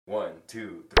1,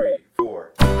 2, 3,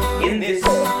 4. In this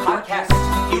podcast,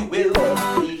 you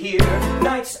will hear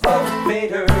Knights of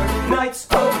Vader. Knights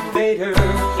of Vader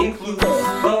includes,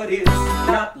 but is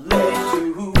not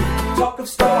limited to, talk of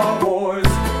Star Wars,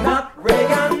 not ray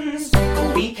guns.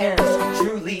 We can't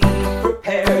truly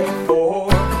prepare you for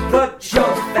the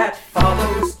jump that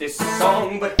follows this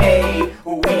song, but hey,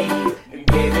 we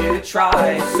gave it a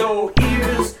try. So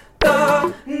here's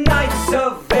the Knights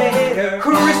of Vader.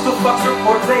 Crystal Fox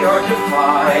reports they are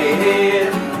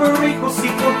divided. Prequel,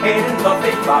 sequel, hate and love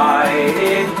they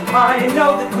fight. I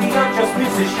know that we are just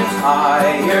musicians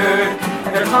hired,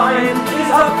 and their time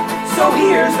is up, so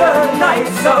here's the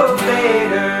Knights of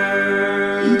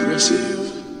Vader.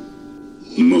 Impressive.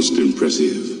 Most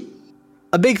impressive.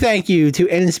 A big thank you to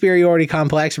Inferiority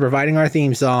Complex for providing our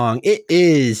theme song. It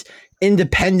is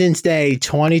Independence Day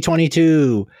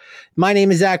 2022. My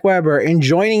name is Zach Weber, and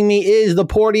joining me is the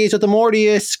Porteous with the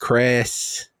Mortius,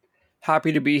 Chris.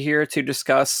 Happy to be here to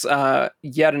discuss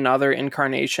yet another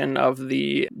incarnation of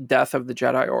the death of the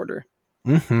Jedi Order.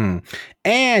 Mm-hmm.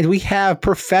 And we have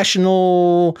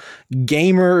professional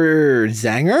gamer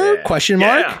Zanger? Yeah. Question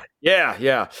mark?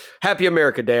 Yeah. Happy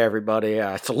America Day, everybody.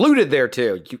 Saluted there,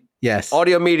 too. Yes.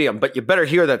 Audio medium, but you better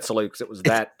hear that salute because it was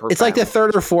that profound. It's like the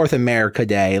third or fourth America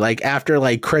Day, like after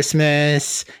like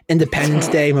Christmas, Independence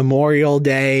Day, Memorial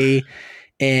Day,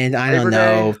 and I don't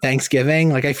know,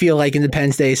 Thanksgiving. Like I feel like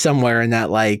Independence Day is somewhere in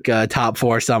that like top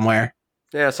four somewhere.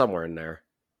 Yeah, somewhere in there.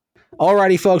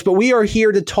 Alrighty, folks, but we are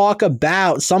here to talk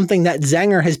about something that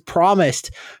Zenger has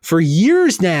promised for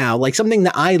years now, like something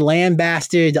that I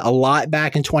lambasted a lot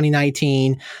back in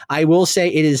 2019. I will say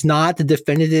it is not the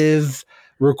definitive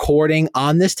recording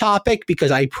on this topic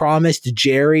because I promised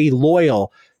Jerry,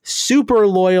 super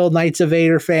loyal Knights of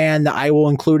Vader fan, that I will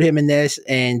include him in this.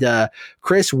 And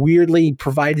Chris weirdly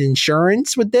provided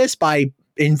insurance with this by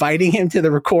inviting him to the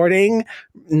recording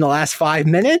in the last 5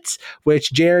 minutes,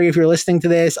 which, Jerry, if you're listening to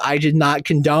this, I did not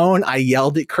condone. I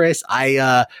yelled at Chris.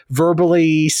 I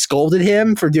verbally scolded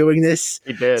him for doing this.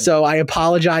 He did. So I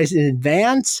apologize in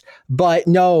advance. But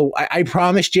no, I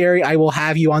promise, Jerry, I will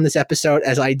have you on this episode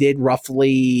as I did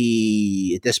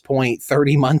roughly at this point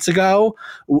 30 months ago.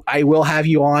 I will have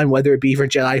you on, whether it be for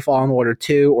Jedi Fallen Order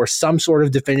 2 or some sort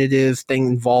of definitive thing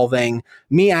involving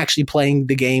me actually playing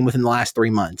the game within the last 3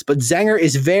 months. But Zenger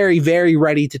is very, very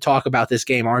ready to talk about this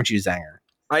game, aren't you, Zenger?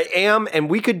 I am, and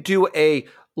we could do a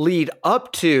lead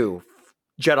up to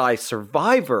Jedi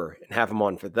Survivor and have him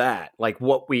on for that, like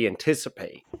what we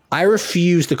anticipate. I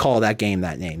refuse to call that game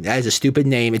that name. That is a stupid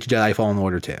name. It's Jedi Fallen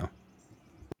Order 2.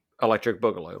 Electric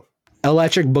Boogaloo.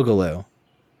 Electric Boogaloo.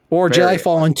 Or Very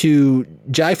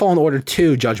Jedi Fallen Order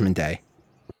 2 Judgment Day.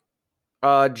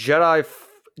 Jedi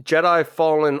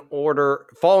Fallen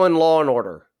Law and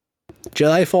Order.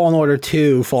 Jedi Fallen Order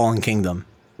 2 Fallen Kingdom.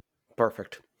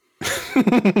 Perfect.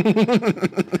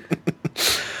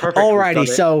 Alrighty,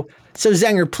 so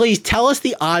Zenger, please tell us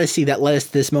the odyssey that led us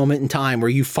to this moment in time where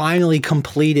you finally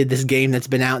completed this game that's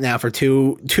been out now for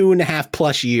two and a half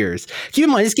plus years. Keep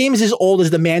in mind, this game is as old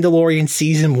as The Mandalorian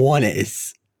Season 1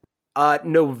 is.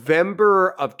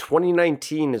 November of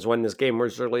 2019 is when this game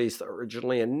was released,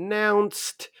 originally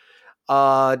announced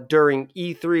during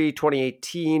E3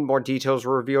 2018. More details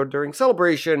were revealed during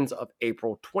celebrations of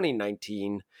April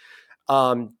 2019.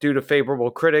 Due to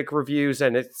favorable critic reviews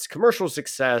and its commercial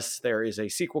success, there is a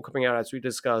sequel coming out, as we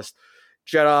discussed,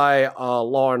 Jedi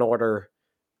Law and Order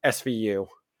SVU.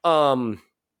 I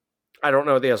don't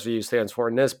know what the SVU stands for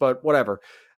in this, but whatever.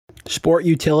 Sport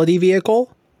Utility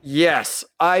Vehicle? Yes,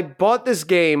 I bought this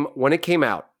game when it came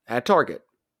out at Target.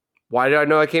 Why did I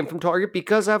know I came from Target?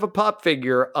 Because I have a pop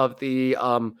figure of the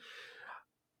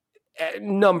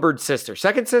numbered sister.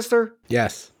 Second sister?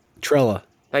 Yes. Trilla.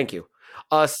 Thank you.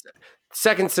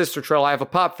 Second sister Trilla. I have a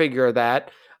pop figure of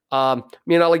that.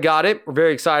 Me and Ellie got it. We're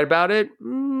very excited about it.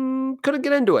 Couldn't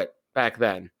get into it back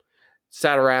then.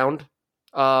 Sat around.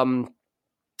 Had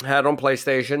it on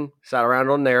PlayStation. Sat around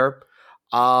on there.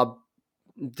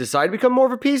 Decided to become more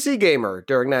of a PC gamer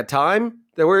during that time.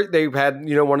 They had,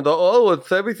 one of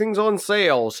the, everything's on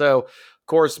sale. So, of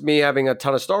course, me having a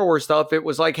ton of Star Wars stuff, it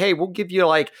was like, hey, we'll give you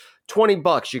like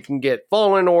 $20. You can get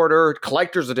Fallen Order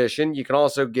Collector's Edition. You can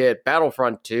also get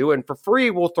Battlefront 2. And for free,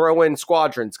 we'll throw in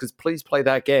Squadrons, because please play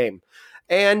that game.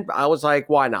 And I was like,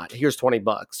 why not? Here's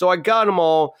 $20. So I got them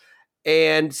all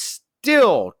and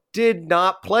still did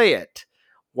not play it.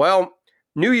 Well,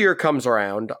 New Year comes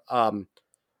around.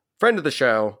 Friend of the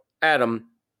show, Adam,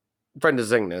 friend of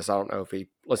Zingness, I don't know if he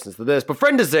listens to this, but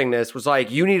friend of Zingness was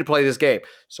like, you need to play this game.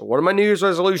 So one of my New Year's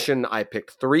resolution, I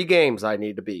picked 3 games I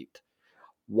need to beat.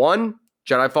 1,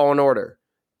 Jedi Fallen Order.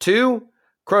 2,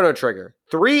 Chrono Trigger.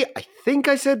 3, I think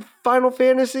I said Final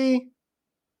Fantasy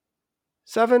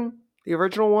 7, the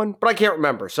original one, but I can't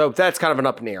remember. So that's kind of an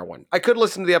up in the air one. I could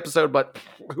listen to the episode, but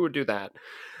who would do that?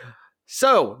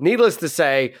 So, needless to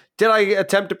say, did I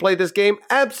attempt to play this game?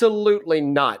 Absolutely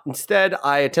not. Instead,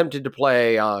 I attempted to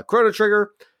play Chrono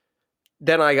Trigger.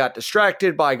 Then I got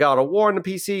distracted by God of War on the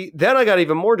PC. Then I got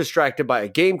even more distracted by a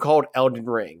game called Elden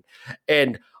Ring.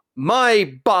 And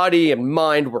my body and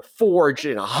mind were forged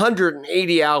in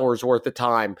 180 hours worth of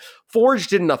time.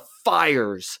 Forged in the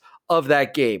fires of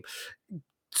that game.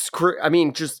 I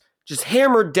mean, just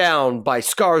hammered down by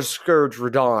Scourge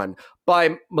Radon,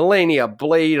 by Melania,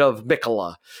 Blade of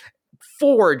Mikola,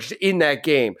 forged in that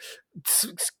game,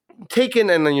 taken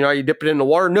and you dip it in the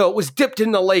water. No, it was dipped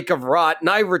in the lake of rot, and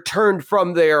I returned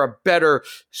from there a better,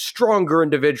 stronger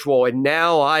individual. And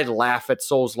now I laugh at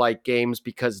Souls-like games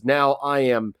because now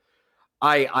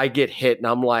I get hit, and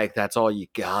I'm like, that's all you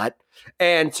got.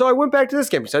 And so I went back to this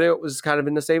game because I knew it was kind of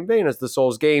in the same vein as the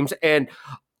Souls games, and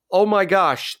oh my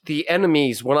gosh, the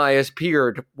enemies when I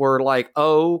appeared were like,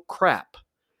 oh crap.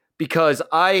 Because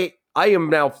I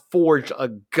am now forged a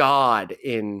god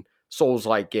in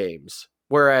Souls-like games.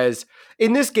 Whereas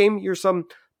in this game, you're some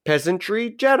peasantry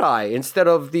Jedi instead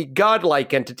of the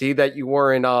godlike entity that you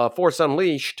were in Force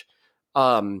Unleashed.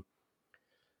 Starkiller,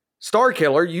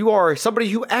 you are somebody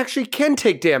who actually can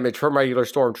take damage from regular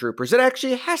stormtroopers. It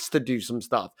actually has to do some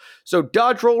stuff. So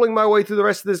dodge rolling my way through the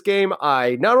rest of this game,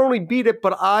 I not only beat it,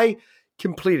 but I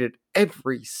completed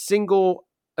every single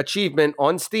achievement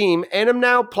on Steam and am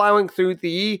now plowing through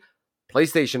the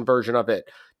PlayStation version of it.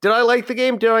 Did I like the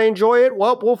game? Did I enjoy it?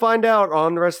 Well, we'll find out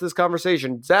on the rest of this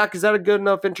conversation. Zach, is that a good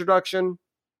enough introduction?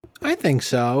 I think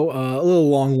so. A little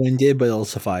long-winded, but it'll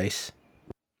suffice.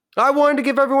 I wanted to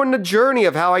give everyone the journey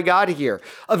of how I got here,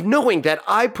 of knowing that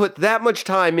I put that much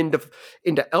time into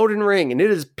Elden Ring, and it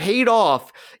has paid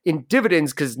off in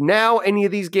dividends, because now any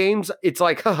of these games, it's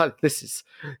like, this is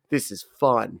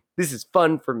fun. This is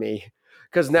fun for me.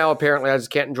 Because now apparently I just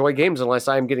can't enjoy games unless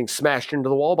I'm getting smashed into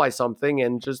the wall by something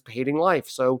and just hating life.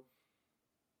 So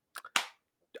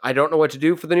I don't know what to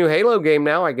do for the new Halo game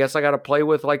now. I guess I got to play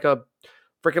with like a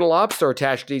freaking lobster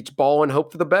attached to each ball and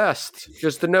hope for the best.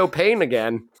 Just to know pain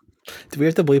again. Do we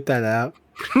have to bleep that out?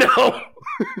 No.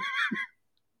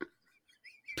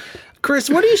 Chris,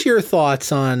 what is your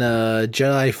thoughts on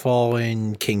Jedi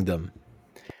Fallen Kingdom?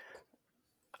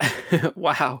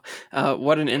 Wow,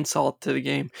 what an insult to the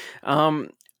game. I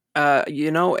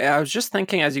was just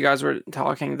thinking as you guys were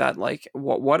talking that like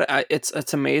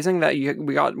it's amazing that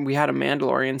we had a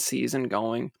Mandalorian season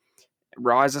going,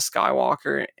 Rise of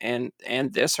Skywalker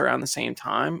and this around the same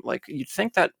time. Like you'd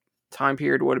think that time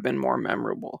period would have been more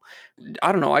memorable.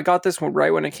 I don't know. I got this one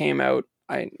right when it came out.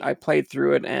 I played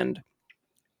through it, and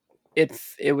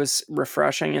it was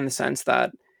refreshing in the sense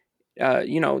that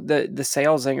the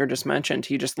sales Zinger just mentioned,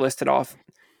 he just listed off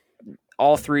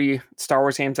all 3 Star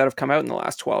Wars games that have come out in the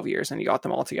last 12 years, and he got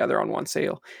them all together on one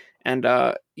sale. And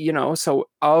so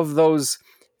of those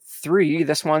 3,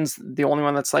 this one's the only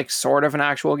one that's like sort of an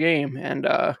actual game. And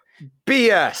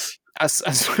BS.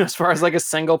 As far as like a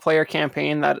single player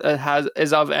campaign that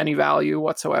is of any value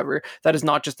whatsoever, that is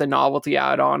not just a novelty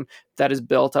add-on that is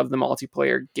built of the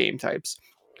multiplayer game types.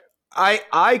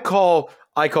 I call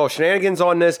shenanigans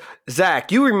on this.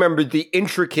 Zach, you remember the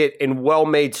intricate and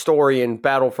well-made story in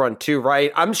Battlefront 2,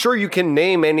 right? I'm sure you can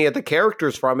name any of the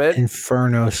characters from it.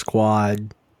 Inferno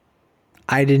Squad,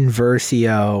 Iden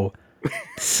Versio,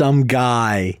 some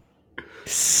guy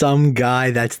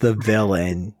that's the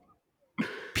villain.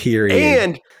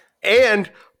 Period. And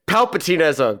Palpatine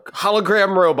as a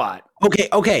hologram robot.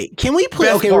 Okay. Can we play?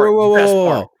 Best Okay, part,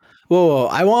 whoa.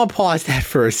 I want to pause that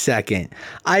for a second.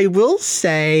 I will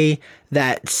say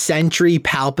that Sentry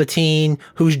Palpatine,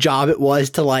 whose job it was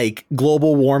to like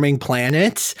global warming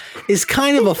planets, is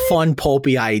kind of a fun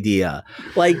pulpy idea.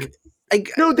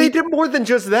 No, they did more than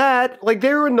just that. Like,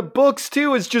 they were in the books,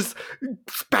 too. It's just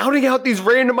spouting out these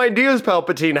random ideas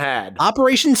Palpatine had.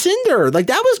 Operation Cinder. Like,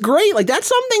 that was great. Like, that's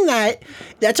something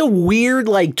that's a weird,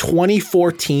 like,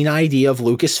 2014 idea of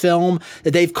Lucasfilm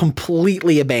that they've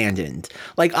completely abandoned.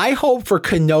 Like, I hope for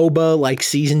Kenoba, like,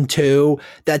 season 2,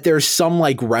 that there's some,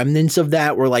 like, remnants of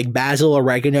that where, like, Basil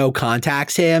Oregano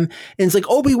contacts him. And it's like,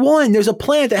 Obi-Wan, there's a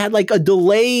planet that had, like, a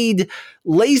delayed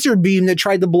laser beam that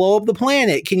tried to blow up the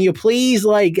planet. Can you please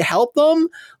like help them?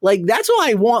 Like, that's what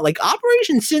I want. Like,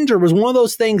 Operation Cinder was one of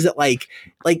those things that like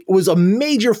was a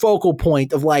major focal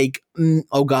point of like,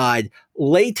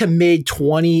 late to mid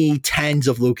 2010s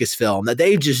of Lucasfilm that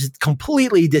they just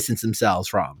completely distanced themselves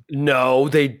from. No,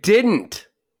 they didn't.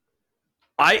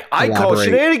 I call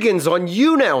shenanigans on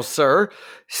you now, sir.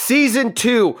 Season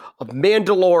 2 of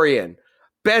Mandalorian.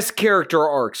 best character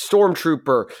arc,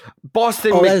 Stormtrooper,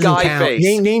 Boston that doesn't McGuy count.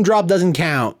 face. Name drop doesn't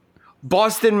count.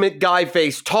 Boston McGuy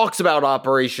face talks about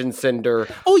Operation Cinder.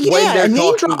 Oh when yeah, they're a name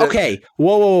talking drop. to- Okay,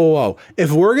 whoa.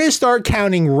 If we're gonna start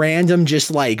counting random,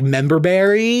 just like member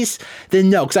berries,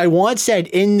 then no, because I once said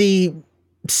in the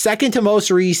second to most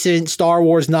recent Star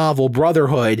Wars novel,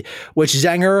 Brotherhood, which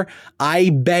Zenger, I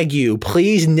beg you,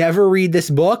 please never read this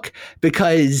book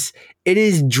because it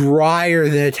is drier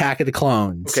than Attack of the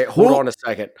Clones. Okay, hold on a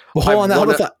second. Hold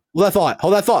that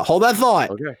thought.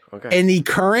 Okay.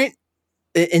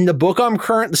 In the book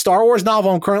the Star Wars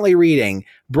novel I'm currently reading,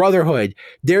 Brotherhood,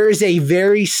 there is a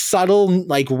very subtle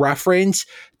like reference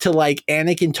to like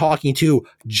Anakin talking to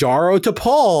Jaro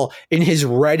Tapal in his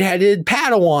redheaded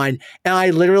Padawan, and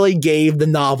I literally gave the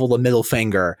novel the middle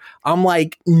finger. I'm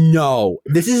like, no,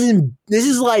 this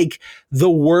is like the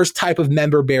worst type of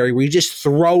member berry where you just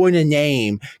throw in a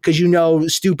name because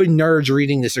stupid nerds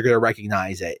reading this are going to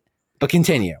recognize it. But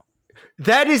continue.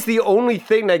 That is the only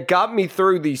thing that got me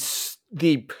through the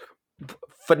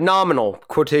phenomenal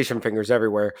quotation fingers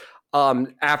everywhere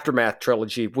Aftermath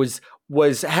trilogy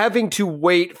was having to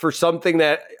wait for something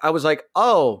that I was like,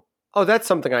 oh, that's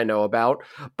something I know about.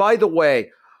 By the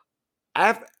way,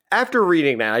 after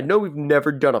reading that, I know we've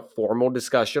never done a formal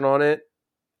discussion on it,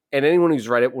 and anyone who's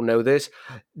read it will know this.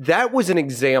 That was an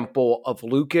example of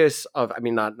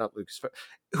not Lucas,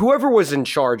 whoever was in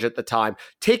charge at the time,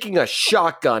 taking a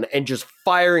shotgun and just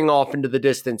firing off into the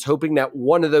distance, hoping that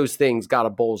one of those things got a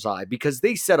bullseye, because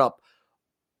they set up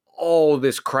all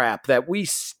this crap that we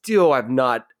still have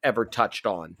not ever touched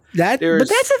on. But that's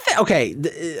the thing. Okay,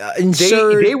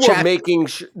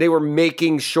 they were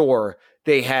making sure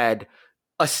they had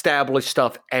established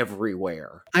stuff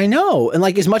everywhere. I know. And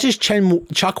like, as much as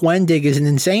Chuck Wendig is an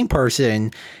insane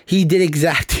person, he did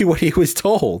exactly what he was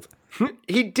told.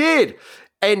 He did.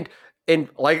 And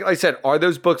like I said, are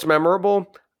those books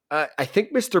memorable? I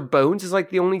think Mr. Bones is like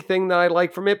the only thing that I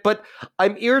like from it, but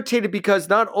I'm irritated because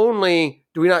not only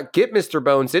do we not get Mr.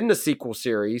 Bones in the sequel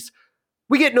series,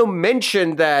 we get no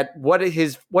mention that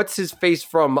what's his face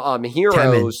from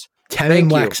Heroes, Temmin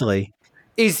Wexley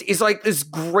is like this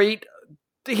great.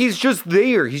 He's just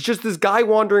there. He's just this guy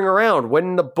wandering around. When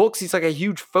in the books, he's like a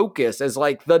huge focus as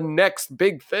like the next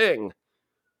big thing.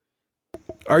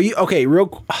 Are you okay?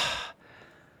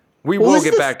 We will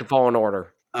get back to Fallen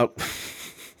Order. Oh,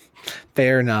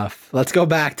 fair enough. Let's go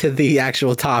back to the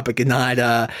actual topic and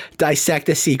not dissect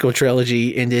the sequel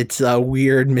trilogy and its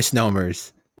weird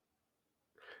misnomers.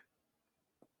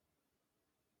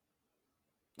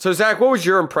 So, Zach, what was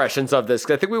your impressions of this?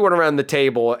 'Cause I think we went around the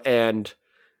table and...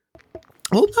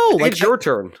 Well, no. It's your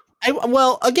turn.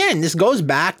 Well, again, this goes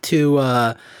back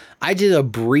to... I did a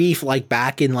brief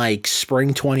back in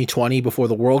spring 2020 before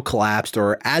the world collapsed,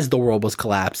 or as the world was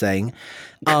collapsing.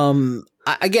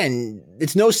 Again,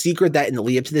 it's no secret that in the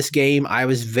lead up to this game, I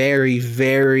was very,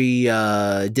 very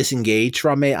disengaged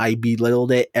from it. I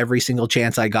belittled it every single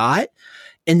chance I got.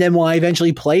 And then when I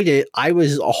eventually played it, I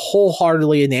was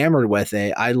wholeheartedly enamored with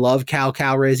it. I love Cal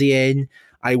Calrissian.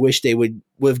 I wish they would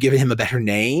have given him a better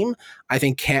name. I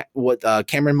think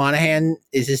Cameron Monaghan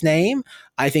is his name.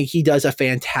 I think he does a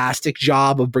fantastic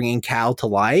job of bringing Cal to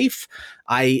life.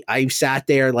 I sat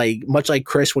there much like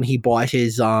Chris when he bought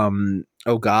his a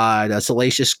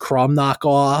Salacious Crumb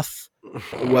knockoff,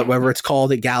 whatever it's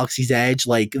called at Galaxy's Edge,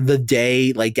 the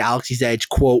day Galaxy's Edge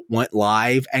quote went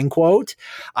live end quote.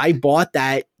 I bought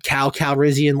that Cal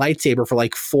Calrissian lightsaber for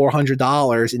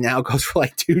 $400, and now it goes for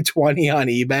 $220 on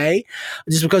eBay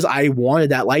just because I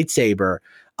wanted that lightsaber.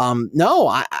 No,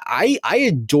 I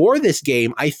adore this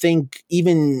game. I think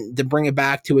even to bring it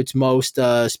back to its most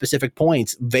specific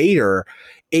points, Vader,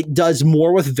 it does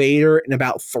more with Vader in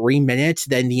about 3 minutes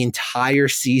than the entire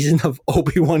season of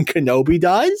Obi-Wan Kenobi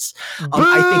does.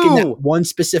 I think in that one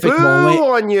specific moment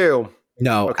on you.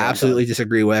 No, Okay, absolutely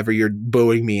disagree. Whatever you're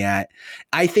booing me at.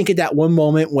 I think at that one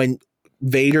moment when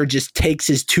Vader just takes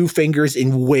his two fingers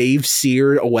and waves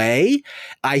Seared away,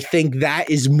 I think that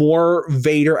is more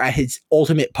Vader at his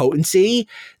ultimate potency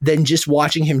than just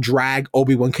watching him drag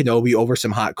Obi-Wan Kenobi over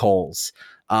some hot coals.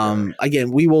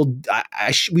 Again,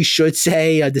 we should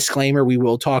say a disclaimer. We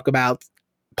will talk about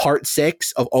part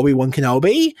 6 of Obi-Wan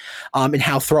Kenobi and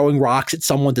how throwing rocks at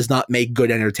someone does not make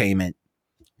good entertainment.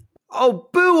 Oh,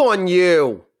 boo on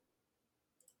you.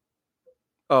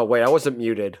 Oh, wait, I wasn't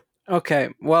muted. Okay,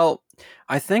 well,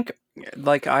 I think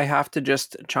I have to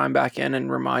just chime back in and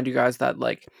remind you guys that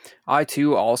I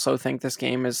too also think this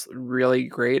game is really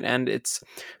great, and it's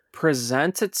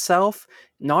presents itself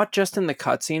not just in the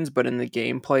cutscenes but in the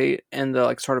gameplay and the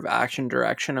like sort of action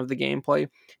direction of the gameplay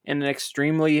in an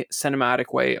extremely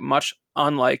cinematic way, much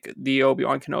unlike the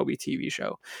Obi-Wan Kenobi TV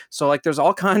show. So like there's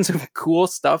all kinds of cool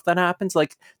stuff that happens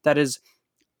like that is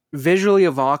visually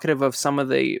evocative of some of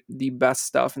the best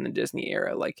stuff in the Disney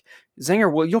era. Like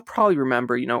Zinger, well, you'll probably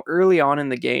remember, you know, early on in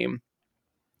the game,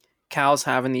 Cal's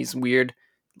having these weird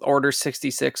Order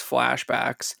 66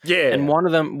 flashbacks. Yeah. And one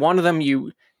of them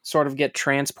you sort of get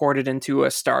transported into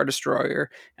a Star Destroyer,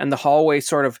 and the hallway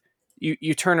sort of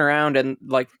you turn around and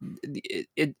like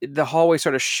the hallway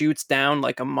sort of shoots down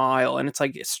like a mile, and it's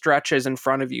like it stretches in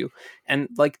front of you. And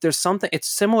like there's something, it's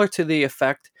similar to the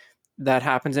effect that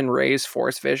happens in Rey's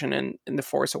Force Vision in The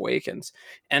Force Awakens.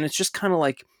 And it's just kind of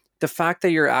like the fact that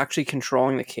you're actually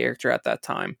controlling the character at that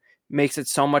time makes it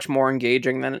so much more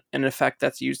engaging than an effect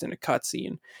that's used in a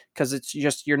cutscene, because it's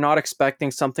just you're not expecting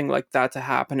something like that to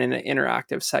happen in an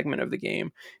interactive segment of the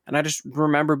game. And I just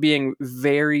remember being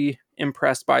very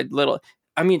impressed by little.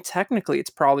 I mean, technically, it's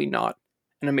probably not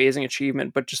an amazing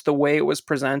achievement, but just the way it was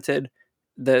presented,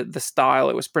 the style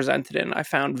it was presented in, I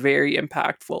found very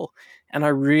impactful. And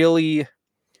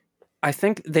I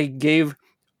think they gave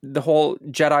the whole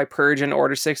Jedi Purge in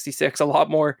Order 66 a lot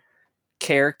more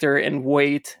character and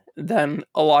weight than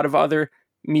a lot of other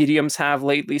mediums have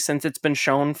lately, since it's been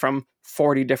shown from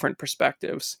 40 different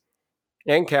perspectives.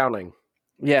 And counting.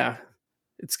 Yeah.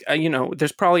 It's, you know,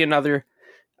 there's probably another,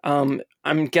 I'm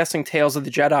guessing Tales of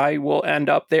the Jedi will end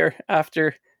up there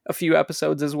after a few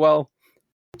episodes as well.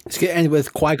 It's going to end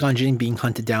with Qui-Gon Jinn being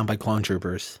hunted down by clone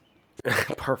troopers.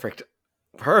 Perfect.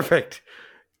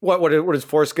 What is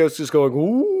Force Ghost just going,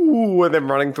 ooh, and then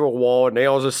running through a wall, and they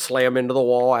all just slam into the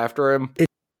wall after him?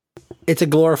 It's a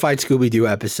glorified Scooby-Doo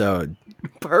episode.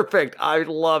 Perfect. I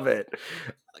love it.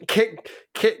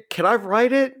 Can I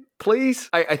write it, please?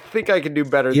 I think I can do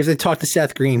better. You have to talk to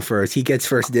Seth Green first. He gets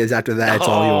first dibs. After that, it's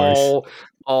all yours.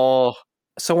 Oh.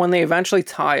 So when they eventually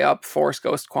tie up Force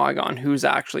Ghost Qui-Gon, who's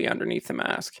actually underneath the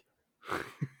mask?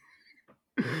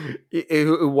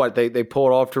 What, they pull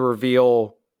it off to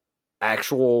reveal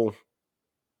actual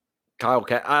Kyle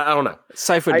Cat? I don't know.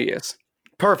 Sifo Dyas.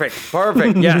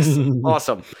 Perfect. Yes.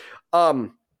 Awesome.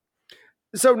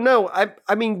 So no,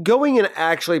 I mean, going and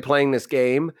actually playing this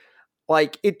game,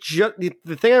 like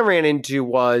the thing I ran into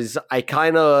was it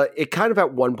kind of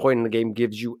at one point in the game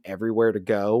gives you everywhere to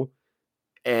go.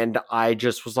 And I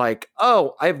just was like,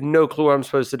 oh, I have no clue what I'm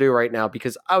supposed to do right now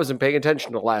because I wasn't paying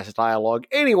attention to the last dialogue.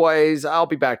 Anyways, I'll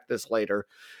be back to this later.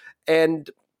 And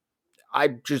I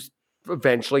just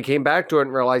eventually came back to it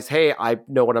and realized, hey, I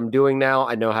know what I'm doing now.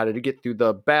 I know how to get through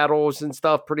the battles and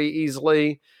stuff pretty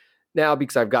easily now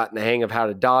because I've gotten the hang of how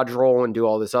to dodge roll and do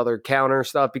all this other counter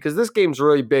stuff, because this game's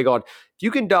really big on if you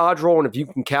can dodge roll and if you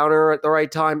can counter at the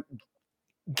right time,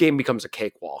 game becomes a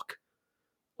cakewalk.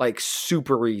 Like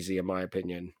super easy, in my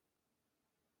opinion.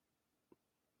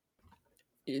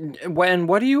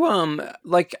 What do you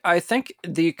like? I think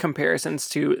the comparisons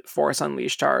to Force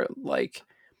Unleashed are like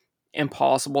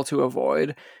impossible to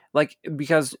avoid, like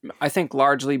because I think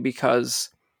largely because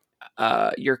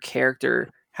your character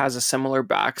has a similar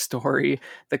backstory.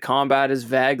 The combat is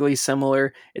vaguely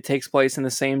similar. It takes place in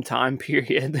the same time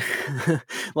period,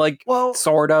 like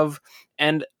sort of,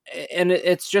 and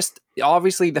it's just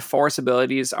obviously the Force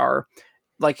abilities are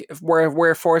like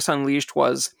where Force Unleashed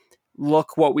was,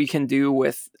 look what we can do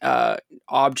with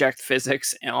object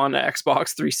physics on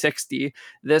Xbox 360.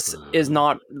 This is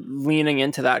not leaning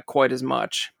into that quite as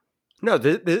much. No,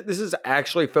 this is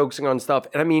actually focusing on stuff.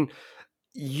 And I mean,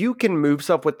 you can move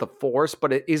stuff with the Force,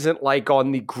 but it isn't like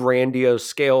on the grandiose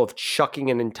scale of chucking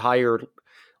an entire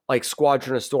like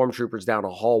squadron of stormtroopers down a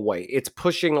hallway. It's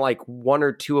pushing like one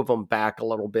or two of them back a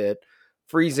little bit,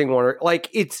 freezing one, or like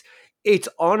it's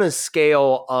on a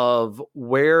scale of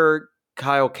where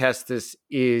Kyle Kestis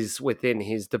is within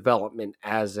his development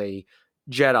as a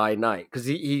Jedi Knight, because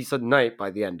he's a knight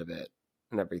by the end of it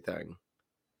and everything.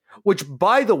 Which,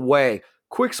 by the way,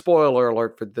 quick spoiler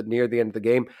alert for near the end of the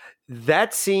game,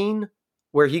 that scene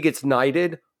where he gets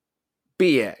knighted,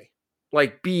 BA.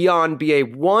 Like, beyond BA.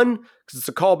 One, because it's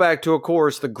a callback to, of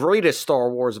course, the greatest Star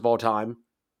Wars of all time,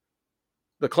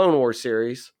 the Clone Wars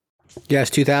series. Yes,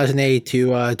 2008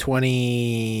 to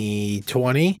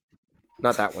 2020.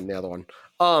 Not that one, the other one.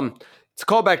 It's a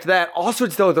callback to that. Also,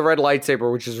 it's done with the red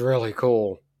lightsaber, which is really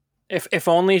cool. If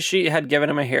only she had given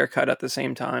him a haircut at the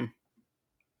same time.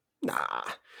 Nah.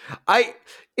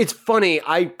 It's funny,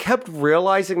 I kept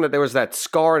realizing that there was that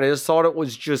scar and I just thought it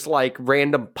was just like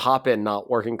random pop-in not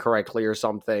working correctly or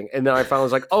something. And then I found I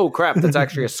was like, oh crap, that's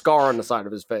actually a scar on the side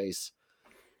of his face.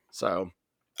 So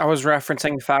I was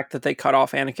referencing the fact that they cut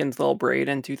off Anakin's little braid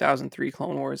in 2003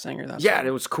 Clone Wars Zinger. That's Yeah, all. and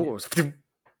it was cool. It was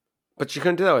but you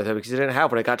couldn't do that with him because he didn't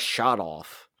have one. It got shot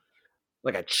off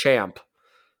like a champ.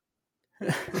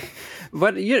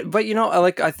 But you know,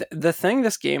 like the thing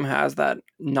this game has that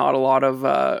not a lot of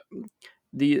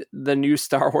the new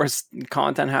Star Wars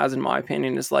content has, in my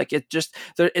opinion, is like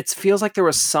it feels like there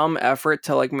was some effort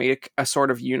to like make a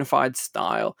sort of unified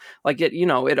style. Like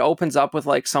it opens up with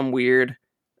like some weird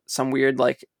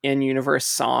like in-universe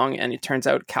song, and it turns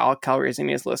out Cal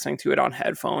Calrissian is listening to it on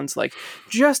headphones. Like,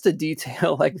 just a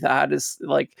detail like that is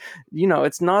like,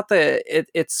 it's not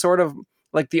it's sort of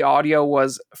like the audio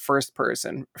was first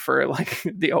person for like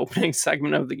the opening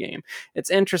segment of the game. It's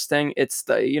interesting. It's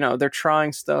they're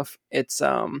trying stuff. It's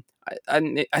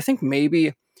I think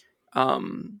maybe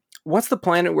what's the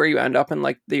planet where you end up in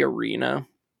like the arena?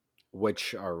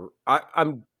 Which are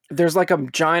I'm There's like a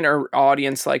giant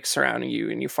audience like surrounding you,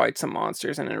 and you fight some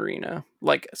monsters in an arena,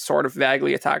 like sort of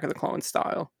vaguely Attack of the Clones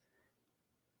style.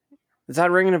 Is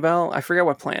that ringing a bell? I forget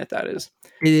what planet that is.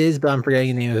 It is, but I'm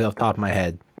forgetting the name of it off the top of my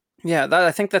head. Yeah,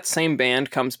 I think that same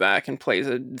band comes back and plays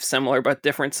a similar but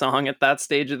different song at that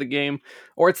stage of the game,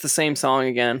 or it's the same song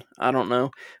again. I don't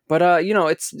know, but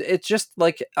it's just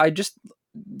like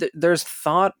there's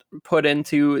thought put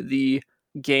into the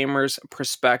gamer's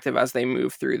perspective as they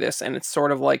move through this, and it's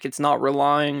sort of like it's not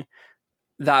relying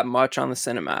that much on the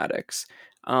cinematics.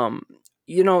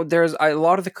 There's a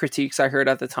lot of the critiques I heard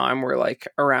at the time were like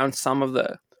around some of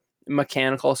the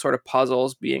mechanical sort of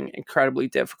puzzles being incredibly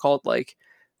difficult. Like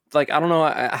I don't know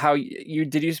how you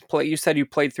play. You said you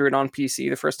played through it on PC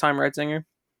the first time, right, Zinger?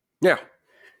 yeah.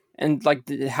 And like,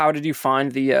 how did you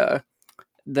find the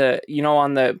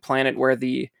on the planet where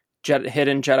the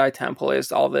hidden Jedi temple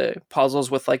is, all the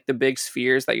puzzles with like the big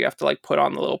spheres that you have to like put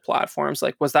on the little platforms?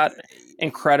 Like, was that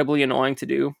incredibly annoying to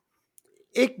do?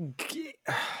 It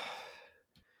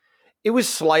was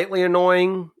slightly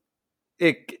annoying.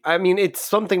 It's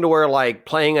something to where like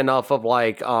playing enough of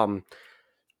like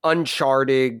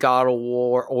Uncharted, God of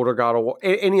War, older God of War,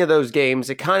 any of those games,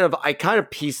 I kind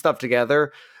of pieced stuff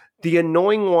together. The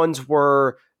annoying ones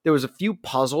were there was a few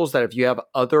puzzles that if you have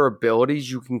other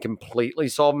abilities, you can completely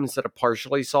solve them instead of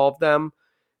partially solve them.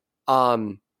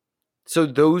 So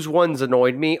those ones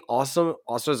annoyed me. Also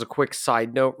as a quick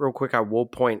side note, real quick, I will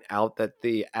point out that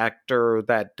the actor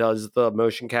that does the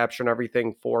motion capture and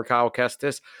everything for Kyle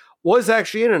Kestis was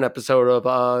actually in an episode of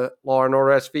Law and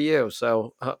Order SVU,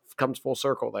 so comes full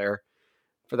circle there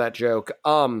for that joke.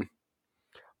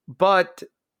 But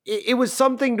it was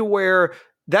something to where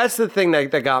that's the thing that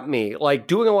got me. Like,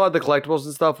 doing a lot of the collectibles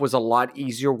and stuff was a lot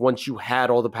easier once you had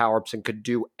all the power-ups and could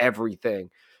do everything.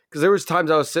 Because there was times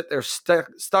I was sitting there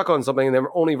stuck on something and then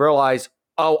only realized,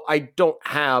 oh, I don't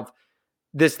have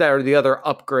this, that, or the other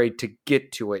upgrade to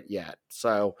get to it yet.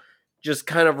 So just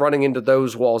kind of running into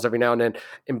those walls every now and then.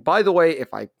 And by the way,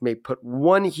 if I may put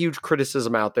one huge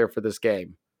criticism out there for this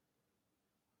game,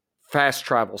 fast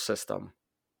travel system.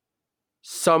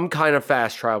 Some kind of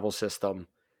fast travel system.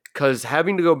 Because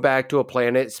having to go back to a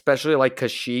planet, especially like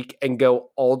Kashyyyk, and go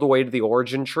all the way to the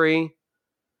origin tree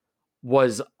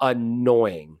was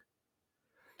annoying.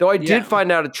 Though I did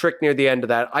find out a trick near the end of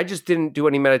that. I just didn't do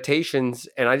any meditations,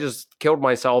 and I just killed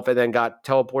myself and then got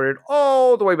teleported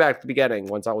all the way back to the beginning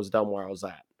once I was done where I was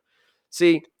at.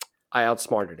 See, I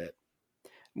outsmarted it.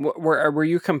 Were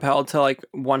you compelled to like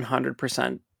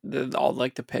 100% all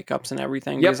like the pickups and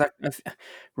everything? Yep.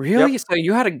 Really? Yep. So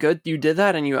you did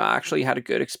that and you actually had a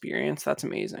good experience? That's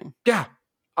amazing. Yeah.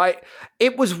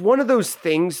 It was one of those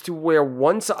things to where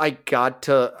once I got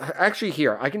to actually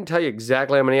here, I can tell you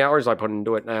exactly how many hours I put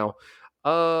into it now.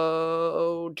 Star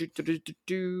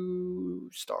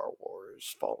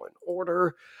Wars Fallen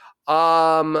Order.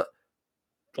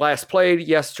 Last played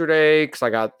yesterday because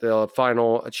I got the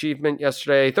final achievement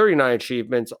yesterday. 39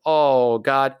 achievements. All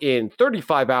got in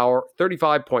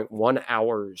 35.1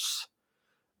 hours.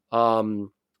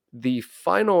 The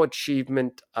final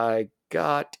achievement I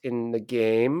got in the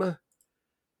game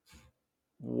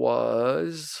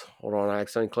was, hold on, I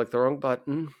accidentally clicked the wrong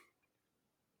button.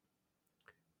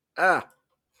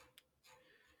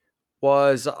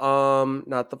 Was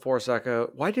not the Force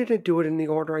Echo. Why didn't it do it in the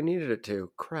order I needed it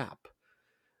to? Crap.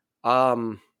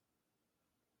 I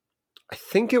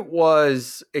think it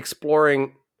was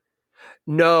exploring.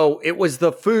 No, it was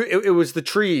the food. It was the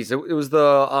trees. It was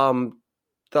the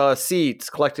seeds,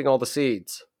 collecting all the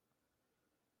seeds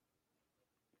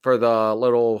for the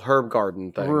little herb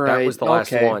garden thing. Right. That was the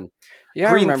last one. Yeah,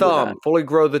 Green I remember Thumb, that. fully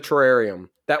grow the terrarium.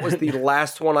 That was the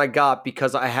last one I got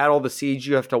because I had all the seeds.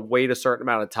 You have to wait a certain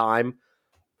amount of time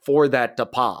for that to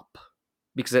pop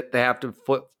because they have to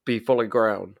be fully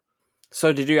grown.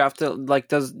 So did you have to like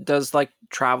does like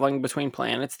traveling between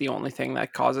planets the only thing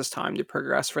that causes time to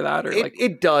progress for that, or like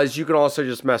It does. You can also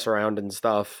just mess around and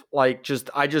stuff. Like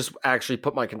I just actually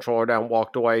put my controller down,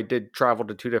 walked away, did travel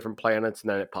to 2 different planets, and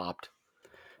then it popped.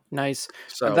 nice?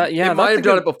 So That yeah, it might that's have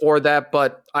done it before that,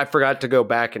 but I forgot to go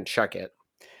back and check it.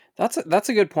 That's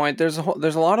a good point. There's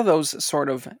a lot of those sort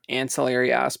of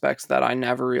ancillary aspects that I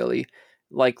never really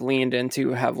like leaned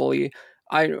into heavily.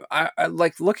 I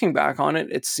like looking back on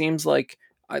it. It seems like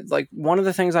like one of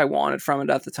the things I wanted from it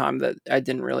at the time that I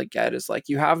didn't really get is like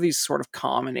you have these sort of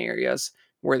common areas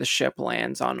where the ship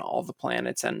lands on all the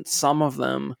planets, and some of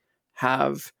them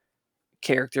have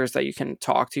characters that you can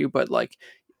talk to, but like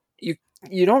you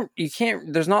you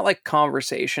can't. There's not like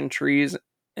conversation trees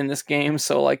in this game,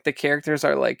 so like the characters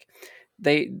are like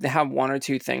they have 1 or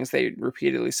 2 things they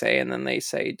repeatedly say, and then they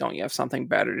say, don't you have something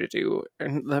better to do?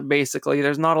 And basically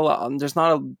there's not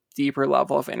a deeper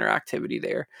level of interactivity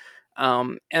there.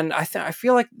 And I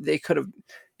feel like it could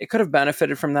have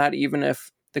benefited from that, even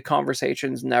if the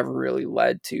conversations never really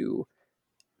led to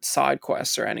side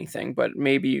quests or anything, but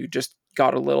maybe you just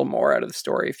got a little more out of the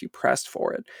story if you pressed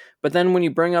for it. But then when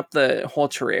you bring up the whole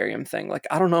terrarium thing, like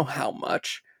I don't know how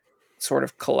much sort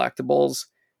of collectibles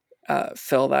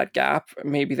fill that gap.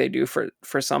 Maybe they do for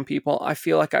some people. I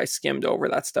feel like I skimmed over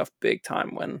that stuff big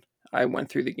time when I went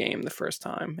through the game the first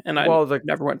time, and I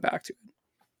never went back to it.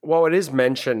 Well, it is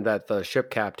mentioned that the ship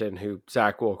captain, who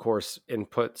Zach will of course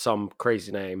input some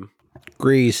crazy name,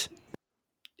 Grease.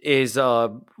 is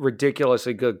a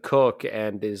ridiculously good cook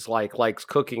and is likes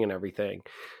cooking and everything.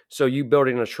 So you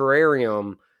building a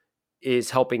terrarium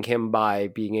is helping him by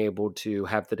being able to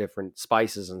have the different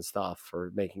spices and stuff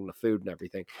for making the food and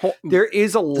everything. There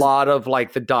is a lot of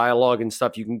like the dialogue and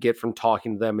stuff you can get from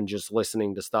talking to them and just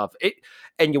listening to stuff.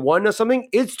 And you want to know something?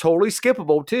 It's totally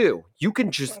skippable too. You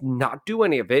can just not do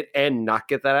any of it and not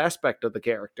get that aspect of the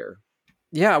character.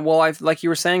 Yeah, well, like you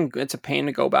were saying, it's a pain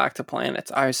to go back to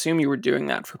planets. I assume you were doing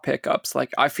that for pickups.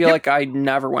 Like, I feel like I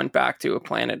never went back to a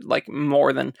planet like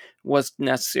more than was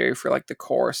necessary for like the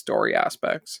core story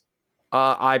aspects.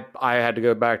 I had to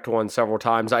go back to one several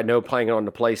times. I know playing it on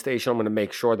the PlayStation, I'm going to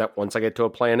make sure that once I get to a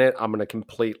planet, I'm going to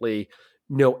completely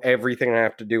know everything I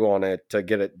have to do on it to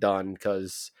get it done,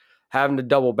 because having to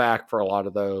double back for a lot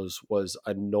of those was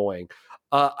annoying.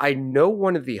 I know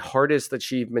one of the hardest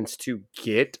achievements to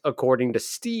get, according to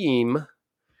Steam,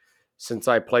 since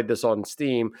I played this on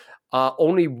Steam,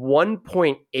 only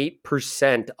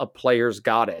 1.8% of players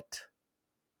got it.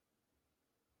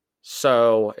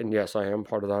 So, and yes, I am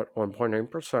part of that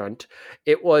 1.8%.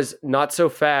 It was not so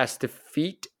fast.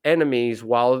 Defeat enemies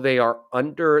while they are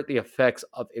under the effects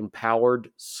of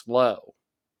empowered slow.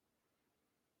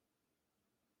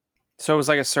 So it was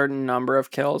like a certain number of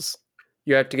kills.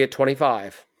 You have to get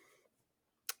 25.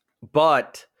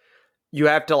 But you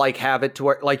have to like have it to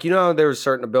where, like, you know, there's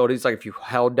certain abilities, like if you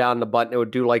held down the button, it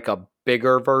would do like a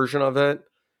bigger version of it.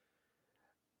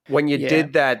 When you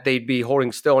did that, they'd be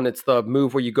holding still, and it's the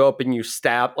move where you go up and you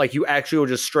stab, like you actually will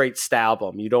just straight stab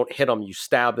them. You don't hit them, you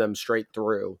stab them straight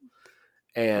through.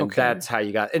 And that's how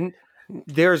you got. And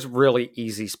there's really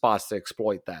easy spots to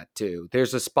exploit that too.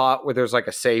 There's a spot where there's like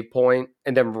a save point,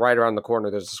 and then right around the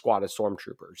corner, there's a squad of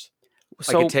stormtroopers.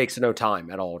 So, like it takes no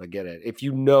time at all to get it, if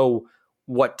you know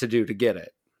what to do to get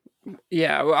it.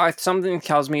 Yeah, well, something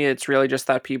tells me it's really just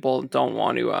that people don't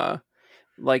want to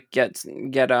like get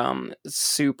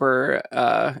super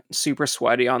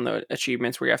sweaty on the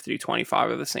achievements where you have to do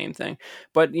 25 of the same thing.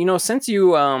 But you know, since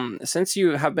you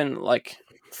have been like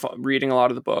reading a lot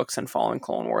of the books and following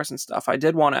Clone Wars and stuff, I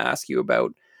did want to ask you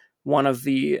about one of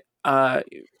the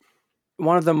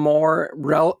more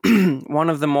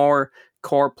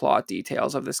core plot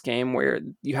details of this game, where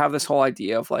you have this whole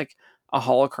idea of like a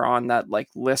holocron that like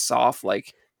lists off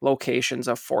like locations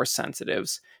of Force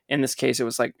sensitives. In this case, it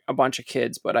was like a bunch of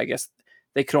kids, but I guess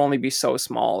they could only be so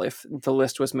small if the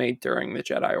list was made during the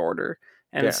Jedi Order.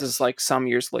 And this is like some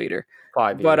years later.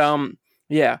 5 years.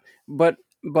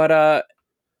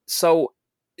 So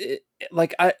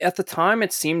at the time,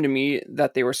 it seemed to me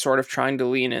that they were sort of trying to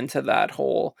lean into that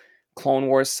whole Clone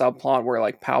Wars subplot where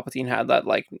like Palpatine had that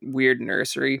like weird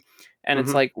nursery, and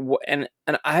it's like, and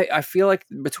I feel like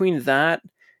between that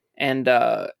and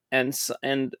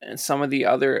some of the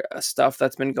other stuff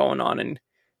that's been going on in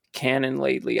canon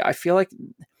lately, I feel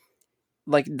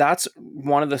like that's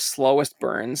one of the slowest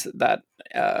burns that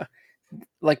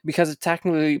like, because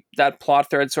technically that plot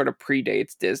thread sort of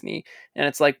predates Disney, and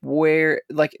it's like where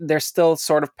like they're still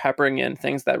sort of peppering in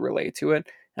things that relate to it,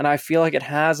 and I feel like it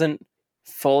hasn't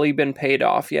fully been paid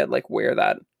off yet, like where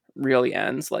that really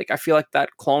ends. Like I feel like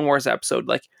that Clone Wars episode,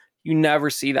 like you never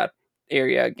see that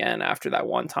area again after that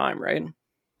one time, right?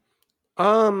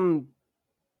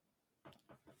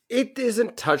 It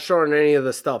isn't touched on any of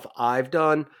the stuff I've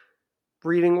done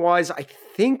reading wise. I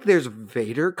think there's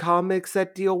Vader comics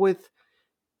that deal with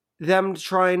them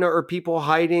trying to, or people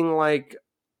hiding like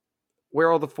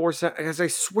where all the Force, as I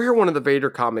swear one of the Vader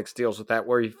comics deals with that,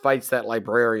 where he fights that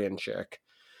librarian chick.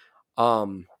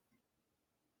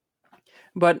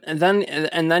 But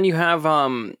then you have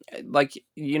like,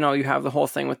 you know, you have the whole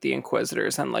thing with the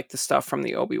Inquisitors and like the stuff from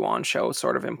the Obi-Wan show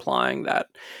sort of implying that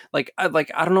like I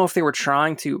don't know if they were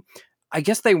trying to, I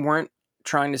guess they weren't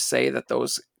trying to say that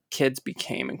those kids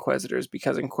became Inquisitors,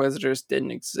 because Inquisitors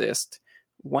didn't exist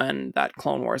when that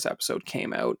Clone Wars episode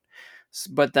came out.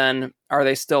 But then are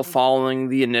they still following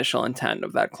the initial intent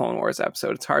of that Clone Wars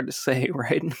episode? It's hard to say,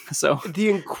 right? So the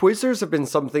Inquisitors have been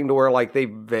something to where like they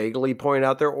vaguely point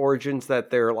out their origins, that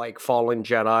they're like fallen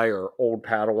Jedi or old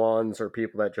Padawans or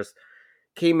people that just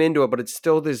came into it, but it's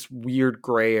still this weird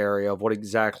gray area of what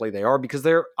exactly they are, because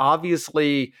they're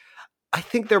obviously, I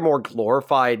think they're more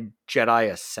glorified Jedi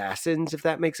assassins, if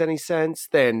that makes any sense,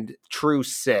 than true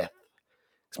Sith.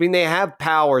 I mean, they have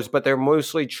powers, but they're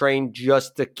mostly trained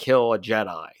just to kill a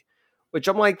Jedi, which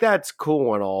I'm like, that's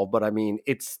cool and all, but I mean,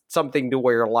 it's something to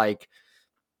where, like,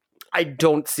 I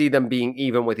don't see them being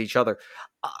even with each other.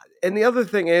 And the other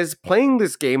thing is, playing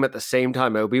this game at the same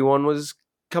time Obi-Wan was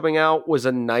coming out was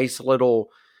a nice little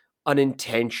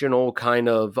unintentional kind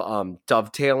of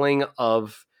dovetailing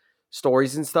of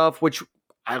stories and stuff, which,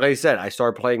 like I said, I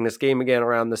started playing this game again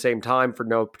around the same time for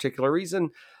no particular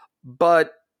reason,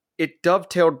 but it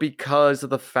dovetailed because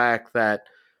of the fact that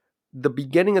the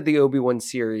beginning of the Obi-Wan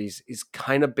series is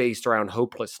kind of based around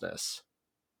hopelessness.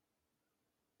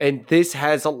 And this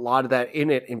has a lot of that in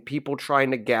it, and people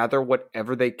trying to gather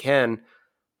whatever they can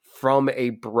from a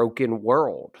broken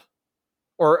world.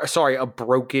 Or, sorry, a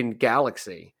broken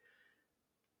galaxy.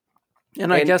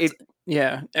 And I guess,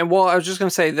 yeah. And well, I was just going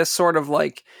to say, this sort of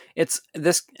like, it's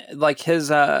this, like his,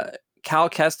 Cal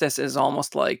Kestis is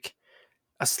almost like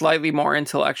a slightly more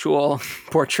intellectual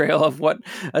portrayal of what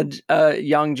a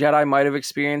young Jedi might have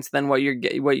experienced than what you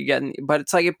get in, but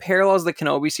it's like it parallels the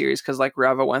Kenobi series, because like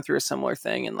Reva went through a similar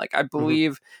thing, and like I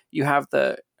believe you have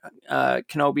the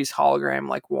Kenobi's hologram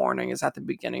like warning is at the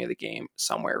beginning of the game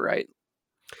somewhere, right?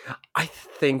 I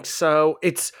think so.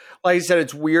 It's like I said,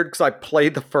 it's weird because I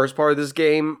played the first part of this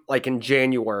game like in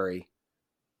January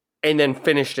and then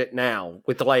finished it now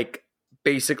with like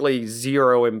basically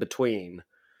zero in between.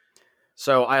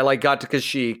 So I like got to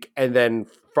Kashyyyk, and then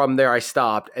from there I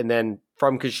stopped, and then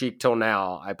from Kashyyyk till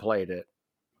now I played it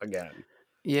again.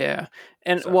 Yeah.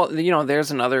 And well, you know,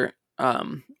 there's another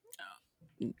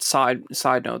side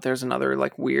note, there's another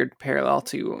like weird parallel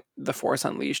to The Force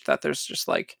Unleashed, that there's just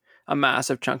like a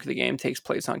massive chunk of the game takes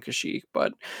place on Kashyyyk,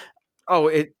 but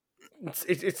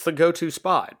it's the go-to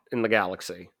spot in the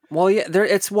galaxy. Well, yeah,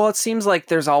 it seems like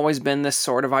there's always been this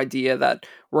sort of idea that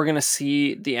we're going to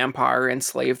see the Empire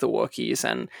enslave the Wookiees,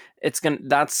 and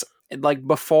that's like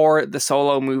before the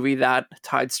Solo movie, that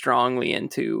tied strongly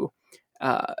into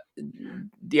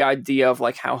the idea of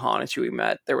like how Han and Chewie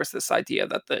met. There was this idea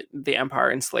that the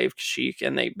Empire enslaved Kashyyyk,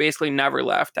 and they basically never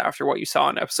left after what you saw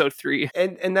in Episode 3.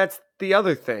 And that's the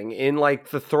other thing. In like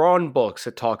the Thrawn books,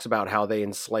 it talks about how they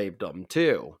enslaved them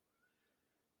too.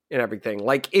 And everything,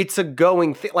 like it's a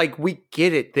going thing. Like we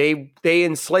get it. They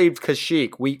enslaved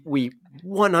Kashyyyk. We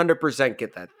 100%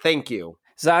 get that. Thank you,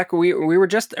 Zach. We were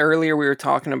just earlier. We were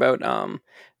talking about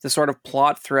the sort of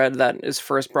plot thread that is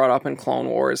first brought up in Clone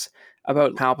Wars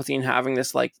about Palpatine having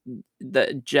this like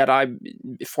the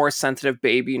Jedi Force sensitive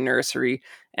baby nursery,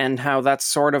 and how that's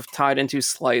sort of tied into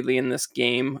slightly in this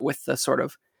game with the sort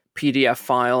of PDF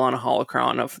file on a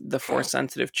holocron of the Force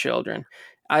sensitive children.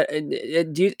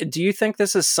 Do you think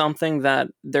this is something that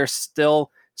they're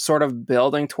still sort of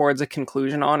building towards a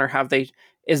conclusion on, or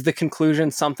is the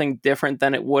conclusion something different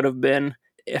than it would have been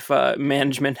if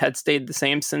management had stayed the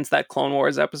same since that Clone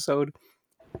Wars episode?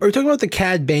 Are we talking about the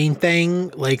Cad Bane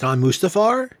thing, like on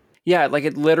Mustafar? Yeah, like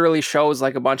it literally shows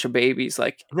like a bunch of babies,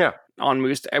 like on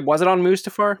Mustafar. Was it on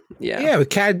Mustafar? Yeah, with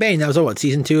Cad Bane. That was what,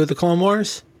 season 2 of the Clone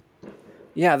Wars?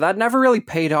 Yeah, that never really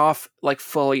paid off like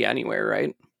fully anywhere,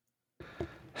 right?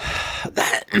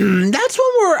 That's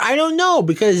one where I don't know,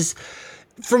 because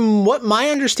from what my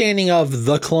understanding of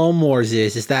the Clone Wars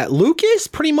is that Lucas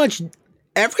pretty much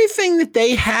everything that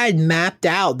they had mapped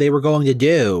out they were going to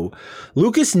do,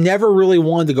 Lucas never really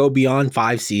wanted to go beyond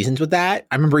 5 seasons with that.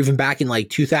 I remember even back in like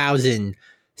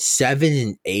 2007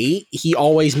 and 8, he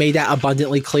always made that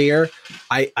abundantly clear.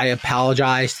 I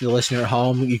apologize to the listener at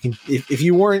home. You can, if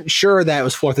you weren't sure that it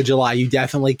was 4th of July, you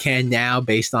definitely can now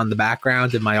based on the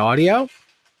background in my audio.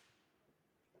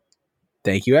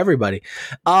 Thank you, everybody.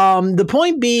 The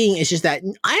point being is just that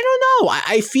I don't know.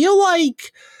 I feel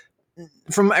like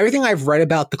from everything I've read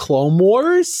about the Clone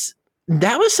Wars,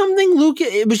 that was something Luke.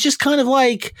 It was just kind of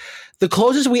like the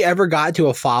closest we ever got to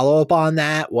a follow up on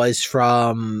that was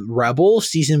from Rebels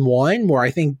season 1, where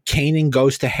I think Kanan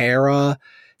goes to Hera,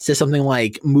 says something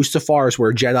like Mustafar is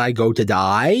where Jedi go to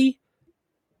die.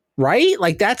 Right?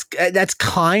 Like that's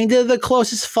kind of the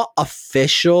closest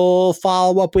official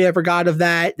follow up we ever got of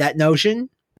that notion.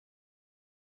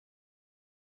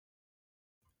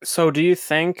 So do you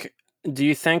think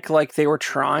like they were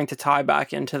trying to tie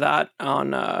back into that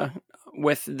on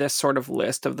with this sort of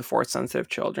list of the Force sensitive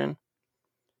children?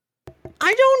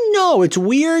 I don't know. It's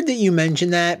weird that you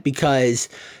mentioned that because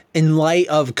in light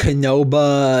of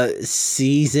Kenoba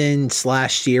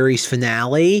season/series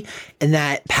finale, and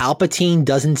that Palpatine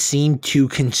doesn't seem too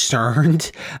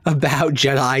concerned about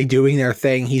Jedi doing their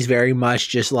thing. He's very much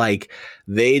just like,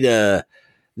 Vader,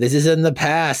 this is in the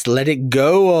past. Let it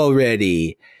go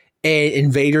already.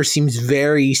 And Vader seems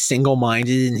very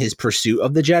single-minded in his pursuit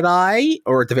of the Jedi,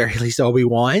 or at the very least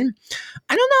Obi-Wan.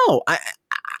 I don't know.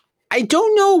 I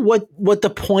don't know what the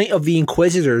point of the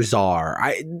Inquisitors are.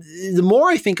 The more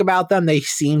I think about them, they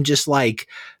seem just like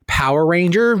Power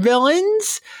Ranger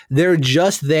villains. They're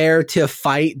just there to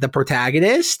fight the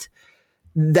protagonist.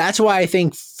 That's why I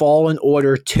think Fallen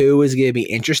Order 2 is going to be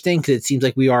interesting, because it seems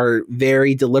like we are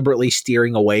very deliberately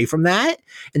steering away from that.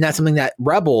 And that's something that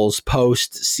Rebels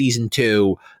post season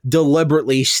 2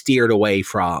 deliberately steered away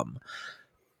from.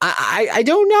 I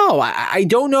don't know. I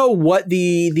don't know what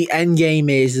the end game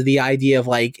is. The idea of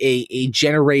like a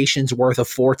generation's worth of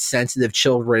Force sensitive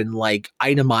children like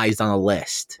itemized on a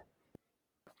list.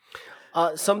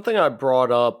 Something I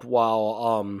brought up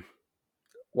while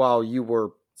you were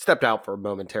stepped out for a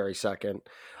momentary second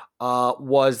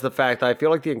was the fact that I feel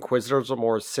like the Inquisitors are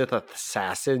more Sith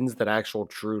assassins than actual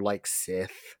true like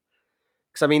Sith.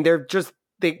 Because I mean, they're just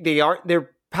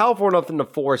they're powerful enough in the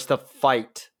Force to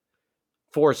fight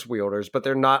Force wielders, but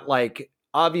they're not like,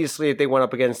 obviously if they went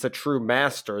up against a true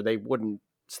master, they wouldn't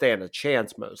stand a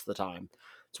chance most of the time.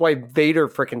 That's why Vader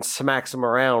freaking smacks them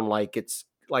around like it's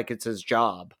his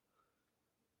job,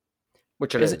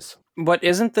 which it is. But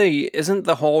isn't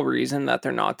the whole reason that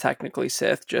they're not technically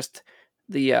Sith just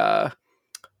the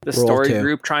story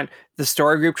group trying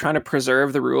to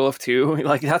preserve the rule of 2?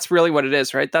 Like that's really what it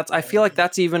is, right? I feel like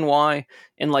that's even why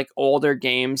in like older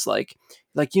games like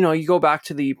you know, you go back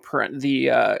to the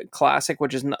classic,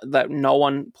 which is that no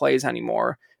one plays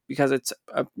anymore because it's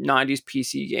a 90s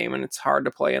PC game and it's hard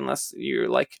to play unless you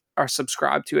like are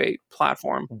subscribed to a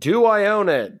platform. Do I own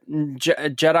it?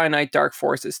 Jedi Knight Dark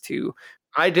Forces 2.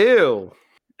 I do.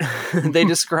 They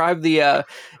describe the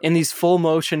in these full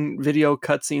motion video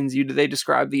cutscenes. They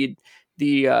describe the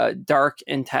dark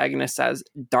antagonists as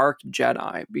Dark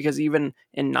Jedi, because even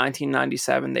in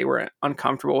 1997 they were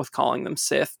uncomfortable with calling them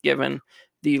Sith, given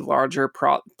the larger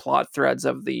plot threads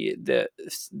of the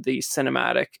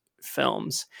cinematic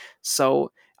films.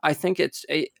 So I think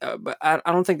but I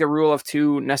don't think the rule of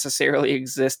 2 necessarily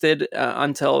existed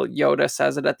until Yoda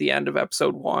says it at the end of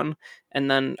episode 1. And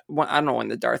then I don't know when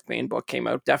the Darth Bane book came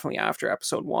out, definitely after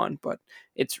episode 1, but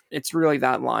it's really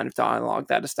that line of dialogue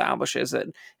that establishes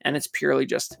it. And it's purely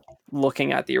just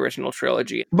looking at the original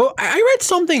trilogy. But I read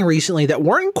something recently that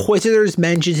weren't Inquisitors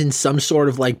mentioned in some sort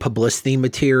of like publicity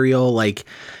material, like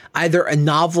either a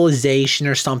novelization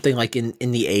or something like in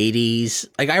the 80s.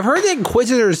 Like I've heard that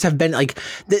Inquisitors have been like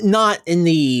not in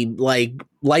the like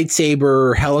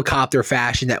lightsaber helicopter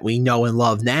fashion that we know and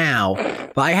love now,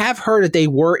 but I have heard that they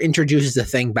were introduced as a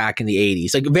thing back in the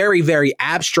 80s, like very, very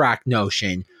abstract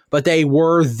notion, but they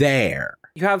were there.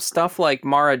 You have stuff like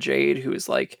Mara Jade, who is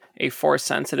like a Force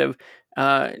sensitive.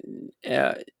 I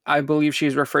believe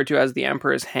she's referred to as the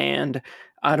Emperor's Hand.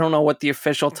 I don't know what the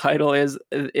official title is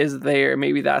there.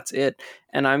 Maybe that's it.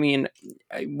 And I mean,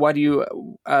 what do you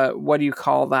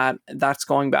call that? That's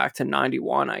going back to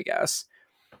 91, I guess.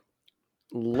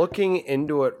 Looking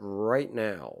into it right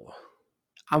now.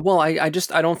 Well, I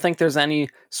don't think there's any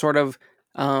sort of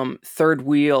third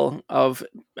wheel of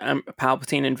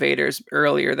Palpatine and Vader's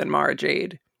earlier than Mara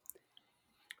Jade.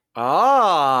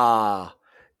 The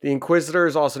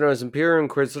Inquisitors, also known as Imperial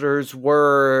Inquisitors,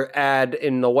 were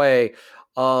in the way.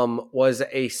 Was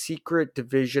a secret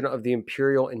division of the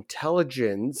Imperial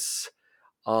Intelligence.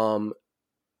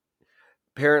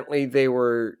 Apparently, they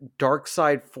were dark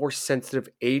side Force sensitive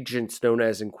agents known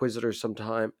as Inquisitors,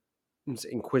 sometimes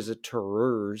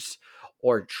Inquisitors,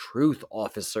 or Truth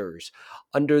Officers.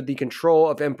 Under the control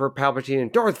of Emperor Palpatine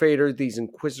and Darth Vader, these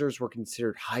Inquisitors were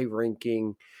considered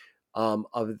high-ranking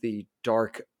of the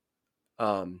dark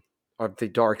of the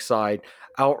dark side,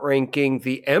 outranking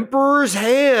the Emperor's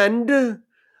Hand,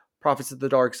 Prophets of the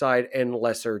Dark Side, and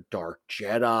Lesser Dark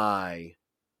Jedi.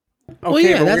 Well,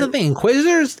 yeah, that's the thing.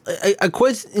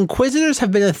 Inquisitors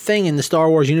have been a thing in the Star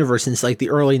Wars universe since like the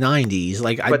early 90s.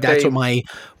 Like that's what my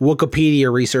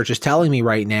Wikipedia research is telling me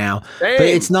right now. Same. But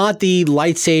it's not the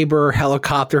lightsaber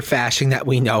helicopter fashion that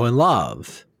we know and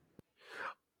love.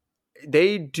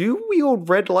 They do wield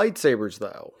red lightsabers,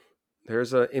 though.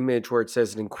 There's an image where it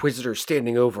says an Inquisitor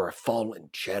standing over a fallen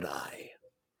Jedi.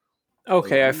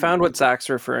 Okay, I found what Zach's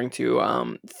referring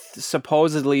to.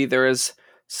 Supposedly there is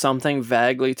something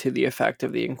vaguely to the effect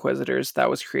of the Inquisitors that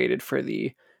was created for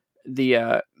the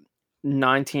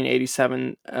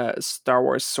 1987 Star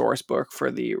Wars source book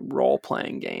for the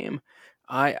role-playing game.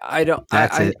 I feel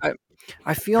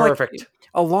perfect. Like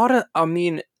a lot of, I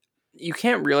mean, you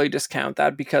can't really discount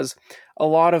that because a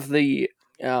lot of the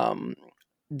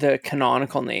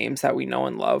canonical names that we know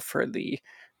and love for the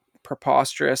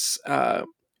preposterous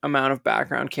amount of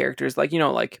background characters, like, you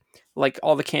know, like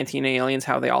all the Cantina aliens,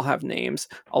 how they all have names.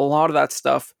 A lot of that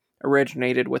stuff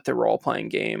originated with the role-playing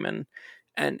game,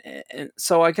 and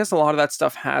so I guess a lot of that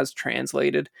stuff has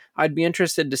translated. I'd be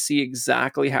interested to see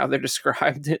exactly how they're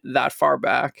described that far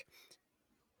back.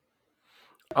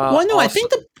 Well, no, I think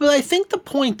the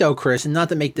point though, Chris, and not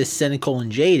to make this cynical and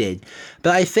jaded,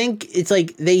 but I think it's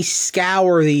like they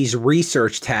scour these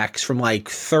research texts from like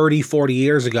 30, 40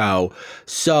 years ago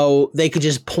so they could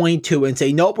just point to it and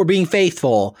say, nope, we're being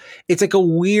faithful. It's like a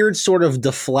weird sort of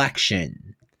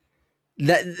deflection.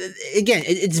 That again,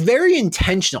 it's very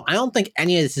intentional. I don't think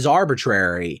any of this is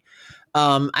arbitrary.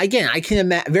 Again, I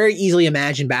can very easily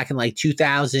imagine back in like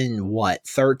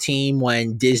 2013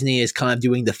 when Disney is kind of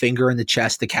doing the finger in the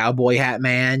chest to Cowboy Hat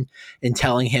Man and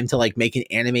telling him to like make an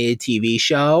animated TV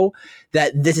show,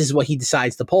 that this is what he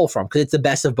decides to pull from because it's the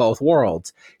best of both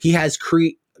worlds. He has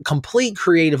complete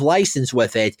creative license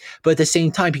with it, but at the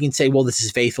same time, he can say, well, this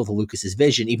is faithful to Lucas's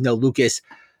vision, even though Lucas,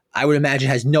 I would imagine,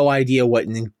 has no idea what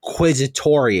an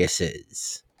Inquisitorius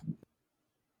is.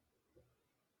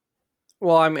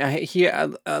 Well, I mean, he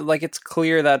like it's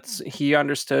clear that he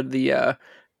understood the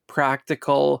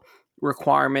practical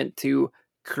requirement to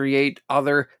create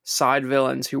other side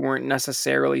villains who weren't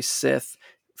necessarily Sith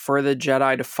for the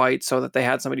Jedi to fight, so that they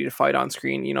had somebody to fight on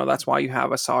screen. You know, that's why you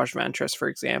have Asajj Ventress, for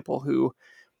example, who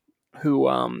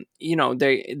you know,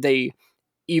 they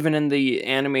even in the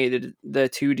animated, the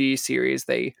 2D series,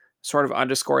 they sort of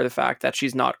underscore the fact that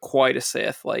she's not quite a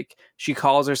Sith. Like, she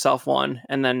calls herself one,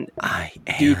 and then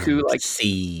Dooku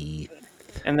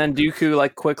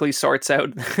like quickly sorts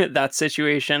out that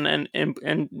situation and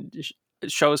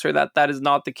shows her that is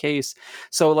not the case.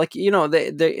 So, like, you know,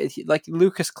 they like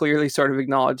Lucas clearly sort of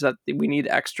acknowledged that we need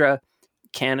extra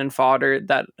cannon fodder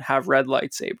that have red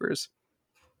lightsabers.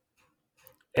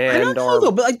 And I don't know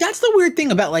though, but like that's the weird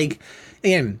thing about, like,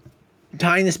 again,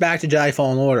 tying this back to Jedi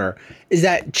Fallen Order, is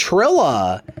that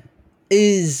Trilla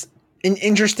is an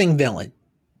interesting villain.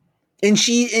 And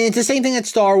it's the same thing that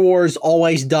Star Wars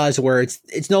always does, where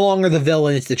it's no longer the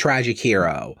villain, it's the tragic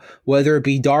hero. Whether it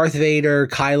be Darth Vader,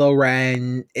 Kylo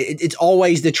Ren, it's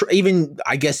always even,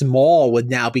 I guess, Maul would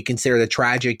now be considered a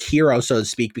tragic hero, so to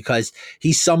speak, because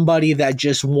he's somebody that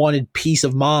just wanted peace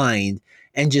of mind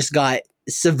and just got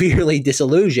severely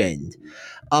disillusioned.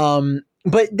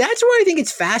 But that's where I think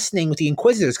it's fascinating with the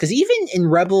Inquisitors, because even in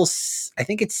Rebels, I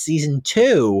think it's season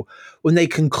 2, when they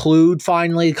conclude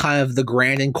finally kind of the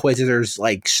Grand Inquisitor's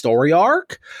like story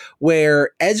arc,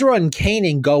 where Ezra and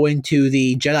Kanan go into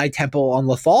the Jedi Temple on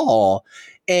Lothal,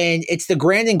 and it's the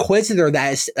Grand Inquisitor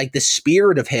that is like the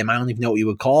spirit of him, I don't even know what you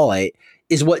would call it,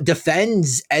 is what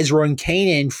defends Ezra and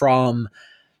Kanan from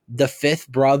the fifth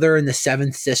brother and the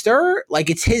seventh sister. Like,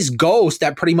 it's his ghost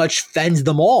that pretty much fends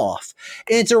them off.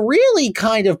 And it's a really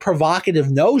kind of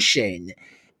provocative notion.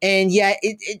 And yet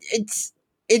it's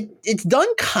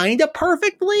done kind of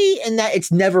perfectly, in that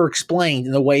it's never explained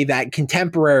in the way that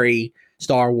contemporary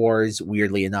Star Wars,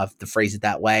 weirdly enough, to phrase it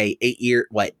that way,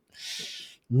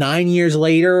 9 years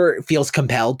later, feels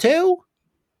compelled to.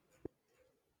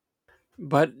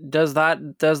 But does that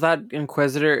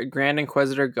Grand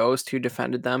Inquisitor ghost who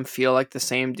defended them feel like the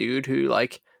same dude who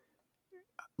like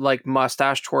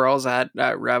mustache twirls at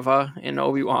Reva in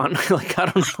Obi-Wan? Like, I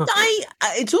don't know.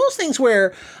 It's those things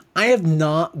where I have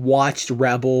not watched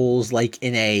Rebels like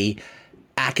in a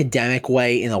academic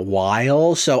way in a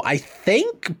while, so I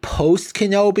think post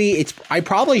Kenobi, I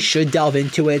probably should delve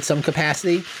into it some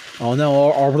capacity. Oh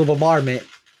no, orbital bombardment,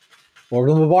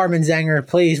 Zanger,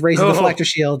 please raise the deflector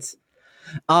shields.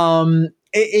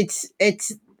 It's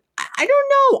I don't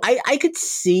know. I could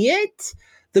see it,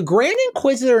 The Grand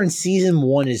Inquisitor in season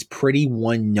 1 is pretty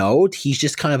one note. He's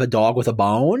just kind of a dog with a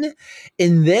bone.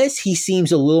 In this, he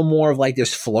seems a little more of like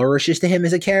there's flourishes to him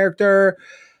as a character.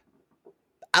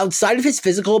 Outside of his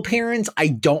physical appearance, I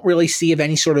don't really see of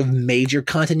any sort of major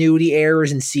continuity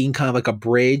errors in seeing kind of like a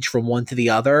bridge from one to the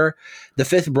other. The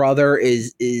fifth brother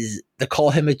is to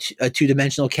call him a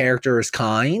two-dimensional character is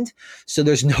kind. So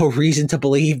there's no reason to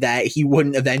believe that he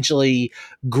wouldn't eventually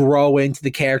grow into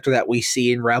the character that we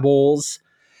see in Rebels.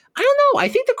 I don't know. I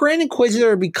think the Grand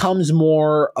Inquisitor becomes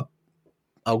more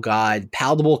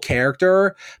palatable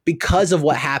character because of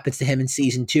what happens to him in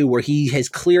season 2, where he has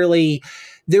clearly,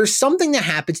 there's something that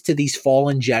happens to these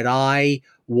fallen Jedi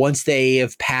once they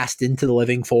have passed into the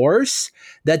living force,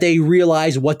 that they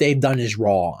realize what they've done is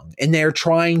wrong and they're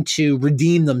trying to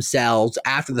redeem themselves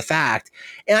after the fact.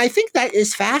 And I think that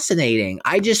is fascinating.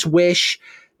 I just wish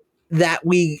that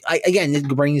again, it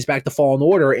brings back the Fallen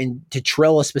Order and to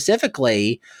Trilla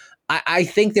specifically. I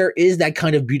think there is that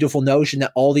kind of beautiful notion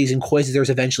that all these Inquisitors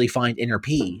eventually find inner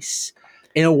peace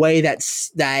in a way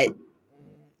that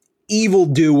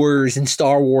evildoers in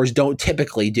Star Wars don't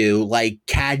typically do, like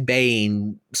Cad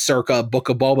Bane circa Book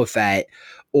of Boba Fett,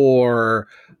 or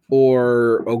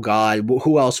oh god,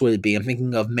 who else would it be? I'm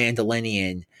thinking of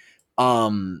Mandalorian.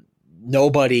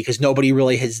 Nobody, because nobody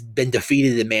really has been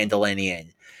defeated in Mandalorian.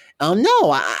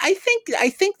 No, I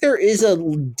think there is a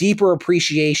deeper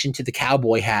appreciation to the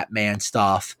cowboy hat man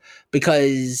stuff,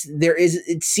 because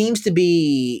it seems to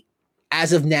be,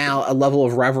 as of now, a level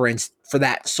of reverence for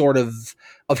that sort of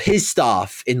his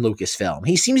stuff in Lucasfilm.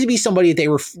 He seems to be somebody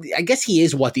that I guess he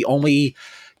is the only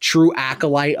true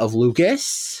acolyte of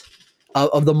Lucas,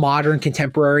 of the modern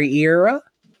contemporary era.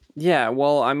 Yeah,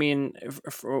 well, I mean,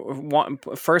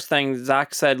 first thing,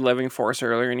 Zach said living force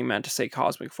earlier, and he meant to say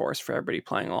cosmic force for everybody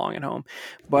playing along at home.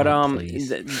 But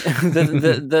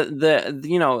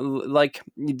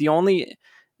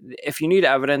if you need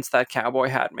evidence that Cowboy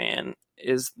Hat Man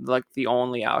is like the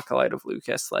only acolyte of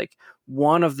Lucas, like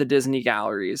one of the Disney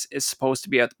galleries is supposed to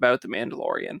be about the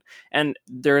Mandalorian, and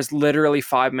there's literally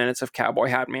 5 minutes of Cowboy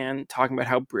Hat Man talking about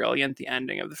how brilliant the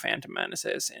ending of the Phantom Menace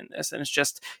is in this, and it's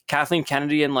just Kathleen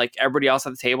Kennedy and like everybody else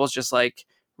at the table is just like,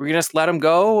 we're gonna just let him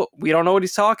go. We don't know what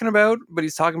he's talking about, but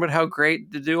he's talking about how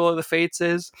great the Duel of the Fates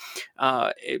is.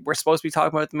 We're supposed to be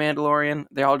talking about the Mandalorian.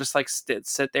 They all just like sit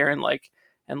there and look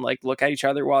at each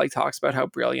other while he talks about how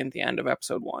brilliant the end of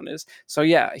episode 1 is. So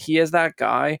yeah, he is that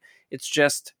guy. It's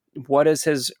just, what is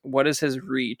his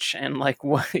reach, and like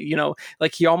what,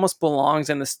 like he almost belongs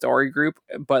in the story group,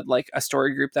 but like a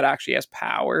story group that actually has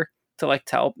power to like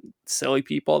tell silly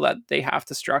people that they have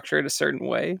to structure it a certain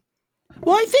way.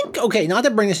 Well, I think, okay, not to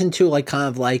bring this into like kind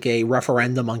of like a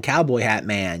referendum on Cowboy Hat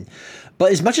Man,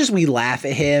 but as much as we laugh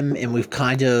at him and we've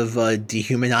kind of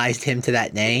dehumanized him to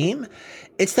that name,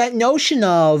 it's that notion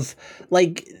of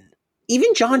like,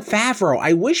 even Jon Favreau,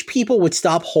 I wish people would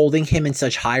stop holding him in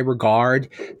such high regard.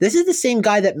 This is the same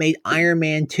guy that made Iron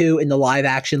Man 2 in the live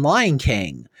action Lion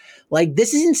King. Like,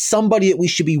 this isn't somebody that we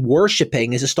should be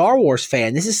worshiping as a Star Wars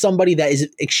fan. This is somebody that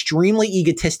is extremely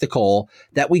egotistical,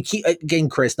 that we keep, again,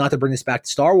 Chris, not to bring this back to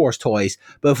Star Wars toys,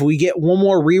 but if we get one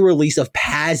more re-release of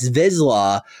Paz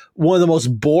Vizsla, one of the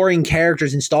most boring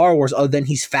characters in Star Wars other than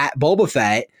he's fat Boba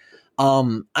Fett,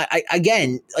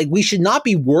 we should not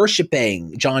be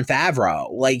worshiping Jon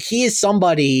Favreau. Like, he is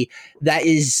somebody that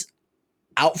is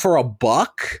out for a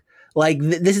buck. Like,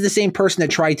 this is the same person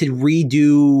that tried to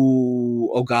redo,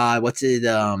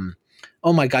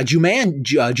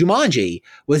 Jumanji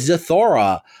with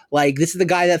Zathura. Like, this is the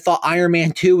guy that thought Iron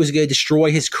Man 2 was going to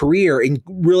destroy his career and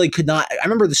really could not. I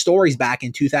remember the stories back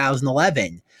in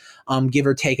 2011. Give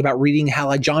or take, about reading how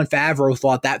like Jon Favreau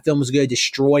thought that film was going to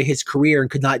destroy his career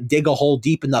and could not dig a hole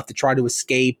deep enough to try to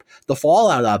escape the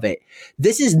fallout of it.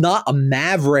 This is not a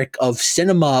maverick of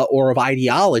cinema or of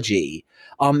ideology.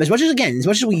 As much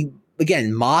as we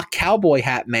mock Cowboy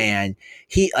Hat Man,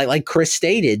 he, like Chris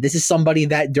stated, this is somebody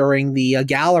that during the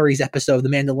galleries episode of The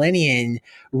Mandalorian,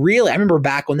 really, I remember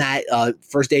back when that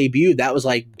first debuted, that was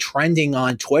like trending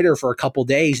on Twitter for a couple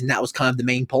days, and that was kind of the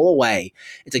main pull away.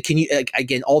 It's like,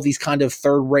 again, all these kind of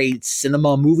third-rate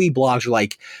cinema movie blogs are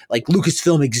like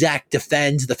Lucasfilm exec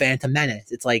defends the Phantom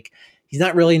Menace. It's like, he's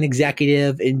not really an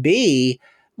executive, and B,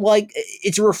 like,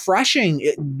 it's refreshing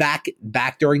back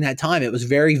during that time. It was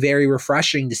very, very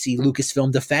refreshing to see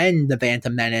Lucasfilm defend the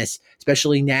Phantom Menace,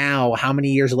 especially now, how many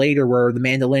years later, where the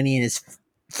Mandalorian is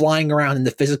flying around in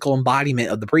the physical embodiment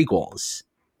of the prequels.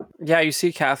 Yeah, you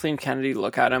see Kathleen Kennedy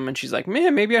look at him and she's like,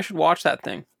 man, maybe I should watch that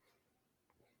thing.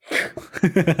 Well,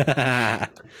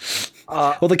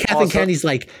 the Kathleen Kennedy's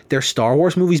like, there's Star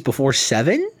Wars movies before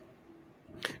 7?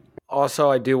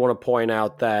 Also, I do want to point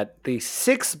out that the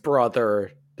sixth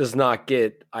brother does not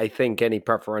get, I think, any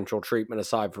preferential treatment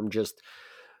aside from just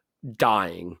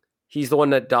dying. He's the one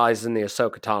that dies in the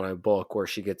Ahsoka Tano book where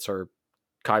she gets her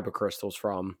Kyber crystals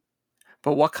from.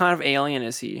 But what kind of alien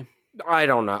is he? I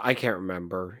don't know. I can't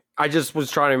remember. I just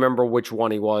was trying to remember which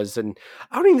one he was, and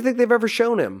I don't even think they've ever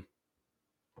shown him,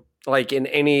 like, in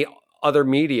any other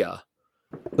media.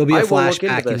 There'll be a I will look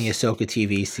flashback into in the this. Ahsoka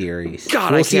TV series.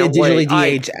 God, we'll I see a can't digitally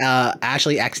wait. de-aged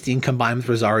Ashley Eckstein combined with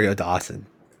Rosario Dawson.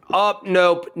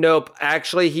 Nope.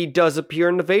 Actually, he does appear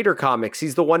in the Vader comics.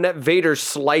 He's the one that Vader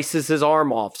slices his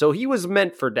arm off, so he was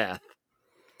meant for death.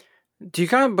 Do you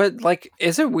kind of, but like,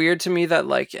 is it weird to me that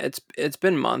like it's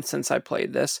been months since I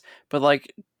played this, but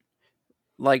like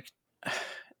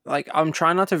I'm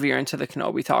trying not to veer into the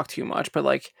Kenobi talk too much, but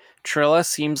like Trilla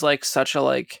seems like such a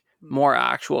like more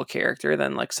actual character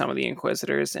than like some of the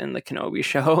Inquisitors in the Kenobi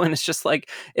show, and it's just like,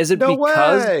 is it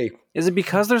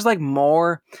because there's like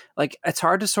more, like it's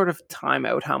hard to sort of time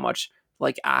out how much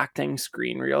like acting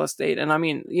screen real estate, and I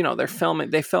mean, you know, they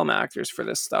film actors for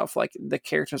this stuff, like the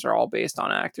characters are all based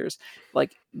on actors,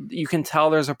 like you can tell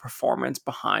there's a performance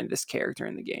behind this character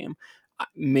in the game.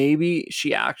 Maybe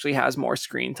she actually has more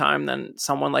screen time than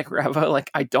someone like Reva.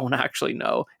 Like, I don't actually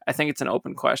know. I think it's an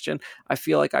open question. I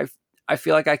feel like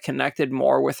I connected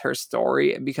more with her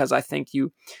story because I think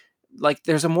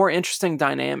there's a more interesting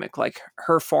dynamic. Like,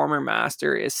 her former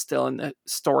master is still in the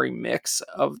story mix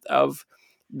of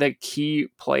the key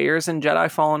players in Jedi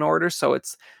Fallen Order. So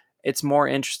it's more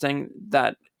interesting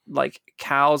that like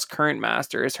Cal's current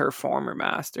master is her former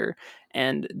master.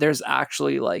 And there's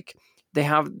actually like, they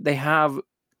have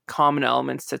common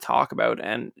elements to talk about,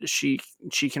 and she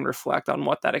can reflect on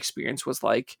what that experience was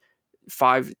like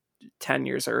 5-10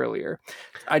 years earlier.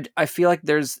 I feel like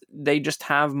there's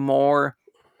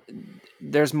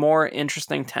more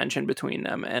interesting tension between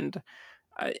them, and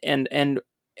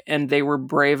they were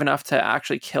brave enough to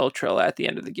actually kill Trilla at the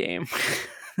end of the game.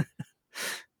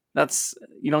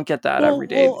 You don't get that every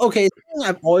day. Well, okay, the thing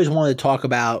I've always wanted to talk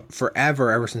about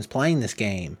forever, ever since playing this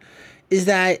game, is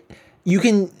that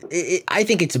I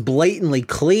think it's blatantly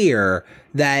clear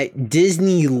that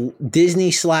Disney /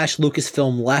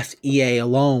 Lucasfilm left EA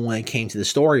alone when it came to the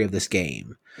story of this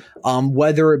game.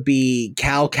 Whether it be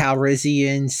Cal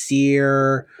Calrissian,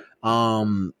 Seer,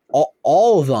 all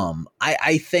of them.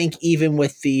 I think even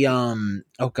with the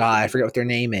oh god, I forget what their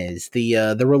name is.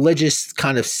 The religious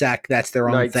kind of sect that's their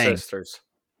own Night thing. Sisters.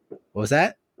 What was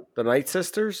that? The Night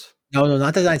Sisters? No,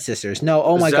 not the Night Sisters. No,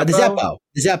 oh my god, the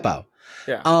Zeppo.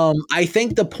 Yeah. I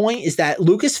think the point is that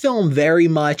Lucasfilm very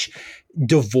much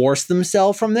divorced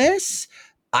themselves from this.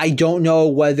 I don't know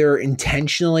whether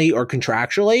intentionally or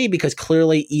contractually, because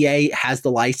clearly EA has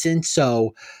the license,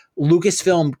 so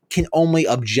Lucasfilm can only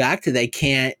object. They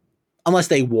can't, unless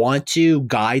they want to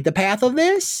guide the path of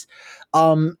this.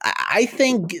 I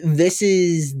think this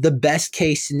is the best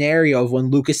case scenario of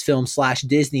when Lucasfilm /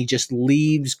 Disney just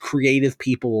leaves creative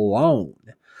people alone.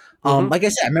 Like I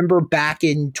said, I remember back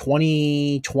in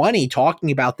 2020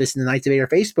 talking about this in the Knights of Vader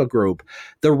Facebook group.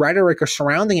 The rhetoric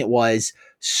surrounding it was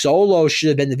Solo should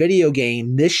have been the video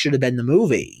game. This should have been the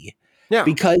movie. Yeah.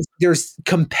 Because there's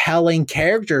compelling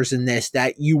characters in this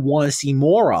that you want to see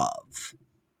more of.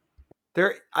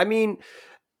 I mean,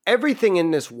 everything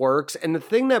in this works. And the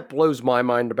thing that blows my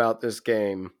mind about this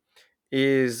game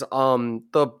is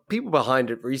the people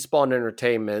behind it, Respawn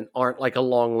Entertainment, aren't like a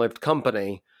long-lived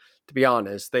company. To be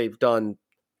honest, they've done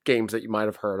games that you might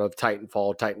have heard of,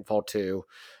 Titanfall 2,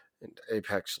 and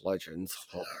Apex Legends.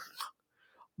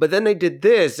 But then they did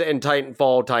this, and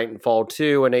Titanfall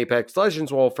 2, and Apex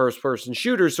Legends were all first-person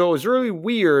shooters, so it was really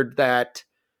weird that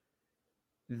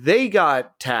they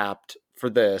got tapped for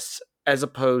this, as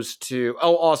opposed to...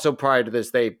 Oh, also prior to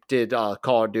this, they did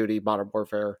Call of Duty Modern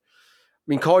Warfare. I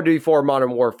mean, Call of Duty 4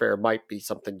 Modern Warfare might be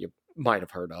something you might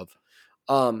have heard of.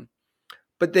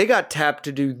 But they got tapped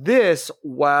to do this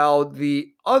while the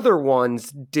other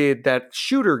ones did that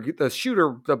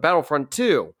the Battlefront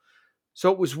 2.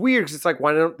 So it was weird because it's like,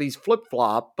 why don't these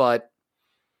flip-flop? But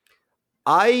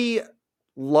I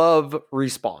love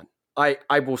Respawn.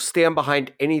 I will stand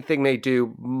behind anything they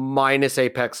do, minus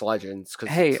Apex Legends.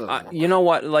 Hey, you know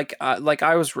what?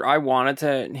 I wanted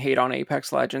to hate on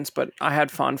Apex Legends, but I had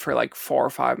fun for like 4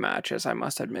 or 5 matches, I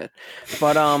must admit.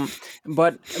 But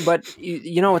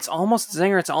you know, it's almost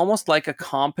Zinger. It's almost like a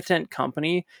competent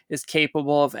company is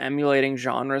capable of emulating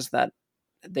genres that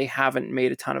they haven't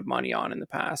made a ton of money on in the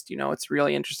past. You know, it's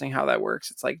really interesting how that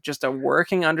works. It's like just a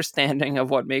working understanding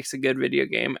of what makes a good video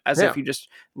game, as if you just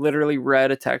literally read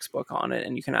a textbook on it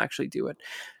and you can actually do it.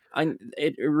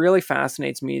 It really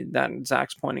fascinates me that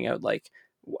Zach's pointing out, like,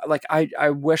 like I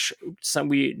wish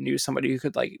we knew somebody who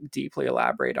could like deeply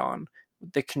elaborate on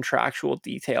the contractual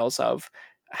details of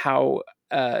how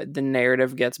the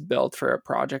narrative gets built for a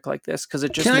project like this, because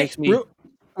it just makes me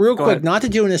real quick ahead. Not to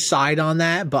do an aside on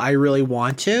that, but I really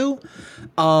want to.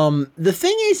 The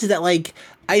thing is that like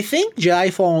I think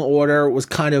Jedi Fallen Order was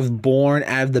kind of born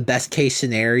out of the best case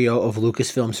scenario of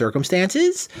Lucasfilm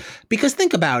circumstances, because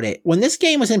think about it, when this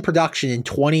game was in production in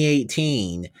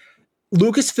 2018,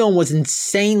 Lucasfilm was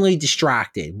insanely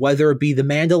distracted, whether it be The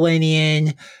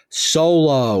Mandalorian,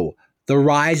 Solo, The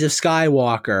Rise of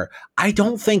Skywalker. I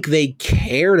don't think they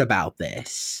cared about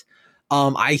this.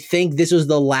 I think this was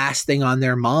the last thing on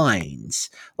their minds.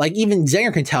 Like, even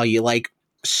Zenger can tell you, like,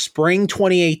 spring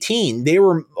 2018, they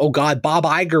were, oh God, Bob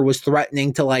Iger was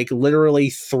threatening to, like, literally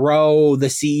throw the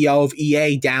CEO of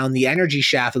EA down the energy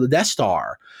shaft of the Death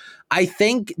Star. I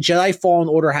think Jedi Fallen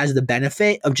Order has the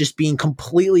benefit of just being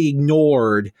completely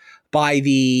ignored by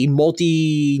the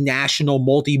multinational,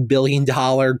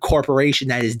 multi-billion-dollar corporation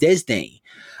that is Disney.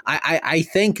 I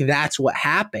think that's what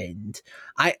happened.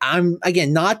 I'm,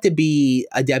 again, not to be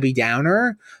a Debbie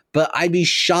Downer, but I'd be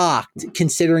shocked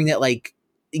considering that, like,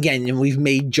 again, and we've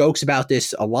made jokes about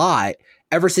this a lot,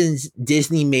 ever since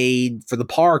Disney made for the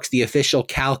parks the official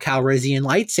Cal Calrissian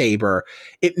lightsaber,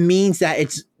 it means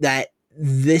that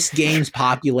this game's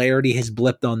popularity has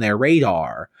blipped on their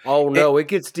radar. Oh no, it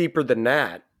gets deeper than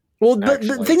that. Well, but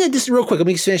the thing that, just real quick, let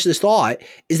me finish this thought,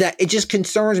 is that it just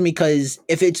concerns me because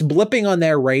if it's blipping on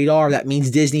their radar, that means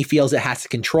Disney feels it has to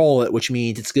control it, which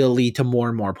means it's going to lead to more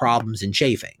and more problems and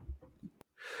chafing.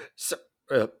 So,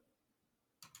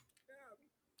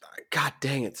 God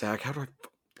dang it, Zach. How do I...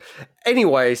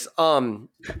 Anyways,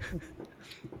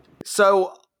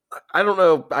 so I don't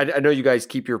know. I know you guys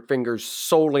keep your fingers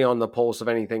solely on the pulse of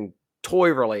anything toy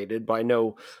related, but I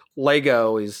know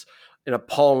Lego is an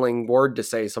appalling word to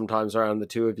say sometimes around the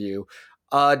two of you.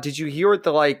 Did you hear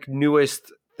the like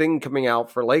newest thing coming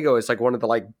out for Lego? It's like one of the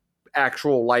like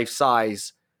actual life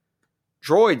size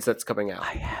droids that's coming out.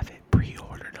 I have it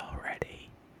pre-ordered already.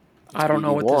 I don't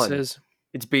know what this is.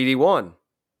 It's BD-1.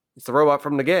 It's the robot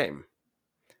from the game.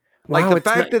 Wow, like the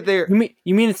fact that they're...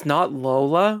 You mean it's not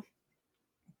Lola?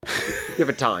 Give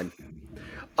it time.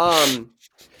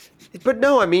 But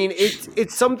no, I mean,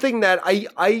 it's something that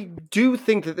I do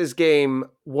think that this game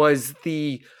was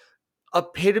the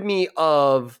epitome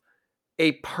of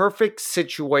a perfect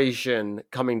situation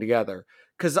coming together.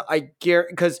 Because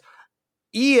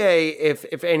EA,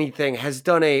 if anything, has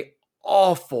done a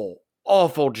awful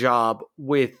job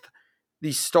with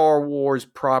the Star Wars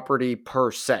property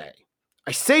per se.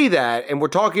 I say that, and we're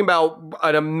talking about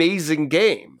an amazing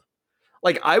game.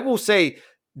 Like, I will say,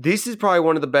 this is probably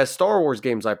one of the best Star Wars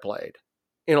games I played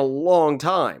in a long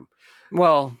time.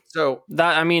 Well, so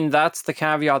that's the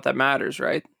caveat that matters,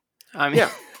 right? I mean,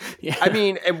 yeah. I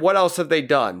mean, and what else have they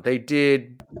done? They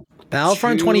did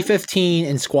Battlefront 2015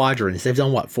 and Squadrons. They've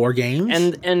done what, 4 games?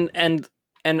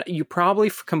 And you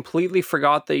probably completely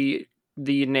forgot the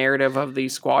narrative of the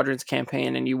Squadrons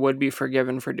campaign, and you would be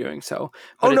forgiven for doing so.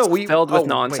 But it's filled with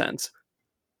nonsense.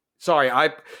 Wait. Sorry,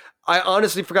 I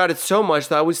honestly forgot it so much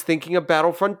that I was thinking of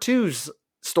Battlefront 2's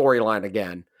storyline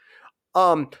again.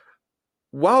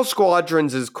 While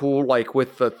Squadrons is cool, like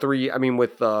with the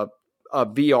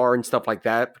VR and stuff like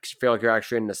that, because you feel like you're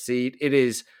actually in the seat, it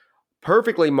is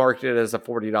perfectly marketed as a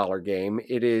 $40 game.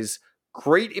 It is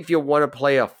great if you want to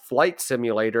play a flight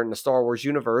simulator in the Star Wars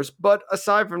universe, but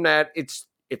aside from that, it's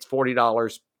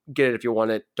 $40. Get it if you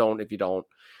want it, don't if you don't.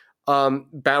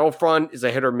 Battlefront is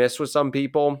a hit or miss with some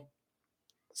people.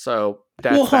 So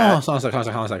that's hold on a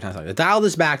second. Dial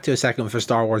this back to a second for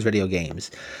Star Wars video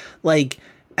games. Like,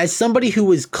 as somebody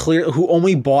who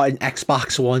only bought an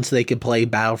Xbox One so they could play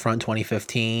Battlefront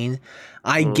 2015,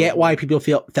 I get why people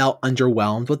felt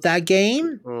underwhelmed with that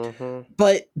game. Mm-hmm.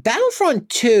 But Battlefront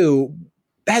 2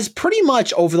 has pretty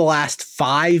much over the last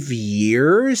 5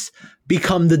 years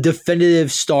become the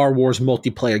definitive Star Wars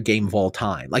multiplayer game of all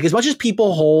time. Like, as much as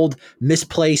people hold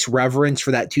misplaced reverence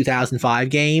for that 2005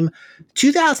 game,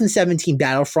 2017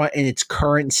 Battlefront in its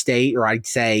current state, or I'd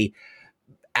say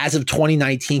as of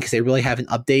 2019, because they really haven't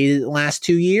updated it in the last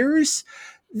 2 years,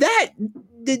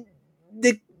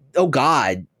 oh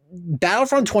God,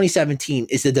 Battlefront 2017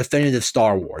 is the definitive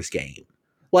Star Wars game.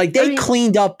 Like, they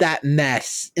cleaned up that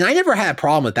mess. And I never had a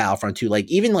problem with Battlefront 2. Like,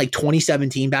 even like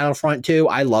 2017 Battlefront 2,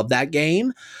 I love that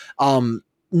game.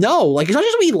 No, like, as much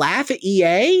as we laugh at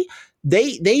EA,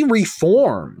 they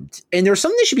reformed. And there's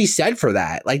something that should be said for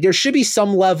that. Like, there should be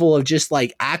some level of just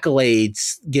like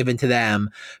accolades given to them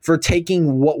for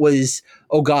taking what was,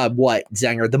 oh God, what,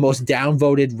 Zenger, the most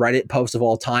downvoted Reddit post of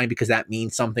all time, because that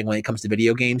means something when it comes to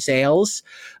video game sales.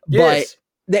 Yes.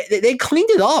 they cleaned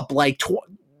it up. Like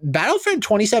Battlefront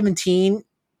 2017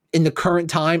 in the current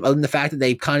time, other than the fact that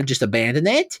they kind of just abandoned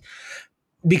it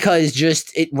because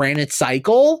just it ran its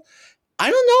cycle. I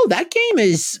don't know. That game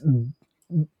is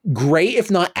great,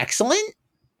 if not excellent.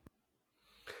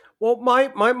 Well, my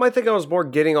thing I was more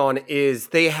getting on is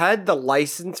they had the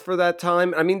license for that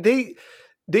time. I mean, they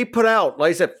put out, like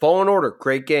I said, Fallen Order,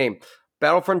 great game.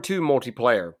 Battlefront 2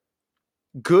 multiplayer,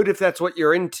 good if that's what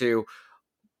you're into.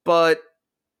 But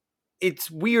it's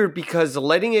weird because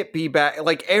letting it be back,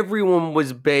 like everyone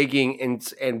was begging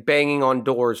and banging on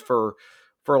doors for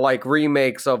like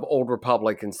remakes of Old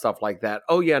Republic and stuff like that.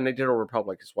 Oh yeah, and they did Old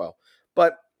Republic as well.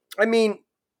 But I mean,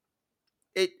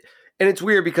 it's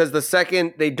weird because the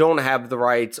second they don't have the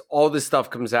rights, all this stuff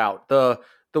comes out. The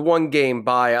one game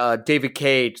by David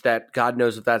Cage that God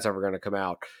knows if that's ever going to come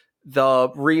out. The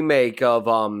remake of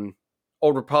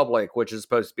Old Republic, which is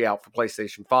supposed to be out for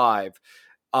PlayStation 5.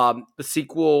 The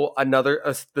sequel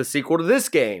to this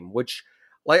game, which,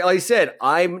 like I said,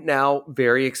 I'm now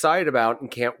very excited about and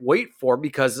can't wait for,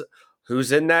 because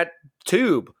who's in that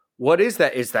tube? What is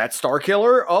that? Is that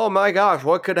Starkiller? Oh my gosh,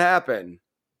 what could happen?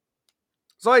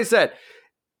 So like I said,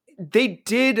 they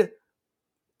did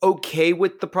okay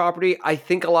with the property. I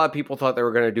think a lot of people thought they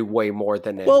were going to do way more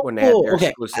than it when they had their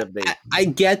exclusivity. I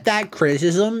get that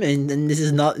criticism, and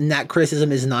that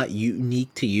criticism is not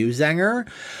unique to you, Zenger.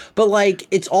 But like,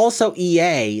 it's also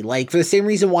EA. Like, for the same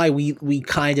reason why we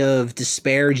kind of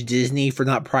disparage Disney for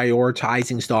not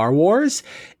prioritizing Star Wars,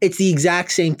 it's the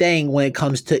exact same thing when it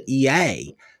comes to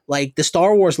EA. Like, the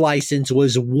Star Wars license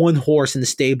was one horse in the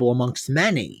stable amongst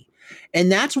many.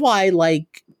 And that's why,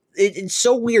 like, it's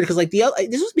so weird because, like, this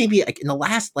was maybe like in the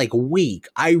last like week,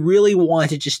 I really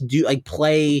wanted to just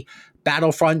play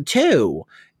Battlefront 2.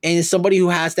 And as somebody who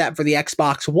has that for the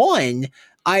Xbox One,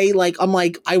 I'm like,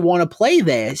 I want to play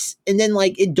this. And then,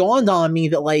 like, it dawned on me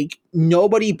that, like,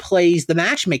 nobody plays the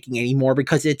matchmaking anymore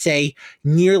because it's a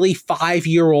nearly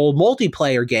 5-year-old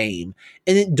multiplayer game.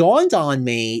 And it dawned on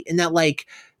me, and that, like,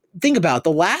 think about it,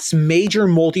 the last major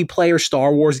multiplayer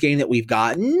Star Wars game that we've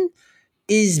gotten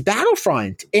is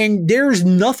Battlefront, and there's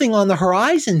nothing on the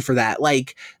horizon for that.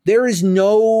 Like, there is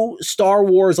no Star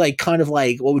Wars, like, kind of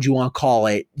like, what would you want to call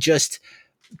it? Just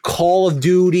Call of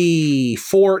Duty,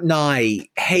 Fortnite,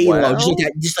 Halo,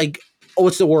 just like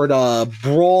what's the word?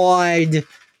 Broad,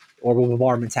 or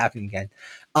bombardment's happening again.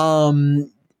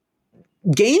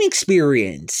 Game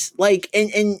experience, like, and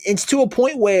it's to a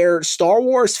point where Star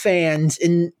Wars fans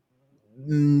in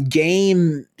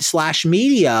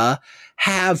game/media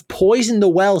have poisoned the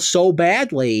well so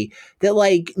badly that,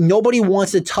 like, nobody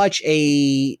wants to touch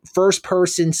a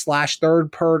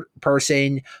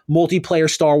first-person/third-person multiplayer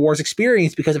Star Wars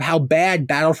experience because of how bad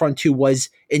Battlefront 2 was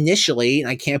initially, and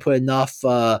I can't put enough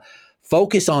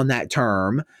focus on that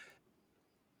term,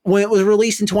 when it was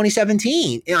released in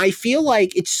 2017. And I feel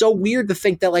like it's so weird to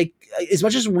think that, like, as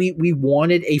much as we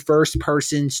wanted a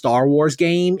first-person Star Wars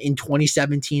game in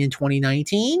 2017 and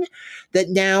 2019, that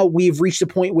now we've reached a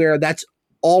point where that's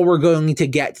all we're going to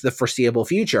get to the foreseeable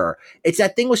future. It's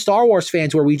that thing with Star Wars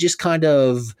fans where we just kind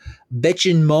of bitch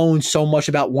and moan so much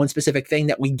about one specific thing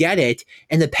that we get it,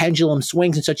 and the pendulum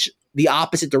swings in such the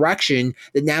opposite direction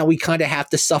that now we kind of have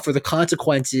to suffer the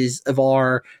consequences of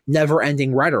our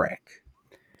never-ending rhetoric.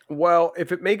 Well,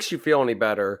 if it makes you feel any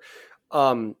better,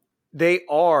 Respawn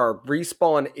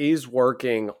is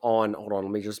working on, hold on,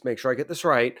 let me just make sure I get this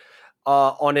right,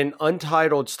 on an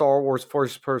untitled Star Wars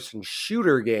first-person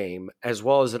shooter game, as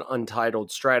well as an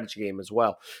untitled strategy game as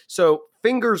well. So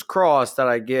fingers crossed that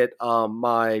I get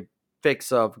my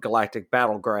fix of Galactic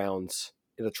Battlegrounds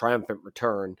in a triumphant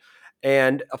return.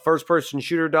 And a first-person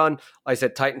shooter done. Like I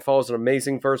said, Titanfall is an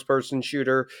amazing first-person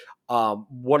shooter.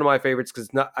 One of my favorites because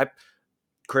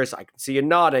Chris, I can see you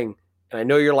nodding, and I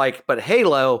know you're like, but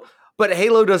Halo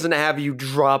doesn't have you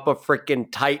drop a freaking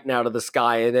Titan out of the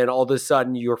sky and then all of a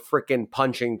sudden you're freaking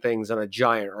punching things on a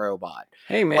giant robot.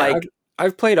 Hey man, like,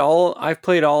 I've played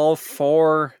all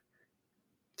 4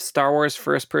 Star Wars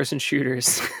first person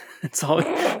shooters. It's all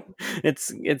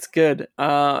it's good.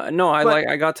 I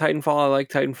got Titanfall. I like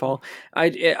Titanfall.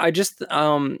 I just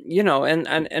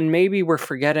and maybe we're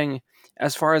forgetting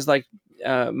as far as like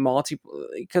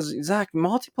because Zach,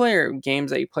 multiplayer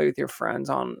games that you play with your friends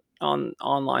on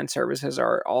online services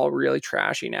are all really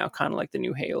trashy now, kind of like the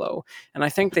new Halo. And I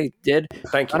think they did.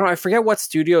 Thank you. I forget what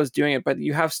studio is doing it, but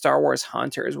you have Star Wars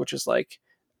Hunters, which is like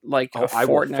a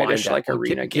Fortnite-ish like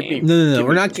arena game. No.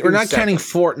 We're not counting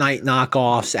Fortnite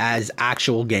knockoffs as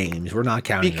actual games. We're not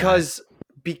counting because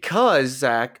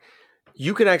Zach,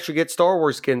 you can actually get Star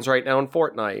Wars skins right now in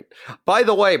Fortnite. By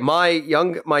the way, my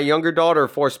younger daughter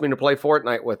forced me to play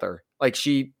Fortnite with her. Like,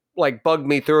 she like bugged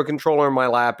me, threw a controller in my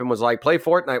lap, and was like, "Play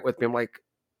Fortnite with me." I'm like,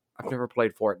 "I've never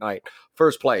played Fortnite."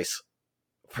 First place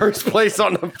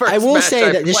on the first. I will match say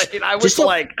I that played. I was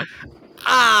like,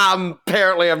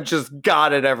 apparently I'm just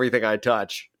god at everything I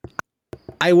touch.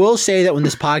 I will say that when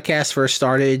this podcast first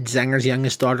started, Zenger's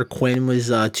youngest daughter, Quinn,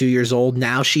 was 2 years old.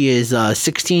 Now she is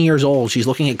 16 years old. She's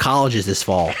looking at colleges this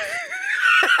fall.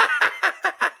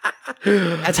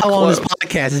 That's how long this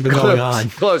podcast has been going on.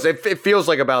 Close. It feels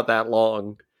like about that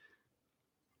long.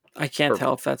 I can't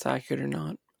tell if that's accurate or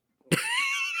not.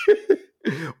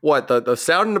 What, the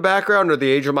sound in the background or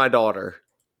the age of my daughter?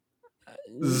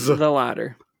 The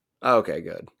latter. Okay,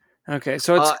 good. Okay,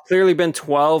 so it's clearly been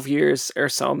 12 years or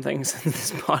something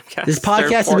since this podcast. This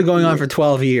podcast has been going on for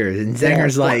 12 years, and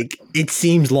Zenger's like, it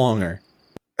seems longer.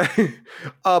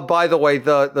 By the way,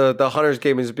 the Hunters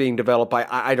game is being developed by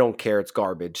I don't care, it's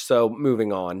garbage. So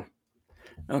moving on.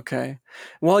 Okay.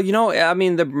 Well, I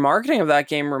mean, the marketing of that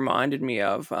game reminded me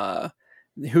of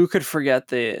who could forget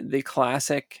the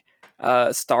classic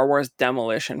Star Wars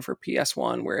Demolition for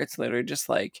PS1, where it's literally just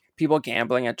like people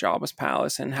gambling at Jabba's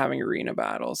palace and having arena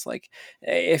battles. Like,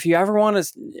 if you ever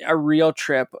want a real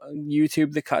trip,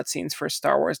 YouTube the cutscenes for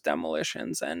Star Wars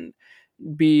Demolitions and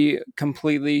be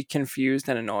completely confused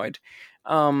and annoyed.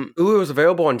 It was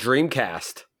available on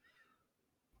Dreamcast.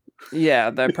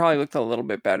 Yeah, that probably looked a little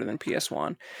bit better than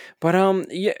PS1. But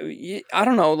yeah, I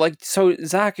don't know. Like, so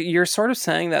Zach, you're sort of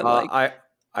saying that like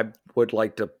I would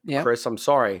like to, Chris. I'm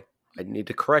sorry. I need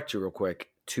to correct you real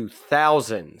quick.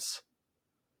 2000s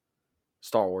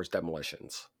Star Wars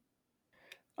Demolitions.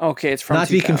 Okay, it's from not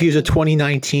to be confused with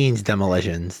 2019's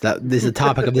Demolitions. That is the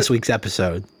topic of this week's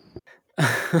episode.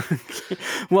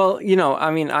 Well,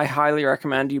 I mean, I highly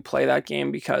recommend you play that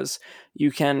game because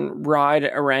you can ride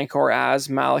a Rancor as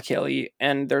Malakili,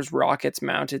 and there's rockets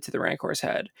mounted to the Rancor's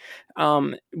head.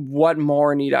 What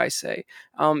more need I say?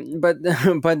 But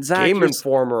Zach, Game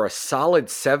Informer, a solid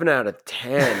 7 out of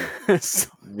 10. Whoa! So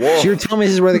you're telling me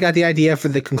this is where they got the idea for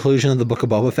the conclusion of the Book of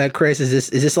Boba Fett, Chris? Is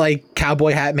this like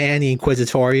Cowboy Hat Man, the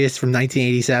Inquisitorius from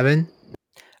 1987?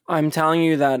 I'm telling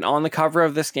you that on the cover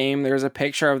of this game, there's a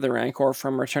picture of the Rancor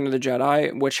from Return of the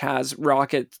Jedi, which has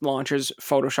rocket launchers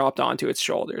photoshopped onto its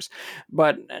shoulders.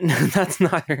 But that's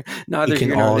neither. We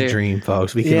can all dream,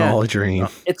 folks. We can all dream.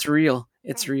 It's real.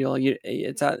 It's real.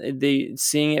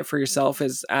 Seeing it for yourself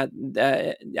is at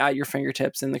your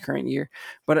fingertips in the current year.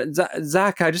 But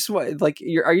Zach, I just like,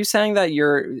 are you saying that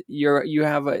you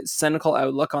have a cynical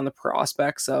outlook on the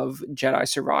prospects of Jedi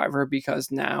Survivor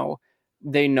because now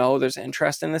they know there's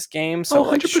interest in this game? So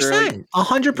 100%.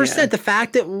 100%. The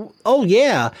fact that,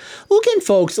 look in,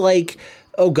 folks, like,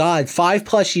 oh God,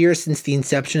 5+ years since the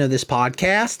inception of this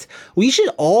podcast, we should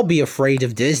all be afraid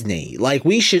of Disney. Like,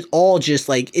 we should all just,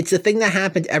 like, it's a thing that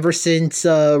happened ever since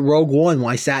Rogue One,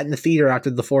 when I sat in the theater after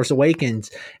The Force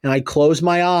Awakens, and I closed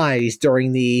my eyes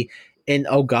during in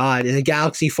a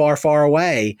galaxy far, far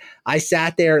away. I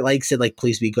sat there, like, said, like,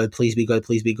 please be good, please be good,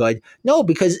 please be good. No,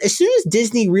 because as soon as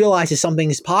Disney realizes something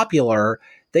is popular,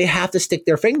 they have to stick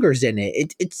their fingers in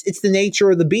it. It's the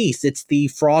nature of the beast. It's the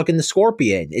frog and the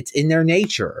scorpion. It's in their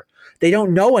nature. They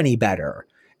don't know any better.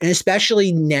 And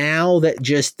especially now that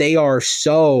just they are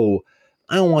so,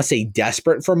 I don't want to say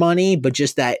desperate for money, but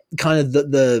just that kind of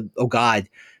the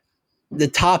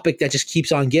topic that just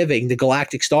keeps on giving, the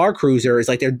Galactic Star Cruiser, is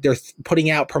like they're putting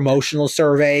out promotional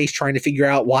surveys trying to figure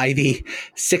out why the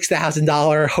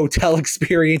 $6,000 hotel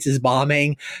experience is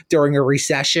bombing during a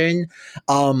recession.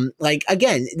 Like,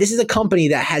 again, this is a company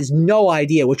that has no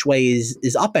idea which way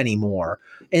is up anymore.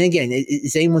 And again,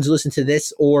 is anyone's listened to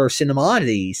this or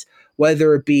Cinemodities,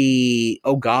 whether it be,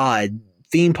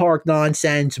 theme park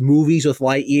nonsense, movies with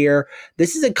Lightyear.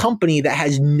 This is a company that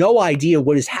has no idea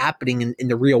what is happening in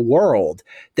the real world.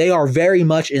 They are very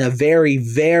much in a very,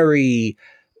 very,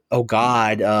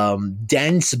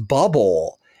 dense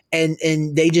bubble. And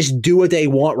they just do what they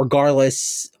want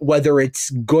regardless whether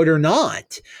it's good or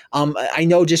not. I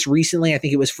know just recently, I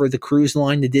think it was for the cruise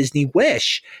line, the Disney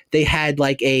Wish, they had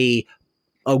like a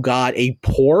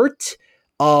port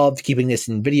of, keeping this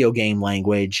in video game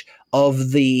language,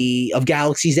 of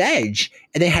Galaxy's Edge,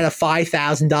 and they had a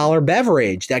 $5,000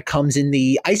 beverage that comes in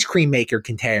the ice cream maker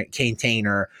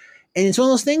container. And it's one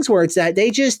of those things where it's that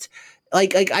they just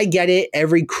like I get it.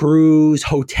 Every cruise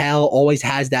hotel always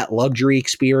has that luxury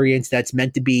experience that's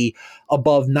meant to be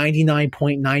above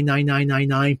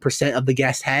 99.99999% of the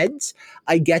guest heads.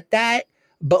 I get that,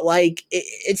 but like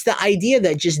it's the idea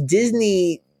that just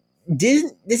Disney,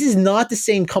 this is not the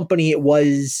same company it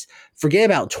was forget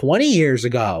about 20 years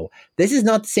ago. This is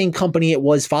not the same company it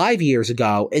was 5 years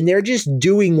ago. And they're just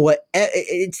doing what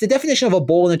it's the definition of a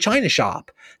bull in a china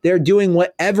shop. They're doing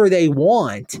whatever they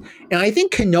want. And I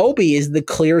think Kenobi is the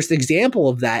clearest example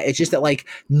of that. It's just that like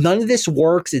none of this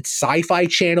works. It's Sci-Fi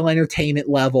Channel entertainment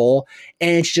level.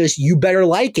 And it's just, you better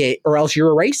like it or else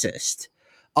you're a racist.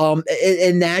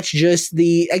 And that's just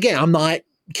again, I'm not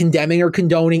condemning or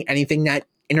condoning anything that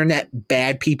internet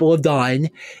bad people have done.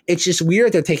 It's just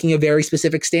weird they're taking a very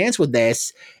specific stance with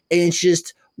this. And it's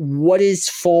just, what is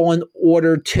Fallen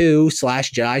Order 2 /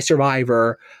 Jedi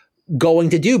Survivor going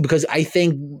to do? Because I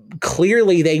think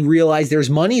clearly they realize there's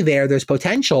money there, there's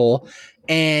potential.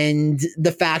 And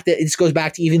the fact that this goes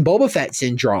back to even Boba Fett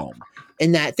syndrome.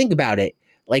 And that, think about it.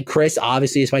 Like Chris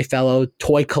obviously is my fellow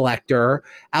toy collector.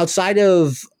 Outside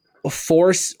of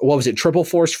Triple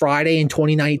Force Friday in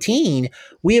 2019,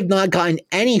 we have not gotten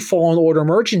any Fallen Order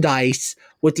merchandise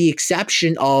with the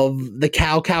exception of the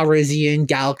Cal Calrissian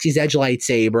Galaxy's Edge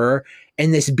lightsaber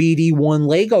and this BD1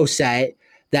 Lego set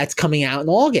that's coming out in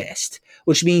August,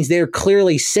 which means they're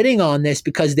clearly sitting on this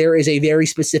because there is a very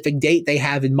specific date they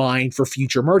have in mind for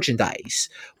future merchandise.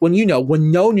 When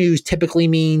no news typically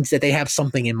means that they have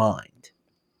something in mind.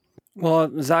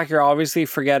 Well, Zach, you're obviously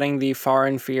forgetting the far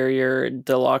inferior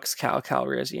deluxe Cal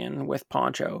Calrissian with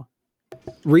poncho.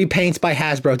 Repaints by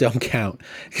Hasbro don't count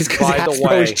because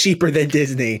Hasbro is cheaper than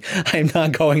Disney. I'm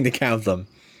not going to count them.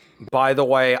 By the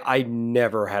way, I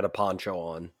never had a poncho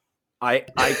on. I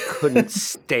couldn't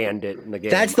stand it in the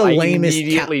game. That's the lamest. I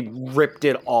immediately ripped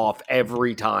it off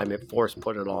every time it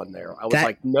put it on there. I was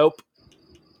like, nope.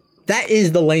 That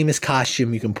is the lamest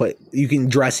costume you can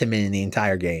dress him in the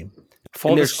entire game.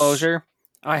 Full disclosure,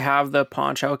 I have the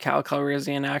poncho Cal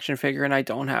Calrissian action figure, and I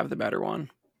don't have the better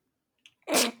one.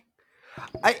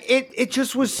 It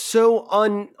just was so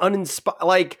uninspired.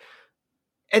 Like,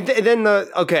 and then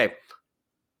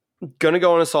gonna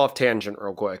go on a soft tangent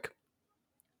real quick.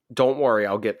 Don't worry,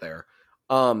 I'll get there.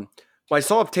 My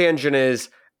soft tangent is,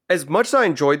 as much as I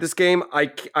enjoyed this game,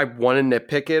 I want to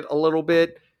nitpick it a little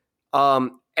bit.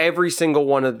 Every single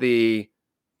one of the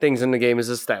things in the game is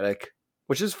aesthetic,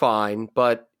 which is fine,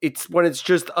 but it's when it's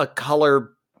just a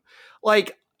color,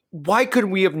 like, why could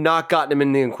we have not gotten him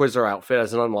in the Inquisitor outfit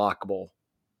as an unlockable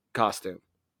costume?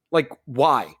 Like,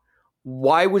 why?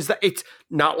 Why was that? It's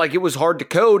not like it was hard to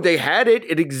code. They had it.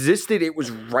 It existed. It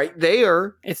was right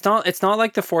there. It's not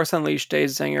like the Force Unleashed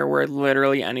days, Zinger, where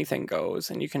literally anything goes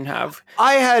and you can have...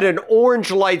 I had an orange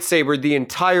lightsaber the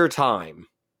entire time.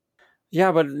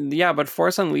 Yeah, but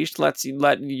Force Unleashed let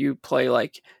you play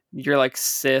like you're like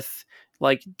Sith,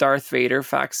 like Darth Vader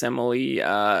facsimile,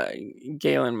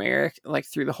 Galen Merrick, like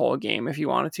through the whole game if you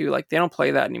wanted to. Like, they don't play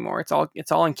that anymore. It's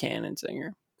all in canon,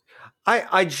 Zinger.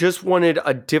 I just wanted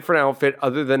a different outfit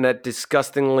other than that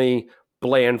disgustingly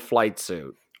bland flight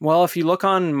suit. Well, if you look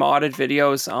on modded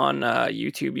videos on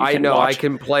YouTube, I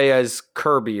can play as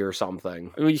Kirby or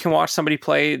something. You can watch somebody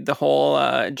play the whole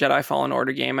Jedi Fallen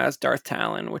Order game as Darth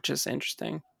Talon, which is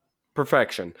interesting.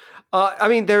 Perfection. I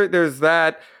mean, there's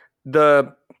that.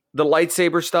 The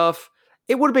lightsaber stuff.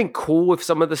 It would have been cool if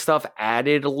some of the stuff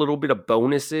added a little bit of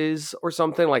bonuses or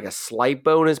something, like a slight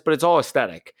bonus, but it's all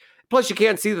aesthetic. Plus, you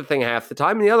can't see the thing half the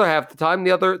time, and the other half the time,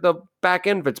 the back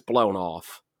end of it's blown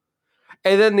off.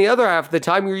 And then the other half of the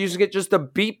time, you're using it just to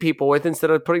beat people with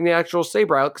instead of putting the actual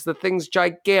saber out because the thing's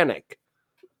gigantic.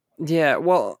 Yeah,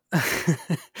 well,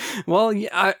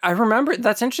 I remember,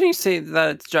 that's interesting you say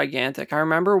that it's gigantic. I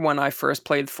remember when I first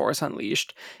played Force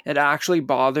Unleashed, it actually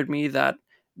bothered me that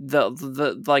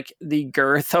the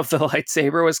girth of the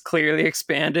lightsaber was clearly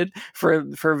expanded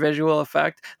for visual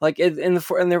effect. Like in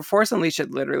the Force Unleashed,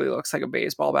 it literally looks like a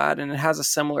baseball bat, and it has a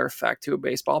similar effect to a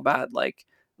baseball bat, like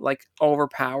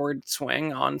overpowered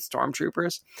swing on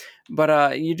stormtroopers.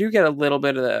 But you do get a little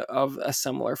bit of a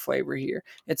similar flavor here.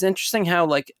 It's interesting how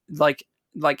like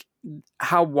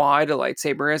how wide a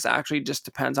lightsaber is actually just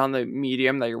depends on the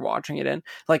medium that you're watching it in.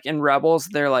 Like in Rebels,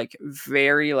 they're like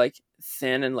very like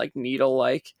thin and like needle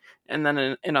like, and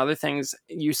then in other things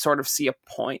you sort of see a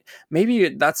point. Maybe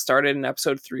that started in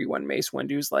episode 3 when Mace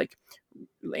Windu's like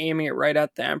aiming it right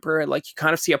at the Emperor. Like, you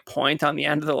kind of see a point on the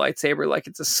end of the lightsaber like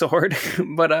it's a sword.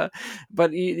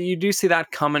 but you do see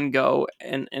that come and go,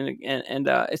 and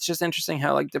it's just interesting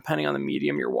how, like, depending on the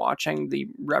medium you're watching, the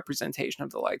representation of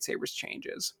the lightsabers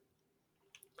changes.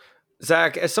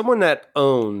 Zach, as someone that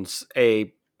owns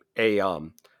a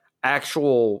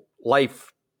actual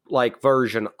life like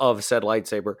version of said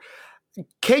lightsaber,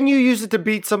 can you use it to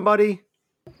beat somebody?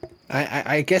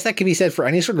 I guess that can be said for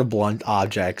any sort of blunt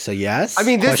object. So yes. I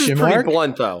mean, this is pretty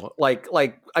blunt though. Like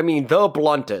I mean, the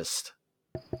bluntest.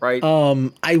 right?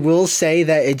 I will say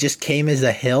that it just came as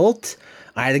a hilt.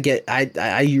 I had to get I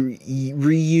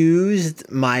reused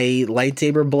my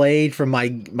lightsaber blade from my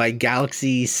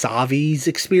Galaxy Savi's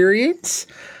experience.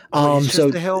 Oh, it's just So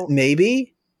the hilt?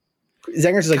 maybe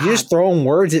Zenger's like, you're just throwing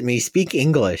words at me. Speak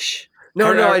English.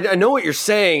 No, I know what you're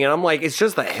saying, and I'm like, it's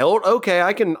just the hilt. Okay,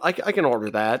 I can order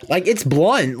that. Like, it's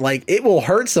blunt. Like, it will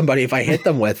hurt somebody if I hit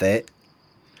them with it.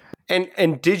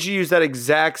 And did you use that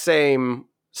exact same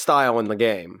style in the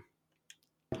game?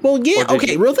 Well, yeah.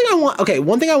 Okay. you- One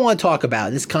thing I want to talk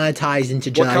about. This kind of ties into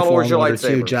What Jedi color was Fallen your Order 2,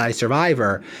 lightsaber? Jedi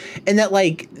Survivor, and that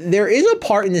like there is a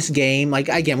part in this game. Like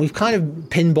again, we've kind of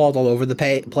pinballed all over the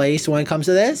place when it comes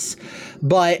to this,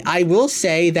 but I will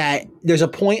say that there's a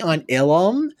point on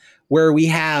Ilum where we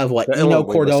have The Eno Ilum we must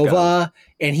Cordova,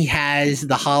 and he has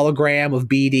the hologram of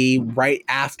BD right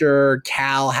after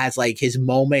Cal has like his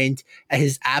moment at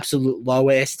his absolute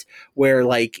lowest, where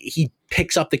like he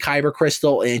picks up the kyber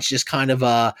crystal and it's just kind of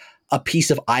a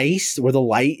piece of ice where the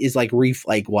light is like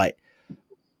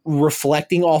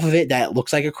reflecting off of it that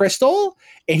looks like a crystal,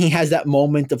 and he has that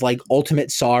moment of like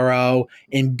ultimate sorrow,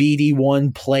 and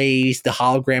BD1 plays the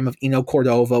hologram of Eno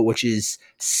Cordova, which is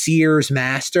Seer's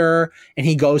master, and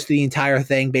he goes through the entire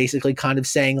thing basically kind of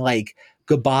saying like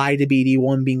goodbye to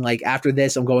BD1, being like, after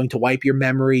this I'm going to wipe your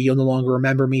memory, you'll no longer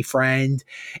remember me, friend.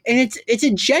 And it's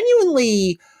a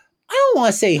genuinely, I don't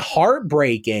want to say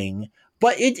heartbreaking,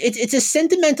 but it's a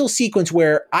sentimental sequence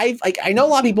where I know a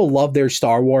lot of people love their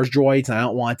Star Wars droids, and I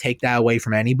don't want to take that away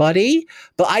from anybody,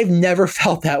 but I've never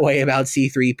felt that way about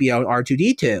C-3PO and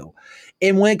R2-D2.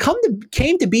 And when it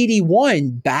came to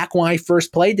BD1, back when I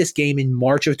first played this game in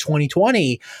March of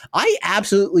 2020, I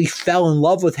absolutely fell in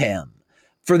love with him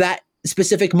for that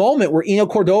specific moment where Eno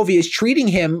Cordova is treating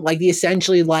him like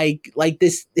essentially like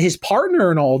this, his partner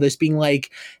and all this, being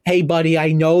like, hey buddy,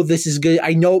 I know this is good.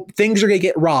 I know things are going to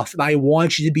get rough, and I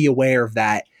want you to be aware of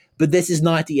that, but this is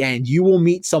not the end. You will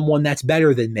meet someone that's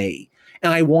better than me.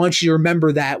 And I want you to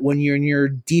remember that when you're in your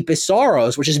deepest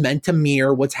sorrows, which is meant to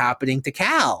mirror what's happening to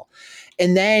Cal.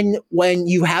 And then when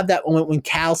you have that moment when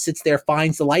Cal sits there,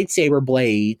 finds the lightsaber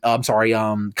blade,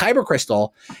 kyber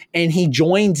crystal, and he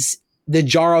joins the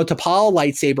Jaro Tapal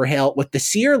lightsaber hilt with the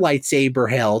Seer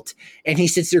lightsaber hilt, and he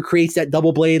sits there, creates that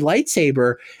double blade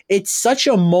lightsaber. It's such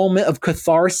a moment of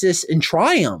catharsis and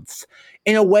triumph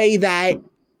in a way that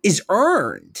is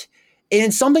earned. And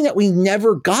it's something that we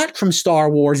never got from Star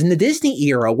Wars in the Disney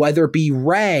era, whether it be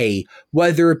Rey,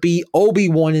 whether it be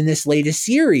Obi-Wan in this latest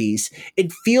series.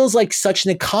 It feels like such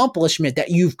an accomplishment that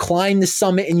you've climbed the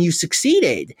summit and you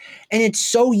succeeded. And it's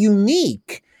so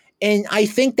unique. And I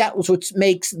think that was what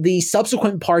makes the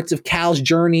subsequent parts of Cal's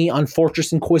journey on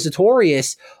Fortress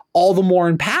Inquisitorius all the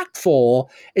more impactful,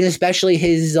 and especially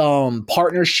his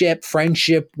partnership,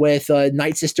 friendship with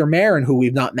Night Sister Marin, who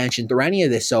we've not mentioned through any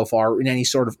of this so far in any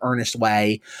sort of earnest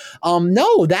way.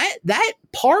 No, that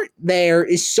part there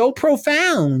is so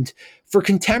profound for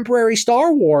contemporary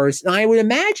Star Wars. And I would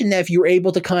imagine that if you were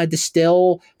able to kind of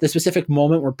distill the specific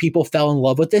moment where people fell in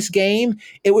love with this game,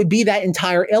 it would be that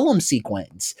entire Ilum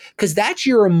sequence, because that's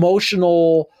your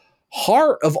emotional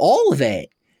heart of all of it.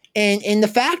 And the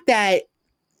fact that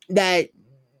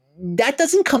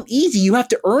doesn't come easy. You have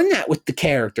to earn that with the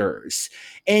characters.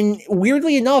 And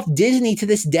weirdly enough, Disney to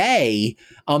this day,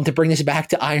 to bring this back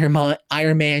to Iron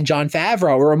Man, Jon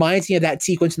Favreau, it reminds me of that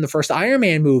sequence in the first Iron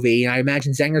Man movie. And I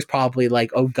imagine Zenger's probably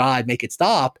like, oh God, make it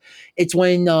stop. It's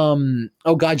when,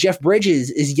 Jeff Bridges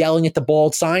is yelling at the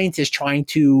bald scientist trying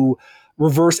to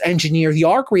reverse engineer the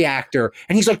arc reactor.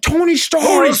 And he's like, Tony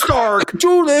Stark,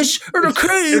 do this in a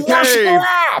cave, watch the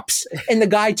laps. And the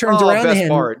guy turns around to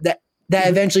him. That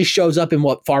eventually shows up in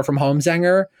Far From Home,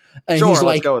 Zenger. And sure, he's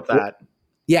like, let's go with that.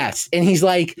 Yes. And he's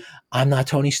like, I'm not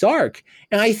Tony Stark.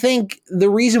 And I think the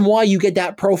reason why you get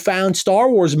that profound Star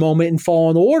Wars moment in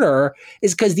Fallen Order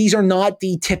is because these are not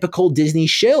the typical Disney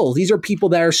shills. These are people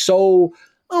that are so,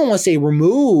 I don't want to say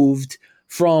removed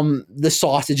from the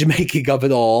sausage making of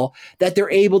it all, that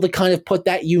they're able to kind of put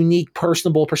that unique,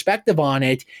 personable perspective on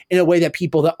it in a way that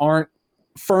people that aren't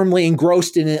firmly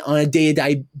engrossed in it on a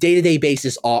day-to-day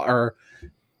basis are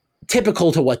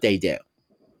typical to what they do.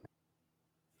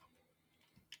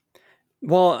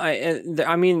 Well,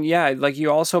 I mean, yeah, like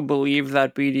you also believe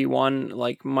that BD1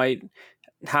 like might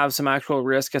have some actual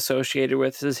risk associated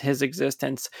with his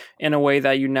existence in a way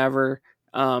that you never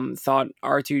thought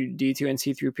R2-D2 and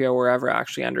C-3PO were ever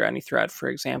actually under any threat. For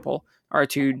example,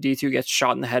 R2-D2 gets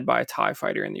shot in the head by a TIE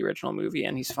fighter in the original movie,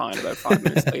 and he's fine about 5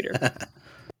 minutes later.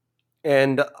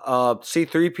 And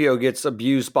C-3PO gets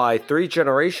abused by 3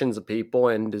 generations of people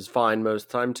and is fine most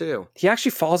of the time too. He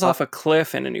actually falls off a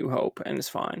cliff in A New Hope and is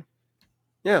fine.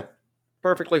 Yeah,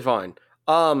 perfectly fine.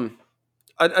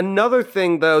 Another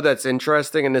thing though that's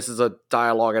interesting, and this is a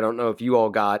dialogue I don't know if you all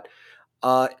got.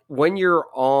 When you're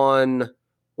on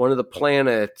one of the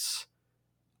planets,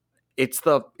 it's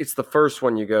the first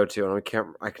one you go to, and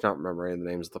I cannot remember any of the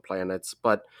names of the planets,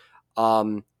 but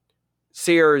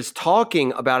Cere is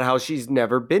talking about how she's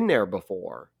never been there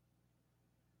before,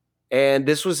 and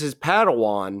this was his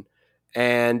Padawan,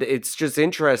 and it's just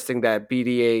interesting that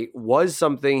BD-8 was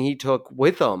something he took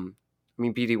with him. I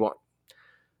mean, BD-1.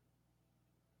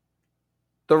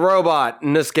 The robot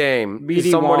in this game is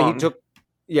someone he took.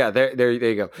 Yeah, there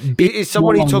you go. Is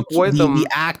someone he took with him. The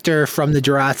actor from the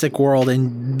Jurassic World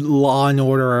and Law and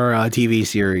Order TV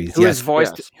series. Who is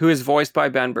voiced by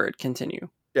Ben Bird. Continue.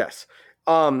 Yes.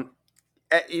 That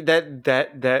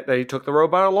he took the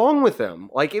robot along with him.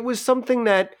 Like, it was something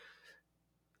that,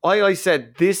 like I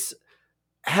said, this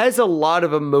has a lot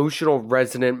of emotional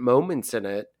resonant moments in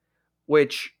it,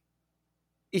 which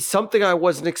is something I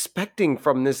wasn't expecting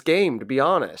from this game, to be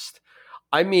honest.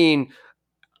 I mean,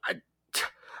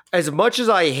 as much as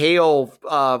I hail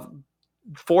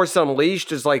Force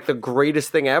Unleashed as like the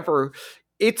greatest thing ever,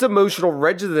 its emotional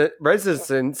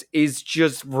resonance is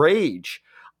just rage.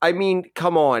 I mean,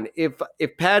 come on. If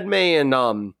Padme and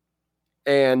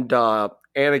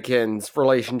Anakin's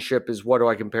relationship is, what do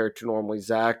I compare it to normally,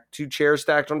 Zach? 2 chairs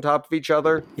stacked on top of each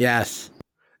other? Yes.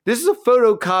 This is a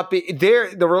photocopy.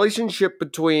 The relationship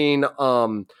between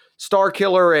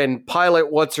Starkiller and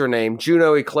Pilot, what's her name?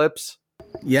 Juno Eclipse?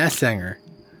 Yes, Zenger.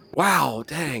 Wow,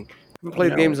 dang. I haven't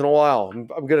played games in a while.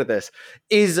 I'm good at this.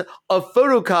 Is a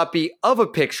photocopy of a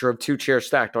picture of 2 chairs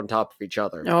stacked on top of each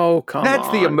other. Oh, come on. That's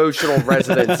the emotional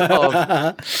resonance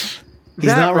of He's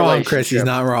not wrong, Chris. He's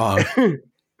not wrong.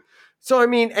 So, I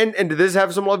mean, and did this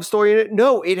have some love story in it?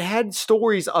 No, it had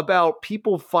stories about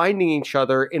people finding each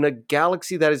other in a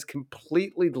galaxy that is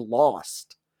completely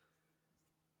lost.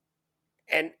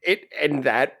 And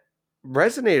that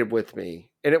resonated with me.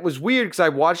 And it was weird because I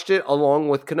watched it along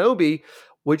with Kenobi,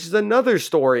 which is another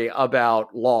story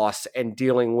about loss and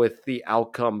dealing with the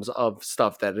outcomes of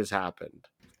stuff that has happened.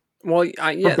 Well,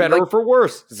 for better or for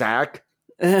worse, Zach.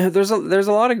 There's a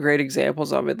lot of great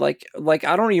examples of it. Like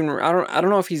I don't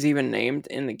know if he's even named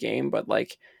in the game, but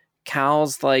like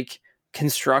Cal's like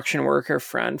construction worker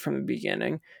friend from the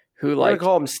beginning, who like, I'm gonna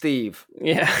call him Steve.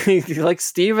 Yeah, like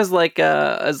Steve is like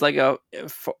a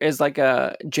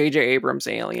J.J. Abrams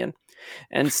alien,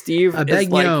 and Steve I beg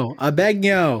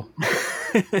no.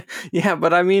 Yeah,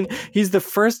 but I mean, he's the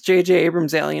first J.J.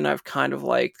 Abrams alien I've kind of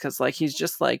liked, because like he's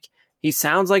just like, he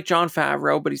sounds like Jon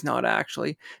Favreau, but he's not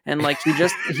actually. And like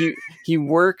he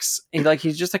works, and like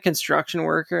he's just a construction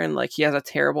worker, and like he has a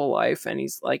terrible life, and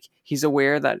he's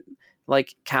aware that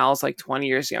like Cal's like 20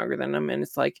 years younger than him, and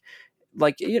it's like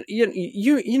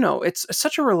you know, it's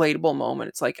such a relatable moment.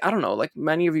 It's like, I don't know, like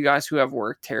many of you guys who have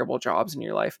worked terrible jobs in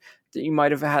your life, that you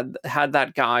might have had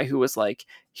that guy who was like,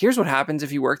 here's what happens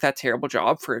if you work that terrible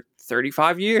job for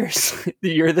 35 years.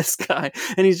 You're this guy.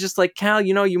 And he's just like, Cal,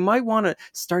 you know, you might want to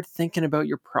start thinking about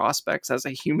your prospects as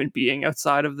a human being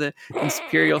outside of the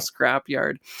Imperial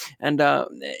scrapyard. And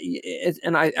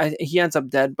he ends up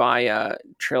dead by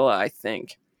Trilla, I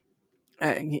think.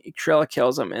 Trilla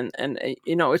kills him, and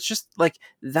you know, it's just like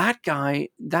that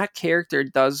character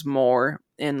does more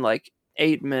in like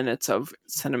 8 minutes of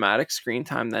cinematic screen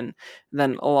time than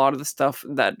a lot of the stuff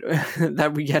that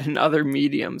that we get in other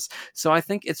mediums. So I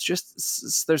think it's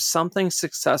just, there's something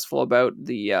successful about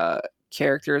the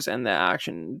characters and the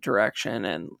action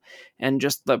direction and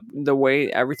just the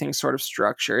way everything's sort of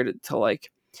structured to like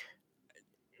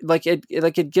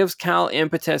it gives Cal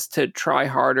impetus to try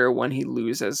harder when he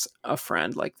loses a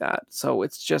friend like that. So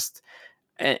it's just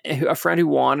a friend who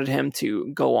wanted him to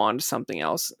go on to something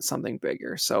else, something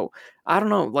bigger. So I don't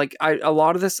know, like a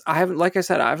lot of this, I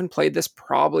haven't played this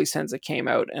probably since it came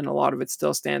out, and a lot of it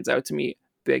still stands out to me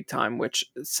big time, which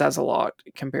says a lot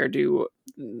compared to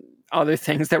other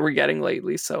things that we're getting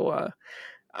lately. So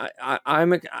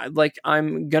I'm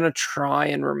gonna try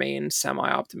and remain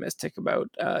semi-optimistic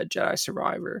about Jedi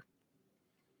Survivor.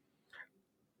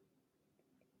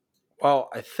 Well,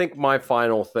 I think my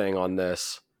final thing on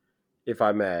this, if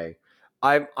I may,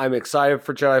 I'm excited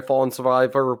for Jedi Fallen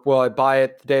Survivor. Will I buy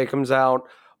it the day it comes out?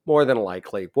 More than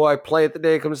likely. Will I play it the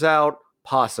day it comes out?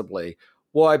 Possibly.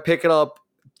 Will I pick it up?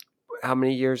 How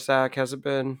many years, Zach, has it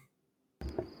been?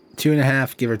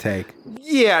 2.5, give or take.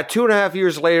 Yeah, 2.5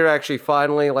 years later, actually,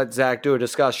 finally let Zach do a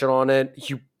discussion on it.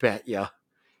 You bet ya.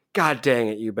 God dang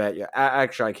it, you bet ya.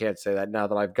 Actually, I can't say that now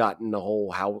that I've gotten the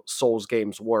whole how Souls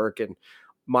games work, and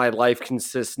my life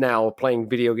consists now of playing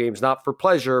video games, not for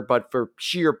pleasure, but for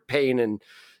sheer pain and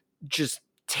just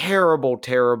terrible,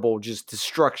 terrible just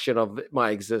destruction of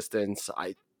my existence.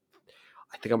 I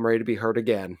think I'm ready to be hurt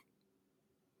again.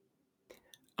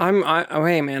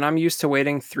 Hey man, I'm used to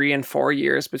waiting 3 and 4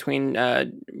 years between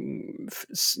Jedi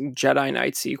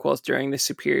Knight sequels during the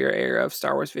superior era of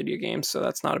Star Wars video games, so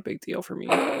that's not a big deal for me.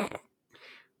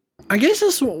 I guess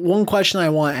that's one question I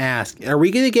want to ask. Are we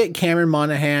going to get Cameron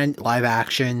Monaghan live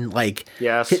action? Like,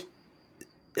 Yes.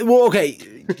 well, okay,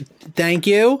 thank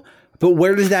you. But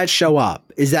where does that show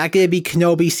up? Is that going to be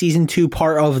Kenobi season 2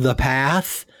 part of the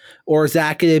path? Or is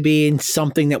that going to be in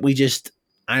something that we just,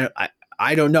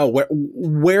 I don't know.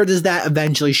 Where does that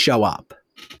eventually show up?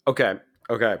 Okay.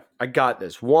 I got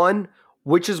this. One,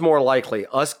 which is more likely,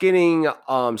 us getting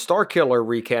Starkiller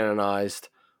recanonized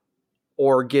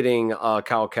or getting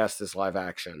Kyle Kestis live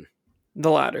action?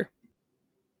 The latter.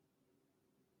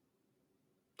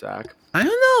 Zach? I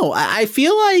don't know. I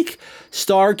feel like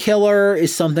Starkiller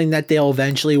is something that they'll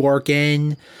eventually work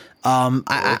in.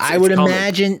 I would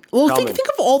imagine. Well, think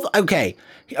of all. Okay.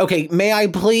 May I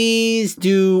please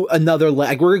do another?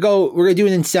 Like we're gonna do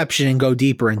an Inception and go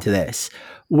deeper into this.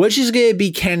 Which is gonna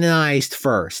be canonized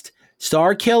first,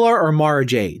 Starkiller or Mara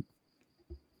Jade?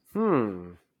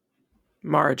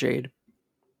 Mara Jade.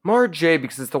 Mara Jade,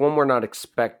 because it's the one we're not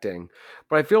expecting.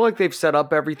 But I feel like they've set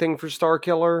up everything for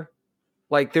Starkiller.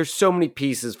 Like, there's so many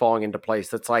pieces falling into place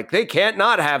that's like, they can't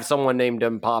not have someone named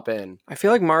him pop in. I feel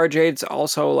like Mara Jade's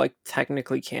also, like,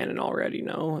 technically canon already,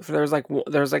 no? If there's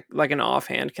an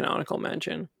offhand canonical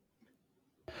mention.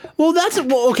 Well,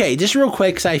 okay, just real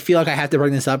quick, because I feel like I have to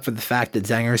bring this up for the fact that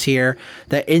Zenger's here,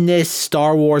 that in this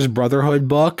Star Wars Brotherhood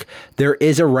book, there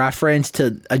is a reference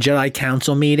to a Jedi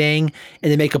Council meeting,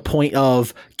 and they make a point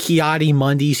of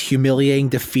Ki-Adi-Mundi's humiliating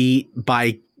defeat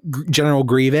by General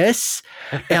Grievous,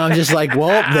 and I'm just like,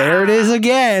 well, there it is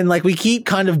again. Like, we keep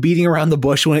kind of beating around the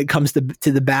bush when it comes to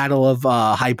the Battle of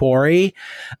Hypori.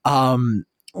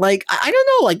 Like, I don't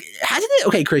know, like, hasn't it?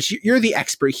 Okay, Chris, you're the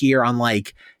expert here on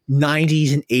like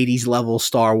 90s and 80s level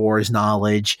Star Wars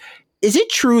knowledge. Is it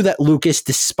true that Lucas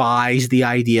despised the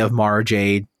idea of Mara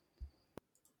Jade?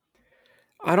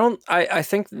 I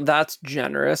think that's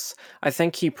generous. I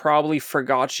think he probably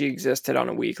forgot she existed on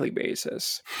a weekly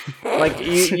basis. Like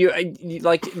I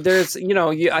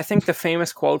think the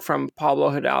famous quote from Pablo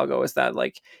Hidalgo is that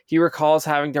like he recalls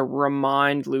having to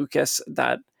remind Lucas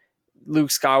that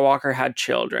Luke Skywalker had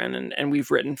children and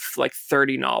we've written like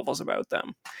 30 novels about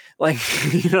them. Like,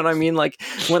 you know what I mean? Like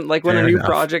when a new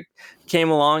project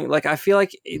came along, like I feel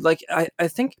like I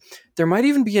think there might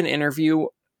even be an interview.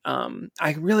 I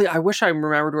wish I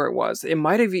remembered where it was. It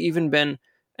might have even been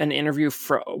an interview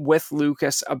with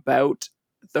Lucas about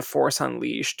The Force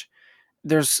Unleashed.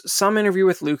 There's some interview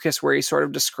with Lucas where he sort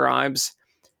of describes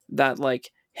that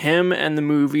like him and the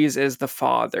movies is the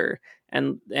father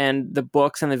and the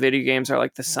books and the video games are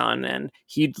like the son, and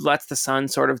he lets the son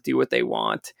sort of do what they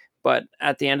want. But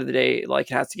at the end of the day,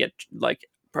 like it has to get like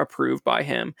approved by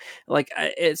him. Like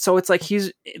so it's like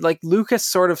he's like Lucas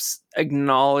sort of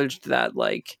acknowledged that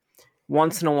like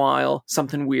once in a while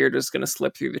something weird is going to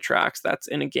slip through the tracks that's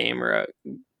in a game or a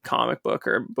comic book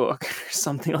or a book or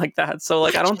something like that. So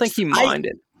like I don't think he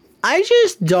minded. I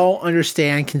just don't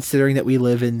understand, considering that we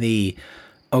live in the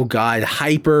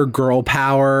hyper girl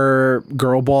power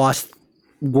girl boss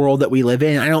world that we live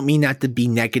in. I don't mean that to be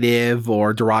negative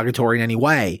or derogatory in any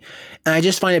way. And I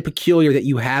just find it peculiar that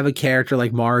you have a character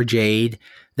like Mara Jade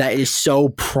that is so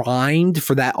primed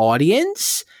for that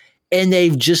audience, and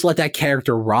they've just let that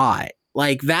character rot.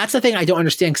 Like, that's the thing I don't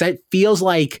understand, because it feels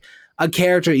like a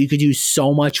character you could do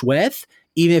so much with,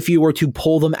 even if you were to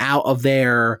pull them out of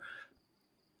their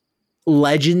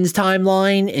Legends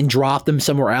timeline and drop them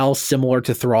somewhere else similar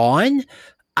to Thrawn.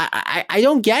 I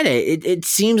don't get it. It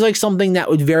seems like something that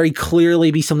would very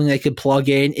clearly be something they could plug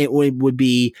in. It would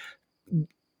be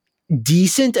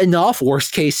decent enough,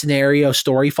 worst case scenario,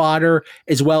 story fodder,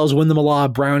 as well as win them a lot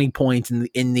of brownie points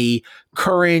in the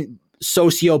current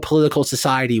socio-political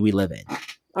society we live in.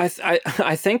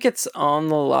 I think it's on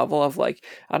the level of like,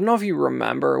 I don't know if you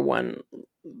remember when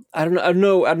I don't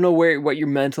know what your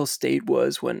mental state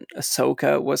was when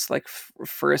Ahsoka was like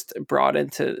first brought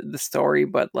into the story,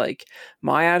 but like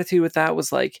my attitude with that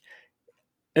was like,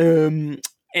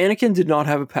 Anakin did not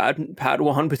have a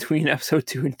Padawan between episode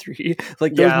 2 and 3.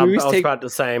 Like those movies I was about the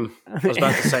same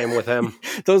with him.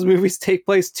 Those movies take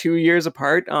place 2 years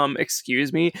apart.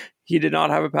 Excuse me. He did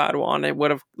not have a Padawan. It would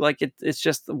have like it's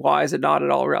just, why is it not at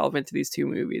all relevant to these two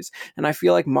movies? And I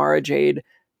feel like Mara Jade,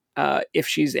 if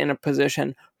she's in a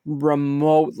position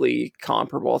remotely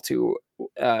comparable to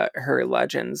her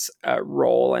Legends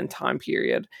role and time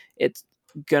period, it's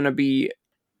gonna be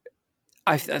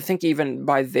I think even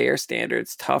by their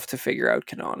standards, tough to figure out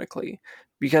canonically,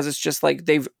 because it's just like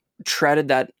they've treaded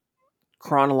that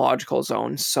chronological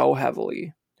zone so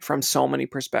heavily from so many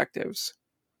perspectives.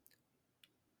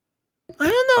 I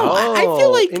don't know. I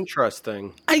feel like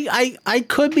interesting. I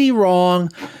could be wrong,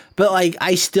 but like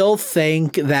I still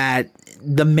think that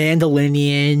the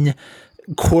Mandalorian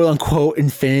quote unquote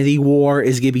Infinity War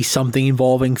is gonna be something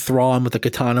involving Thrawn with the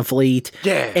Katana fleet.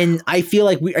 Yeah. And I feel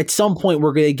like we at some point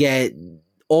we're gonna get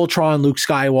Ultron Luke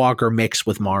Skywalker mixed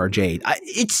with Mara Jade.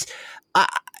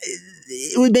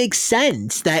 It would make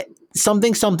sense that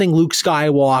something Luke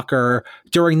Skywalker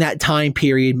during that time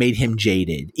period made him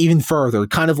jaded even further,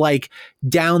 kind of like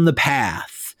down the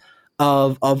path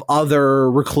of other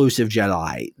reclusive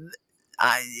Jedi.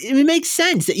 It would make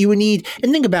sense that you would need,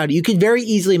 and think about it, you could very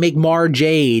easily make Mara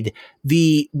Jade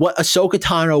what Ahsoka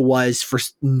Tano was for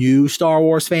new Star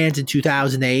Wars fans in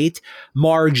 2008,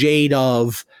 Mara Jade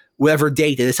of whatever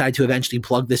date they decide to eventually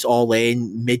plug this all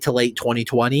in, mid to late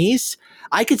 2020s.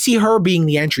 I could see her being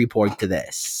the entry point to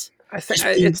this. I think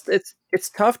it's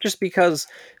tough just because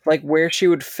like where she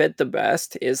would fit the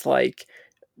best is like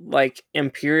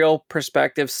Imperial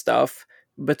perspective stuff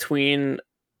between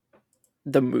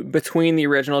the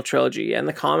original trilogy, and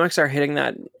the comics are hitting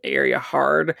that area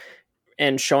hard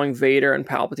and showing Vader and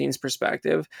Palpatine's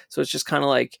perspective. So it's just kind of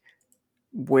like,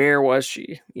 where was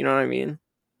she? You know what I mean?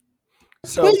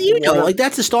 So like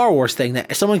that's a Star Wars thing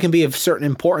that someone can be of certain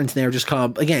importance and they're just kind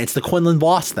of, again, it's the Quinlan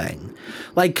Voss thing.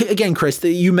 Like, again, Chris,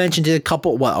 you mentioned it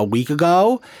a week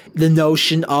ago, the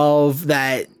notion of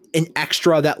that an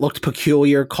extra that looked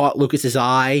peculiar caught Lucas's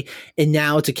eye, and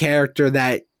now it's a character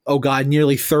that, oh God,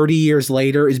 nearly 30 years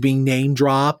later is being name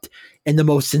dropped in the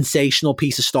most sensational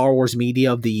piece of Star Wars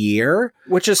media of the year.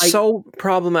 Which is so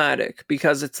problematic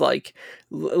because it's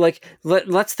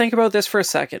let's think about this for a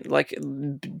second. Like,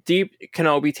 deep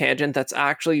Kenobi tangent that's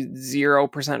actually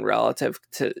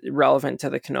 0% relevant to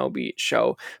the Kenobi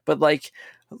show. But like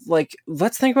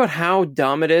let's think about how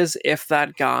dumb it is if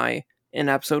that guy in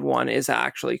episode 1 is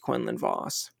actually Quinlan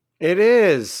Voss. It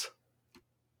is.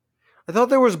 I thought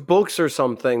there was books or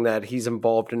something that he's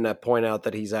involved in that point out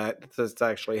that that's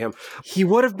actually him. He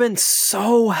would have been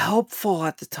so helpful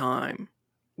at the time.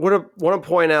 Want to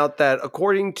point out that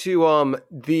according to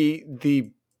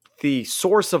the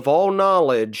source of all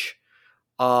knowledge,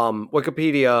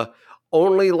 Wikipedia,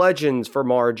 only legends for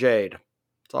Mara Jade.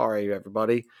 Sorry,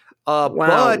 everybody.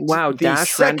 Wow!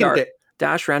 Dash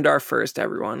Rendar first,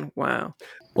 everyone. Wow.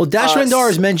 Well, Dash Rendar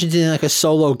is mentioned in like a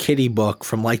solo Kitty book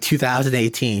from like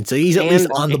 2018, so he's at least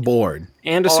on the board.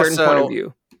 And a certain point of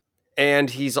view. And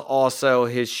he's also,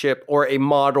 his ship, or a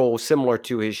model similar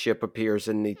to his ship, appears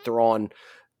in the Thrawn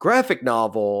graphic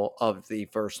novel of the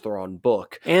first Thrawn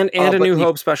book. And a New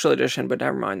Hope special edition, but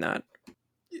never mind that.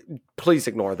 Please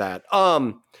ignore that.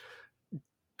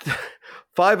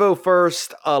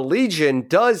 501st Legion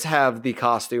does have the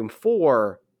costume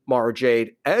for Mara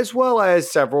Jade, as well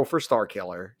as several for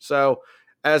Starkiller. So,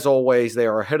 as always, they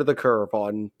are ahead of the curve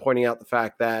on pointing out the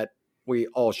fact that we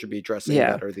all should be dressing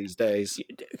better these days.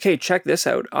 Okay, check this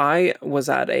out. I'm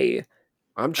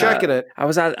checking it. I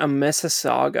was at a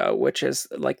Mississauga, which is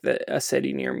like a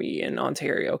city near me in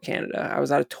Ontario, Canada. I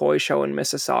was at a toy show in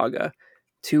Mississauga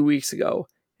 2 weeks ago,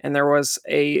 and there was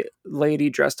a lady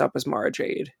dressed up as Mara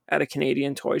Jade at a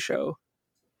Canadian toy show.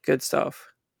 Good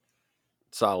stuff.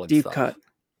 Solid Deep stuff. cut.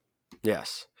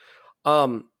 Yes.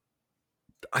 I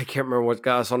can't remember what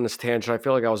got us on this tangent. I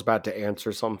feel like I was about to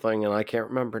answer something, and I can't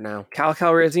remember now. Cal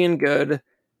Calrissian good.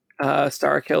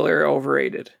 Starkiller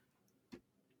overrated.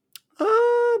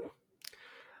 I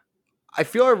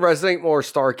feel I resonate more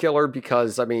Starkiller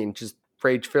because, I mean, just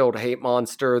rage-filled hate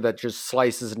monster that just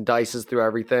slices and dices through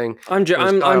everything. I'm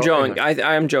joking.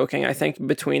 I am joking. I think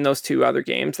between those two other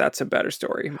games, that's a better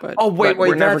story. But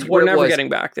we're never getting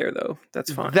back there though.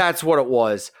 That's fine. That's what it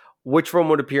was. Which one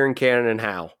would appear in canon and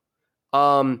how?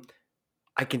 I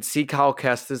can see Cal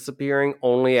Kestis appearing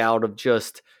only out of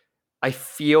just, I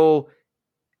feel,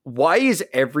 why is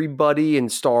everybody in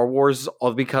Star Wars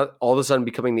all of a sudden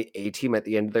becoming the A-team at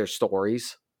the end of their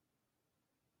stories?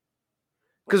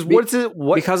 Because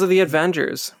because of the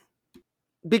Avengers.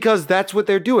 Because that's what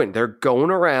they're doing. They're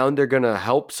going around. They're going to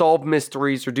help solve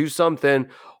mysteries or do something.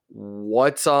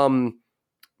 What's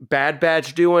Bad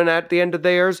Batch doing at the end of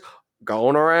theirs?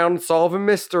 Going around solving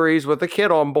mysteries with a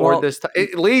kid on board this time.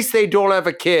 At least they don't have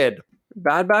a kid.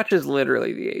 Bad Batch is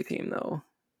literally the A-team, though.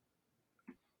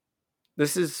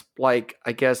 This is like,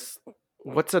 I guess,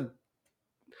 what's a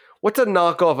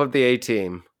knockoff of the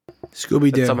A-team?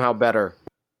 Scooby-Doo.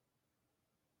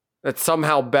 That's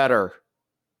somehow better.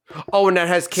 Oh, and that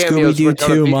has cameos. Scooby-Doo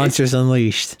 2 Monsters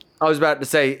Unleashed. I was about to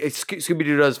say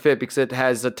Scooby-Doo does fit because it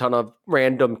has a ton of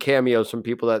random cameos from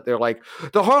people that they're like,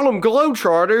 the Harlem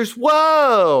Globetrotters,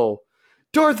 whoa!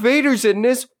 Darth Vader's in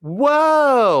this,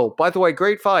 whoa! By the way,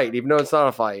 great fight, even though it's not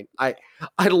a fight. I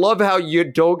love how you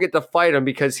don't get to fight him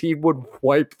because he would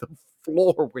wipe the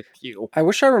floor with you. I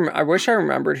wish I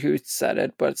remembered who said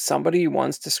it, but somebody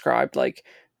once described like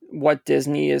what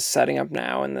Disney is setting up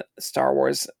now in the Star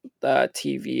Wars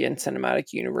TV and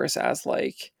cinematic universe as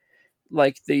like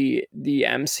the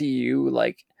MCU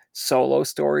like solo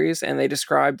stories, and they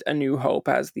described A New Hope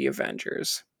as the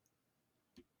Avengers.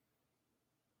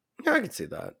 Yeah, I can see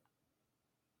that.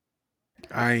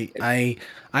 I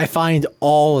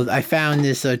found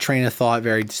this train of thought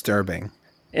very disturbing.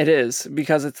 It is,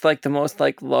 because it's like the most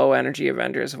like low energy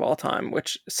Avengers of all time,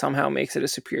 which somehow makes it a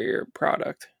superior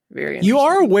product. Very interesting. You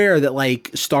are aware that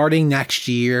like starting next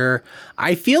year,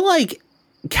 I feel like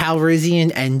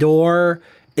Calrissian Endor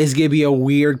is gonna be a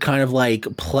weird kind of like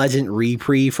pleasant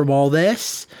reprieve from all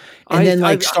this. And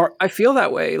I feel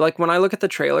that way. Like when I look at the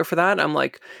trailer for that, I'm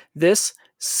like, this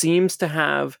seems to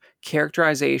have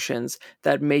characterizations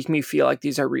that make me feel like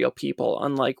these are real people,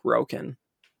 unlike Roken.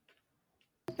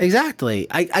 Exactly.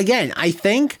 I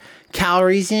think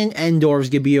Calrissian Endor is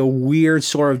gonna be a weird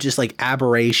sort of just like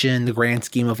aberration in the grand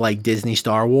scheme of like Disney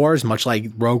Star Wars, much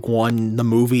like Rogue One the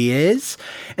movie is.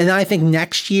 And then I think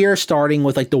next year, starting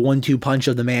with like the 1-2 punch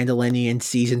of the Mandalorian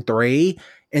season 3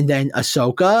 and then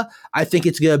Ahsoka, I think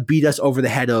it's gonna beat us over the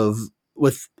head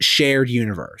with shared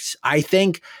universe. I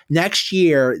think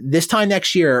this time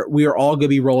next year, we are all gonna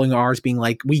be rolling ours being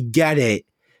like, we get it.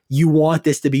 You want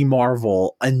this to be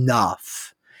Marvel enough.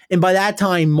 And by that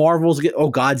time, Marvel's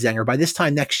Zenger, by this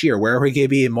time next year, where are we going to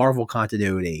be in Marvel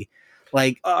continuity?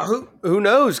 Like, who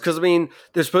knows? Because, I mean,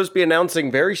 they're supposed to be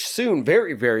announcing very soon,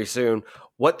 very, very soon,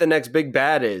 what the next big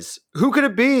bad is. Who could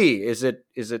it be? Is it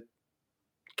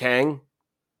Kang?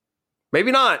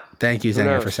 Maybe not. Thank you,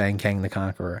 Zenger, for saying Kang the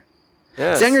Conqueror.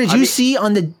 Yes. Zenger, did you see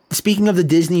speaking of the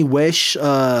Disney Wish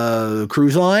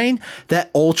cruise line,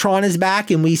 that Ultron is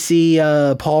back and we see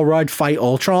Paul Rudd fight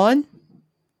Ultron?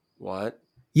 What?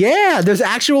 Yeah, there's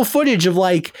actual footage of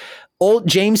like old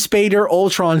James Spader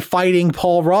Ultron fighting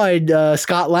Paul Rudd,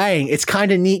 Scott Lang. It's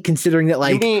kind of neat considering that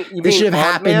like this should have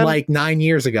happened like 9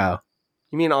 years ago.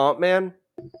 You mean Ant-Man?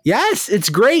 Yes, it's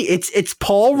great. It's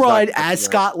Paul Rudd as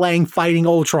Scott Lang fighting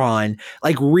Ultron,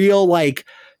 like real like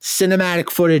cinematic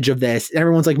footage of this. And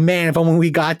everyone's like, man, if only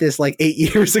we got this like 8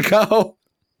 years ago.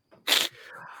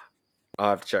 I'll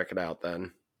have to check it out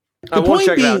then. I won't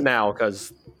check it out now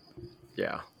because,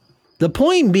 yeah. The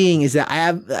point being is that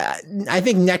I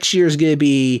think next year is going to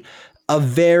be a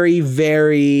very,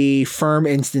 very firm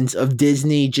instance of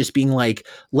Disney just being like,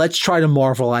 let's try to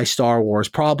Marvelize Star Wars,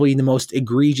 probably in the most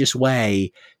egregious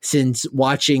way since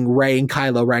watching Rey and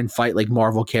Kylo Ren fight like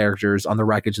Marvel characters on the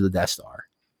wreckage of the Death Star.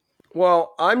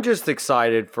 Well, I'm just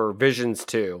excited for Visions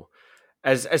 2.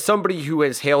 As somebody who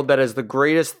has hailed that as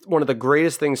one of the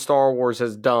greatest things Star Wars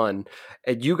has done,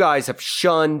 and you guys have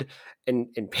shunned and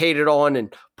hated on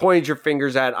and pointed your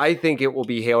fingers at, I think it will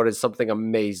be hailed as something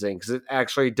amazing because it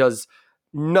actually does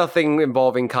nothing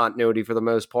involving continuity for the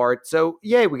most part. So,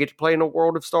 yay, we get to play in a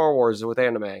world of Star Wars with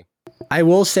anime. I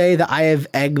will say that I have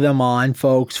egged them on,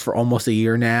 folks, for almost a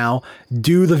year now.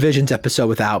 Do the Visions episode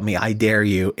without me. I dare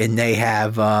you. And they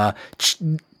have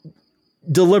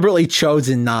deliberately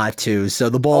chosen not to. So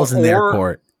the ball's in their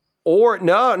court. Or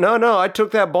no. I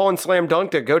took that ball and slam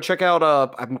dunked it. Go check out.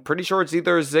 I'm pretty sure it's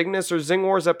either a Zygnus or Zing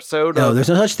Wars episode. No, there's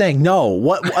no such thing. No,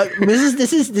 what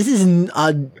this is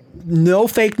no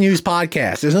fake news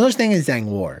podcast. There's no such thing as Zing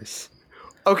Wars.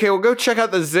 Okay, well, go check out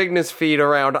the Zygnus feed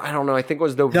around. I don't know. I think it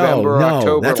was November or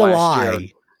October. That's last a lie. Year.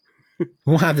 We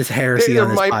won't have this heresy on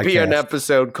this podcast. There might be an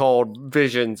episode called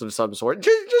Visions of some sort.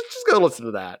 Just go listen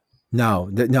to that. No.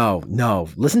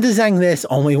 Listen to Zang this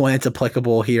only when it's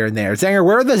applicable here and there. Zanger,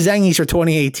 where are the Zangies for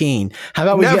 2018? How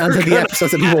about we get onto the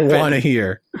episodes that people want to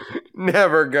hear?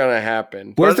 Never gonna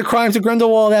happen. Where's the Crimes of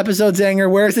Grindelwald episode,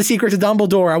 Zanger? Where's the Secrets of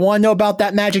Dumbledore? I want to know about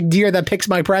that magic deer that picks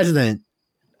my president.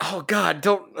 Oh, God,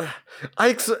 don't...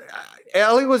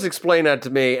 Allie was explaining that to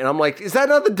me, and I'm like, is that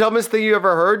not the dumbest thing you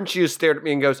ever heard? And she just stared at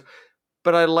me and goes,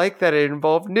 but I like that it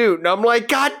involved Newt. And I'm like,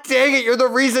 God dang it, you're the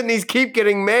reason these keep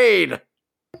getting made.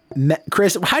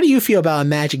 Chris, how do you feel about a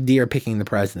magic deer picking the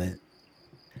president?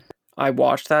 I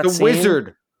watched that scene. The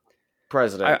wizard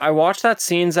president. I watched that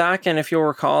scene, Zach, and if you'll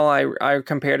recall, I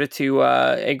compared it to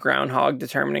a groundhog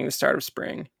determining the start of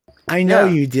spring. I know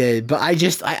you did, but I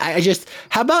just,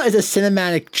 how about as a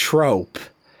cinematic trope?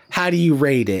 How do you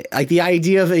rate it? Like the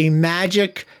idea of a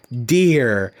magic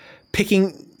deer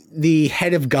picking the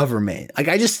head of government. Like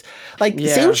I just like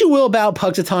say Yeah. what you will about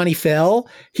Punxsutawney Phil,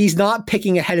 he's not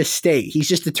picking a head of state. He's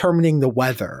just determining the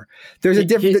weather. There's a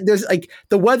different. There's like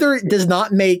the weather does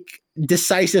not make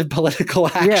decisive political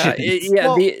action.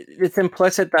 Well- it's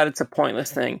implicit that it's a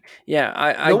pointless thing. Yeah,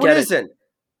 I No, get it it. isn't.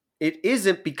 It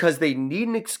isn't because they need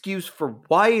an excuse for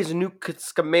why is Newt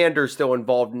Scamander still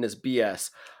involved in this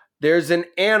BS. There's an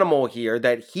animal here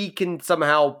that he can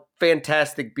somehow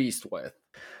Fantastic Beast with.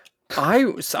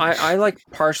 I like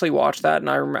partially watched that, and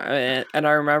I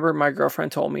remember my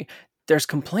girlfriend told me there's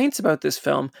complaints about this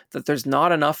film that there's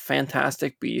not enough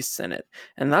Fantastic Beasts in it,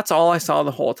 and that's all I saw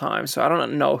the whole time. So I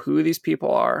don't know who these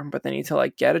people are, but they need to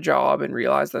like get a job and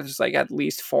realize that there's like at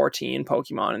least 14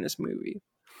 Pokemon in this movie.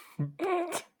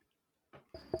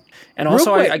 And Real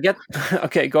also, quick. I get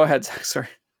okay. Go ahead, Zach. Sorry.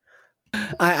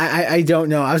 I don't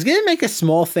know. I was gonna make a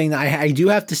small thing that I do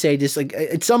have to say. Just like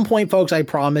at some point, folks, I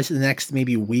promise in the next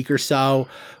maybe week or so,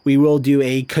 we will do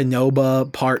a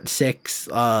Kenoba Part 6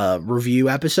 review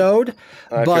episode.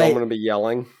 I feel I'm going to be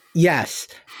yelling. Yes,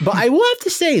 but I will have to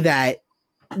say that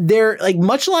they're like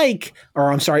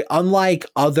unlike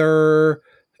other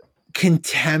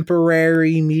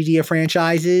contemporary media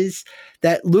franchises,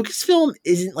 that Lucasfilm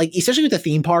isn't like, especially with the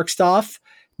theme park stuff,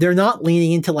 they're not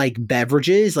leaning into like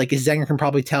beverages. Like as Zenger can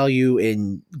probably tell you,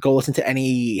 and go listen to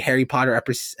any Harry Potter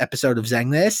episode of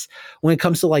Zeng This, when it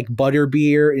comes to like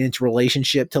butterbeer and its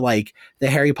relationship to like the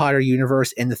Harry Potter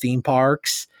universe and the theme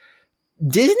parks,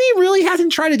 Disney really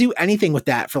hasn't tried to do anything with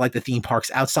that for like the theme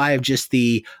parks outside of just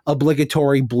the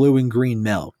obligatory blue and green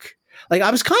milk. Like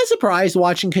I was kind of surprised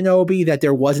watching Kenobi that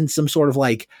there wasn't some sort of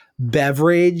like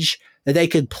beverage that they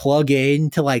could plug in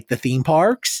to like the theme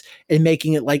parks and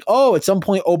making it like, oh, at some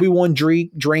point Obi-Wan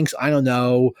drinks, I don't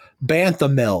know,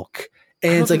 Bantha milk.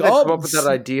 And it's like, come oh, up with that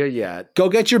idea yet. go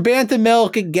get your Bantha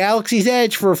milk at Galaxy's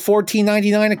Edge for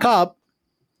 $14.99 a cup.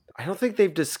 I don't think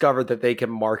they've discovered that they can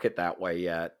market that way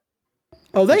yet.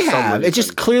 Oh, they For some have. It's just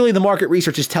reason. clearly the market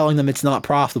research is telling them it's not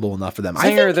profitable enough for them.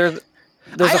 Singer,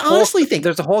 I honestly think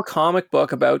there's a whole comic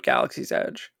book about Galaxy's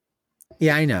Edge.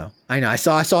 yeah, I know. I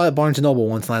saw it at Barnes and Noble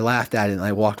once, and I laughed at it, and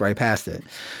I walked right past it.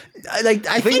 I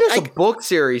I think there's a book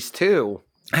series too.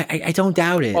 I don't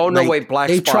doubt it. Oh no, Like, wait, Black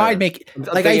they Spire. tried make I'm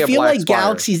like thinking I of feel Black like Spire.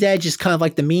 Galaxy's Edge is kind of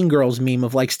like the Mean Girls meme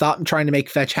of like stop trying to make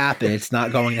fetch happen. It's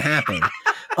not going to happen.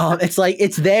 It's like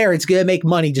it's there. It's gonna make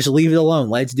money. Just leave it alone.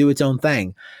 Let it do its own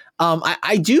thing.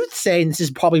 I do say, and this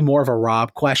is probably more of a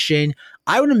Rob question,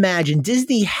 I would imagine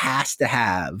Disney has to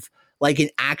have like an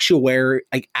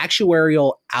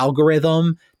actuarial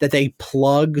algorithm that they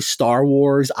plug Star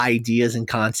Wars ideas and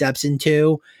concepts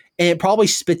into, and it probably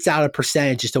spits out a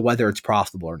percentage as to whether it's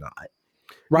profitable or not.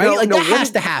 Right? No, that what has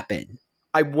if- to happen.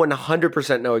 I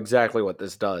 100% know exactly what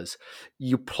this does.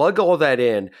 You plug all that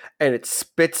in, and it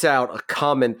spits out a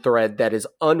comment thread that is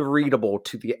unreadable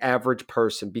to the average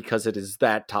person because it is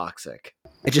that toxic.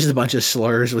 It's just a bunch of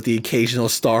slurs with the occasional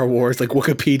Star Wars like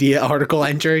Wikipedia article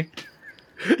entry.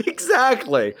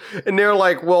 Exactly. And they're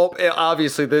like, well,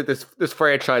 obviously this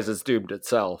franchise is doomed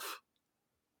itself.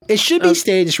 It should be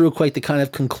stated just real quick to kind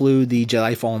of conclude the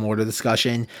Jedi Fallen Order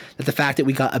discussion that the fact that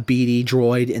we got a BD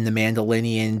droid in the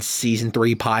Mandalorian season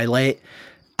 3 pilot,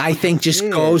 I think just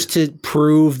goes to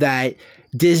prove that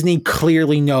Disney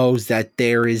clearly knows that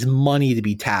there is money to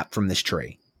be tapped from this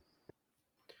tree.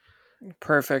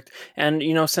 Perfect. And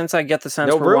since I get the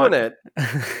sense Don't ruin it.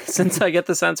 Since I get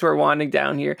the sense we're winding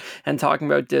down here and talking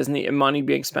about Disney and money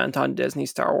being spent on Disney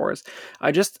Star Wars,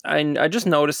 I just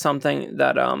noticed something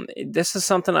that this is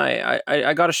something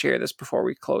I got to share this before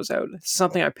we close out. It's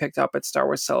something I picked up at Star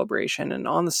Wars Celebration, and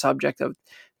on the subject of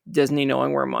Disney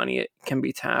knowing where money can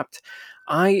be tapped,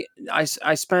 I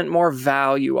spent more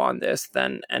value on this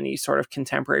than any sort of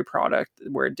contemporary product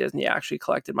where Disney actually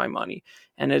collected my money,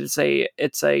 and it's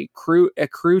a crew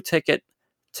ticket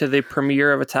to the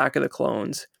premiere of Attack of the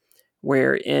Clones,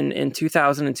 where in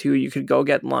 2002 you could go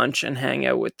get lunch and hang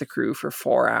out with the crew for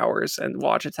 4 hours and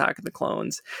watch Attack of the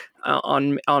Clones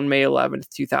on May 11th,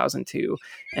 2002,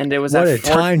 and it was What at a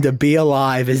time to be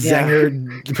alive as Yeah.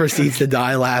 Zenger proceeds to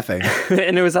die laughing.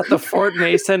 and it was at the Fort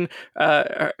Mason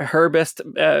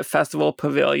Herbist Festival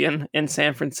Pavilion in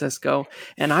San Francisco,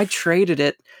 and I traded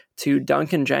it to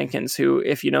Duncan Jenkins, who,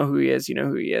 if you know who he is, you know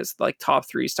who he is, like top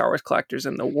 3 Star Wars collectors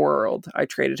in the world. I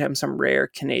traded him some rare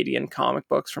Canadian comic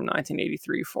books from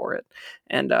 1983 for it,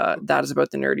 and that is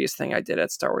about the nerdiest thing I did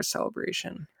at Star Wars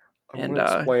Celebration. I'm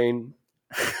gonna explain.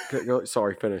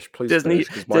 Sorry, finish. Please Disney,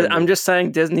 finish, 'cause I'm just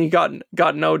saying Disney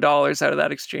got no dollars out of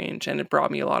that exchange, and it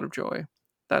brought me a lot of joy.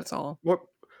 That's all. What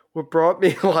brought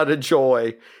me a lot of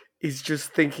joy is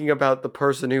just thinking about the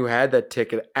person who had that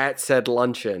ticket at said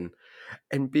luncheon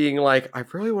and being like, I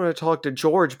really want to talk to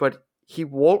George, but he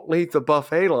won't leave the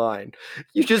buffet line.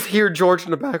 You just hear George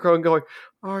in the background going,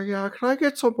 oh yeah, can I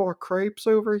get some more crepes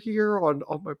over here on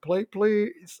my plate,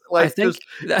 please? Like, I think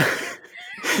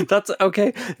that's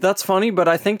okay. That's funny, but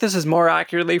I think this is more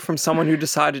accurately from someone who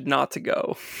decided not to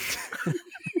go.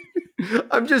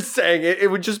 I'm just saying it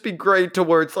would just be great to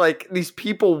where it's like these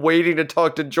people waiting to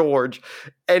talk to George,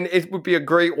 and it would be a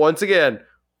great, once again,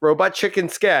 Robot Chicken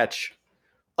sketch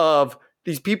of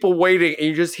these people waiting, and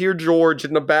you just hear George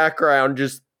in the background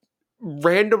just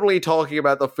randomly talking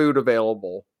about the food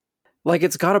available. Like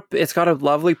it's got a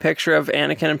lovely picture of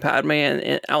Anakin and Padme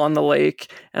and on the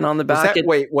lake, and on the back.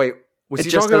 Wait. Was he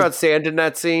talking about sand in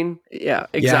that scene? Yeah,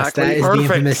 exactly. Yes, that is the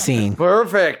infamous scene.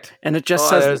 Perfect. And it just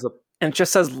says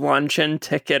luncheon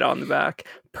ticket on the back.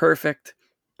 Perfect.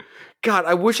 God,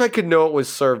 I wish I could know it was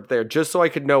served there, just so I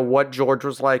could know what George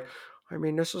was like. I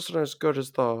mean, this isn't as good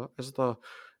as the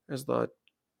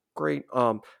great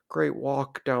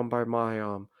walk down by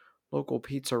my local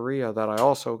pizzeria that I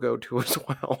also go to as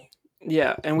well.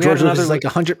 Yeah, and we George had another is like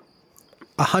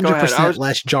 100%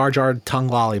 less Jar Jar tongue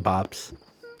lollipops.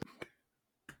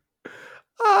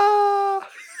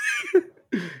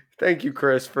 Thank you,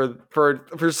 Chris, for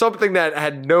something that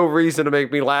had no reason to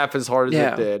make me laugh as hard as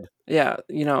it did. Yeah,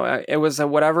 it was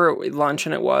whatever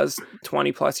luncheon it was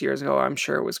 20 plus years ago. I'm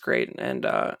sure it was great, and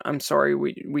I'm sorry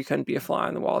we couldn't be a fly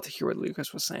on the wall to hear what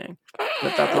Lucas was saying.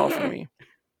 But that's all for me.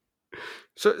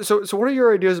 So what are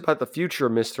your ideas about the future,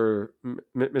 Mr.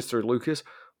 Lucas?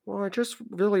 Well, I just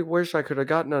really wish I could have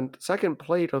gotten a second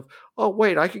plate of. Oh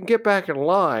wait, I can get back in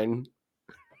line.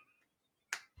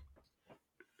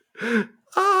 Please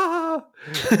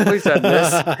end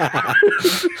this.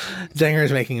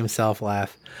 Zenger's making himself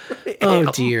laugh.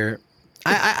 Oh dear.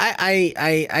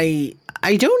 I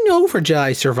don't know for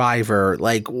Jedi Survivor.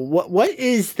 Like what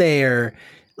is there?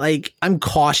 Like I'm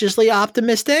cautiously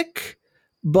optimistic,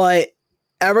 but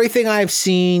everything I've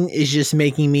seen is just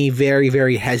making me very,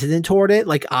 very hesitant toward it.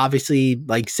 Like obviously,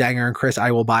 like Zenger and Chris,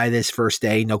 I will buy this first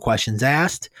day, no questions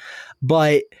asked.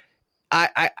 But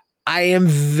I am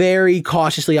very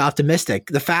cautiously optimistic.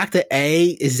 The fact that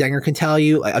as Zenger can tell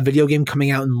you, a video game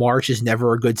coming out in March is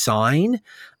never a good sign.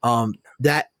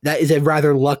 That is a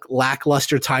rather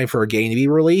lackluster time for a game to be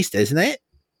released, isn't it?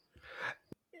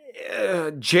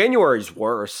 January's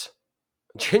worse.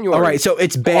 All right, so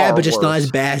it's bad, but just not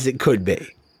as bad as it could be.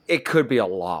 It could be a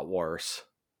lot worse.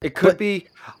 It could be.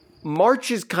 March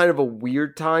is kind of a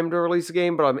weird time to release a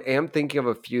game, but I am thinking of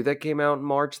a few that came out in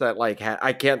March that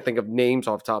I can't think of names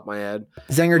off the top of my head.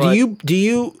 Zenger, do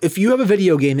you if you have a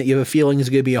video game that you have a feeling is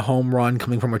going to be a home run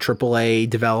coming from a AAA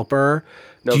developer,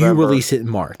 do you release it in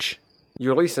March? You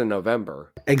release it in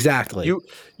November. Exactly. You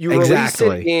release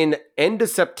it in end of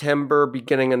September,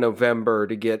 beginning of November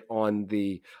to get on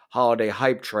the holiday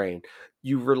hype train.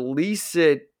 You release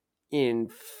it in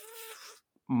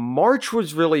March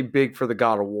was really big for the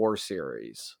God of War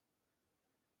series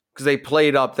because they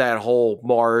played up that whole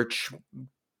March,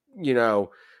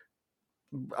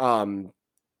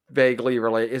 vaguely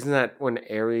related. Isn't that when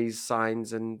Aries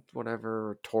signs in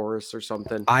whatever, or Taurus or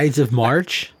something? Ides of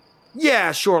March?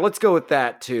 Yeah, sure. Let's go with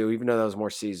that too, even though that was more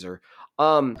Caesar.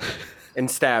 And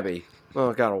Stabby.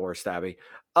 Oh, God of War Stabby.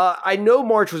 I know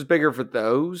March was bigger for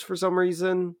those for some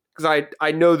reason because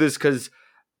I know this because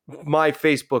my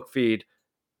Facebook feed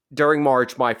during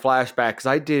March, my flashback, because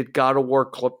I did God of War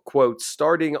quotes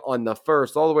starting on the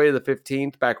 1st all the way to the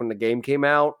 15th, back when the game came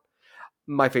out.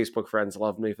 My Facebook friends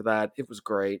loved me for that. It was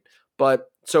great. But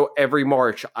so every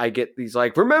March, I get these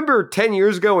like, remember 10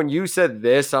 years ago when you said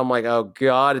this? I'm like, oh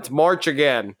God, it's March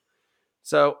again.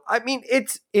 So, I mean,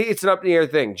 it's an up in the air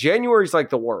thing. January's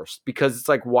like the worst because it's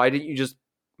like, why didn't you just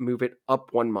move it up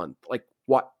 1 month? Like,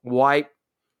 why?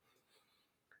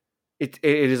 It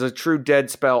is a true dead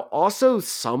spell. Also,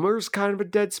 summer's kind of a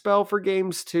dead spell for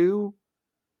games too.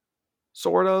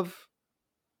 Sort of.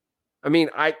 I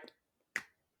mean, I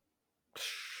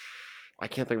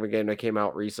can't think of a game that came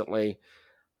out recently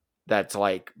that's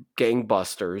like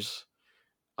gangbusters.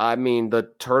 I mean, the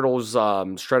Turtles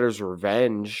Shredder's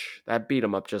Revenge, that beat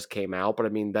 'em up just came out, but I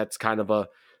mean, that's kind of a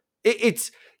it's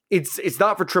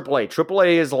not for AAA.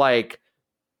 AAA is like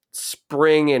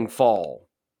spring and fall,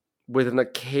 with an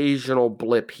occasional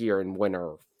blip here in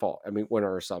winter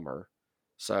or summer.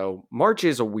 So March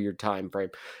is a weird time frame.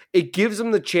 It gives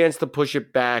them the chance to push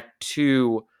it back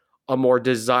to a more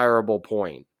desirable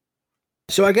point.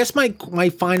 So I guess my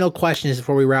final question is,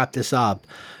 before we wrap this up,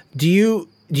 do you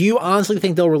honestly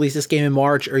think they'll release this game in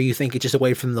March, or you think it's just a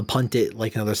way for them to punt it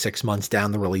like another 6 months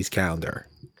down the release calendar?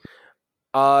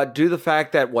 Due to the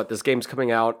fact that this game's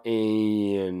coming out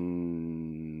in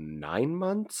 9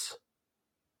 months?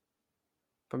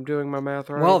 If I'm doing my math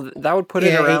right. Well, that would put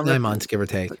it around 8-9 months, give or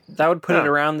take. That would put it Yeah.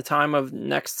 around the time of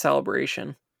next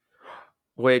Celebration.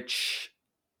 Which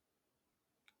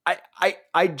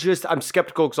I'm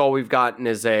skeptical because all we've gotten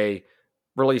is a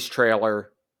release trailer,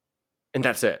 and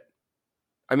that's it.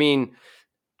 I mean,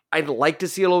 I'd like to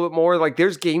see a little bit more. Like,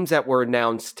 there's games that were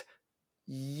announced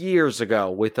years ago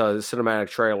with a cinematic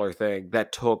trailer thing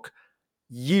that took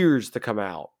years to come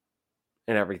out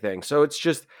and everything. So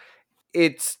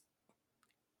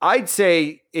I'd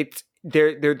say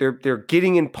they're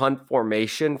getting in punt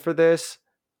formation for this,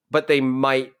 but they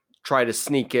might try to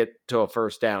sneak it to a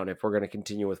first down if we're going to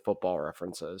continue with football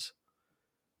references.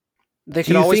 They Do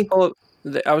could you always think- pull.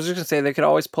 I was just gonna say they could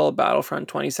always pull a Battlefront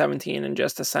 2017 and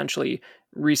just essentially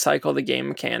recycle the game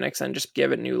mechanics and just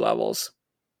give it new levels.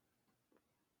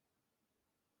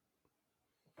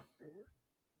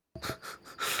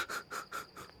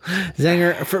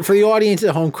 Zenger, for the audience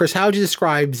at home, Chris, how would you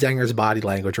describe Zenger's body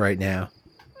language right now?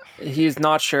 He's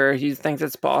not sure. He thinks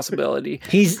it's a possibility.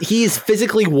 He is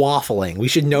physically waffling. We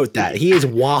should note that. He is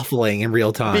waffling in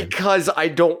real time. Because I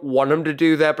don't want them to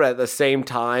do that, but at the same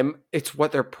time, it's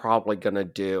what they're probably going to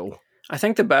do. I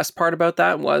think the best part about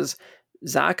that was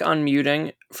Zach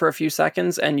unmuting for a few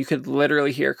seconds, and you could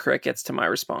literally hear crickets to my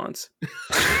response.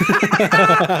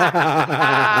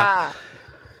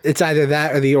 It's either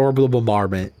that or the orbital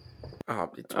bombardment.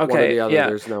 It's one or Okay, the other. yeah.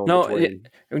 There's no No, between.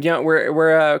 Yeah,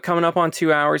 we're coming up on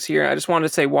 2 hours here. I just wanted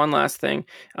to say one last thing.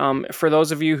 For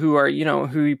those of you who are,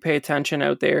 who pay attention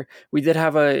out there, we did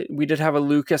have a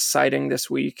Lucas sighting this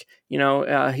week. He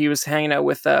was hanging out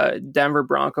with Denver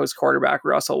Broncos quarterback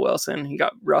Russell Wilson.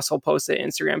 Russell posted an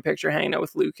Instagram picture hanging out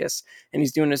with Lucas, and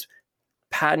he's doing his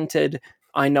patented,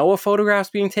 I know a photograph's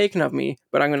being taken of me,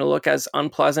 but I'm going to look as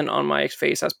unpleasant on my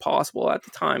face as possible at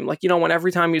the time. Like, when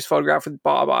every time he was photographed with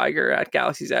Bob Iger at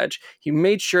Galaxy's Edge, he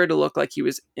made sure to look like he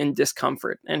was in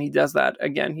discomfort. And he does that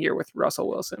again here with Russell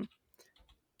Wilson.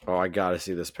 Oh, I got to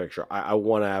see this picture. I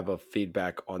want to have a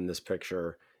feedback on this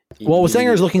picture. Well,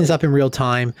 Zenger is looking this up in real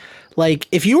time. Like,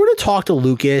 if you were to talk to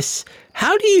Lucas,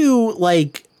 how do you,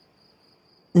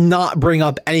 not bring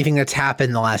up anything that's happened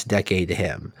in the last decade to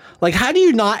him? Like, how do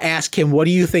you not ask him, what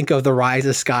do you think of The Rise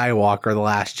of Skywalker, The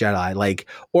Last Jedi,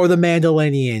 or The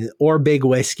Mandalorian, or Big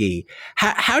Whiskey?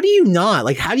 How do you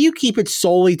not? How do you keep it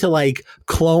solely to,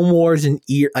 Clone Wars and,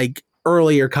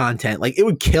 earlier content? It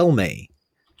would kill me.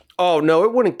 Oh, no,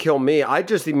 it wouldn't kill me. I'd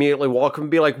just immediately walk up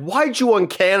and be like, why'd you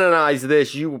uncanonize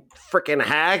this, you freaking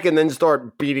hack? And then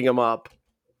start beating him up.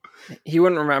 He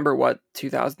wouldn't remember what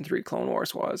 2003 Clone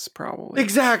Wars was, probably.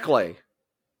 Exactly.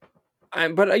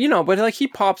 But he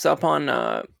pops up on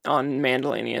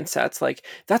Mandalorian sets.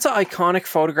 That's an iconic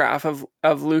photograph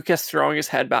of Lucas throwing his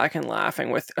head back and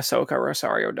laughing with Ahsoka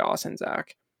Rosario Dawson,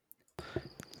 Zach.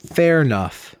 Fair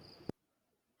enough.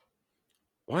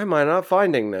 Why am I not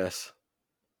finding this?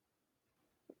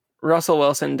 Russell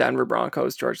Wilson, Denver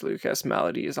Broncos, George Lucas,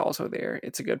 Melody is also there.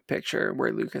 It's a good picture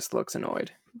where Lucas looks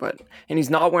annoyed, and he's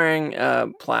not wearing a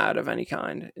plaid of any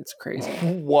kind. It's crazy.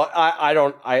 What? I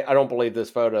don't believe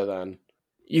this photo then.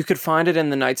 You could find it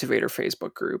in the Knights of Vader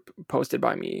Facebook group posted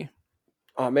by me.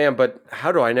 Oh man, but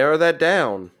how do I narrow that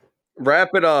down? Wrap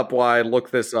it up while I look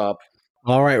this up.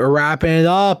 All right, we're wrapping it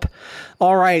up.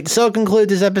 All right, so conclude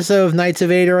this episode of Knights of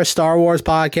Vader, a Star Wars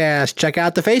podcast. Check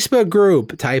out the Facebook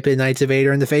group. Type in Knights of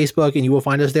Vader into Facebook, and you will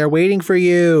find us there waiting for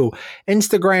you.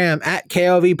 Instagram at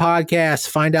KOV Podcast.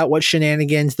 Find out what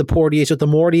shenanigans the Porteous with the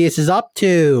Mortius is up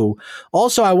to.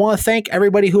 Also, I want to thank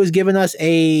everybody who has given us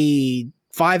a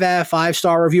 5 out of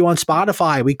 5-star review on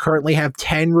Spotify. We currently have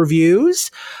 10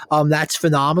 reviews. That's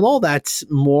phenomenal. That's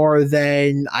more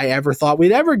than I ever thought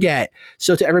we'd ever get.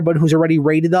 So to everyone who's already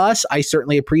rated us, I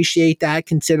certainly appreciate that,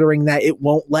 considering that it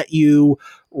won't let you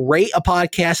rate a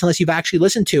podcast unless you've actually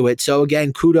listened to it. So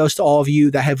again, kudos to all of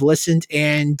you that have listened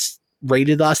and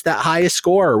rated us that highest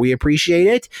score. We appreciate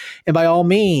it. And by all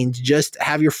means, just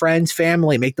have your friends,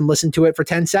 family, make them listen to it for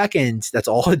 10 seconds. That's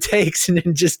all it takes. And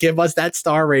then just give us that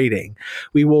star rating.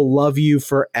 We will love you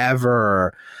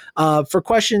forever. For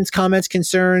questions, comments,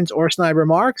 concerns, or snide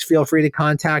remarks, feel free to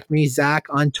contact me, Zach,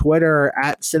 on Twitter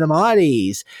at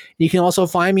Cinemodities. You can also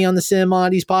find me on the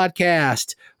Cinemodities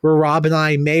podcast, where Rob and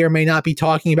I may or may not be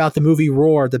talking about the movie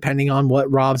Roar, depending on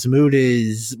what Rob's mood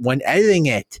is when editing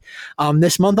it.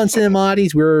 This month on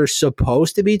Cinemodities, we're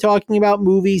supposed to be talking about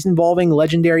movies involving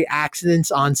legendary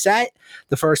accidents on set.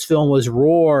 The first film was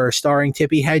Roar, starring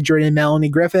Tippi Hedren and Melanie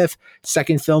Griffith.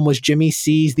 Second film was Jimmy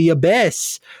C's The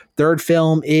Abyss. Third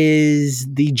film is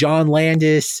the John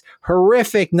Landis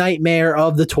horrific nightmare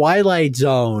of the Twilight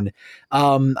Zone.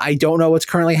 I don't know what's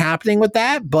currently happening with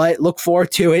that, but look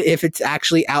forward to it if it's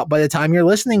actually out by the time you're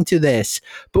listening to this.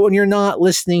 But when you're not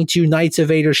listening to Knights of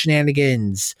Vader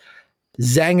Shenanigans,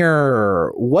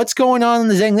 Zenger, what's going on in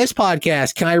the Zeng This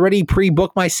podcast? Can I already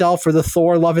pre-book myself for the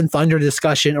Thor Love and Thunder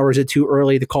discussion, or is it too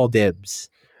early to call dibs?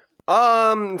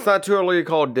 It's not too early to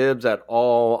call dibs at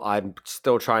all. I'm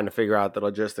still trying to figure out the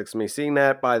logistics of me seeing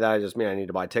that. By that, I just mean I need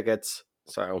to buy tickets.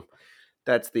 So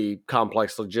that's the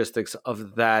complex logistics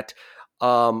of that.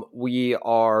 We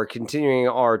are continuing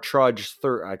our trudge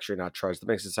through, actually not trudge, that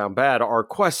makes it sound bad, our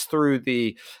quest through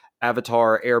the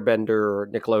Avatar Airbender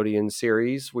Nickelodeon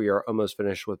series. We are almost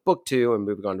finished with book 2 and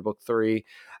moving on to book 3,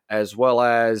 as well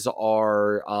as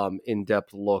our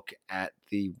in-depth look at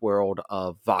the world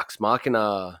of Vox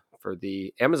Machina for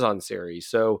the Amazon series.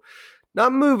 So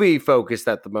not movie focused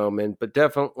at the moment, but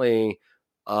definitely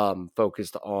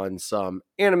focused on some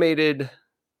animated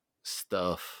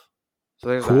stuff. So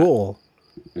there's cool.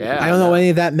 That. Yeah. I don't know what any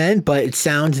of that meant, but it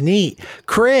sounds neat.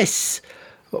 Chris,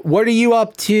 what are you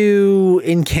up to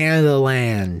in Canada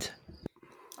land?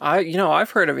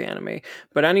 I've heard of anime,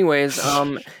 but anyways,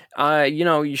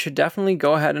 you should definitely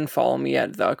go ahead and follow me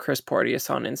at the Chris Porteous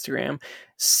on Instagram.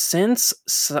 Since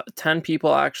 10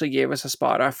 people actually gave us a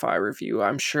Spotify review,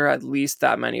 I'm sure at least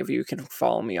that many of you can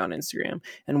follow me on Instagram.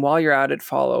 And while you're at it,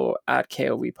 follow at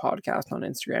KOV Podcast on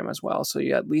Instagram as well, so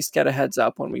you at least get a heads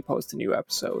up when we post a new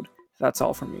episode. That's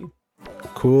all from me.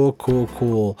 Cool.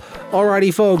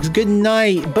 Alrighty, folks, good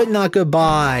night, but not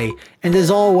goodbye. And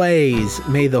as always,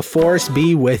 may the Force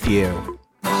be with you.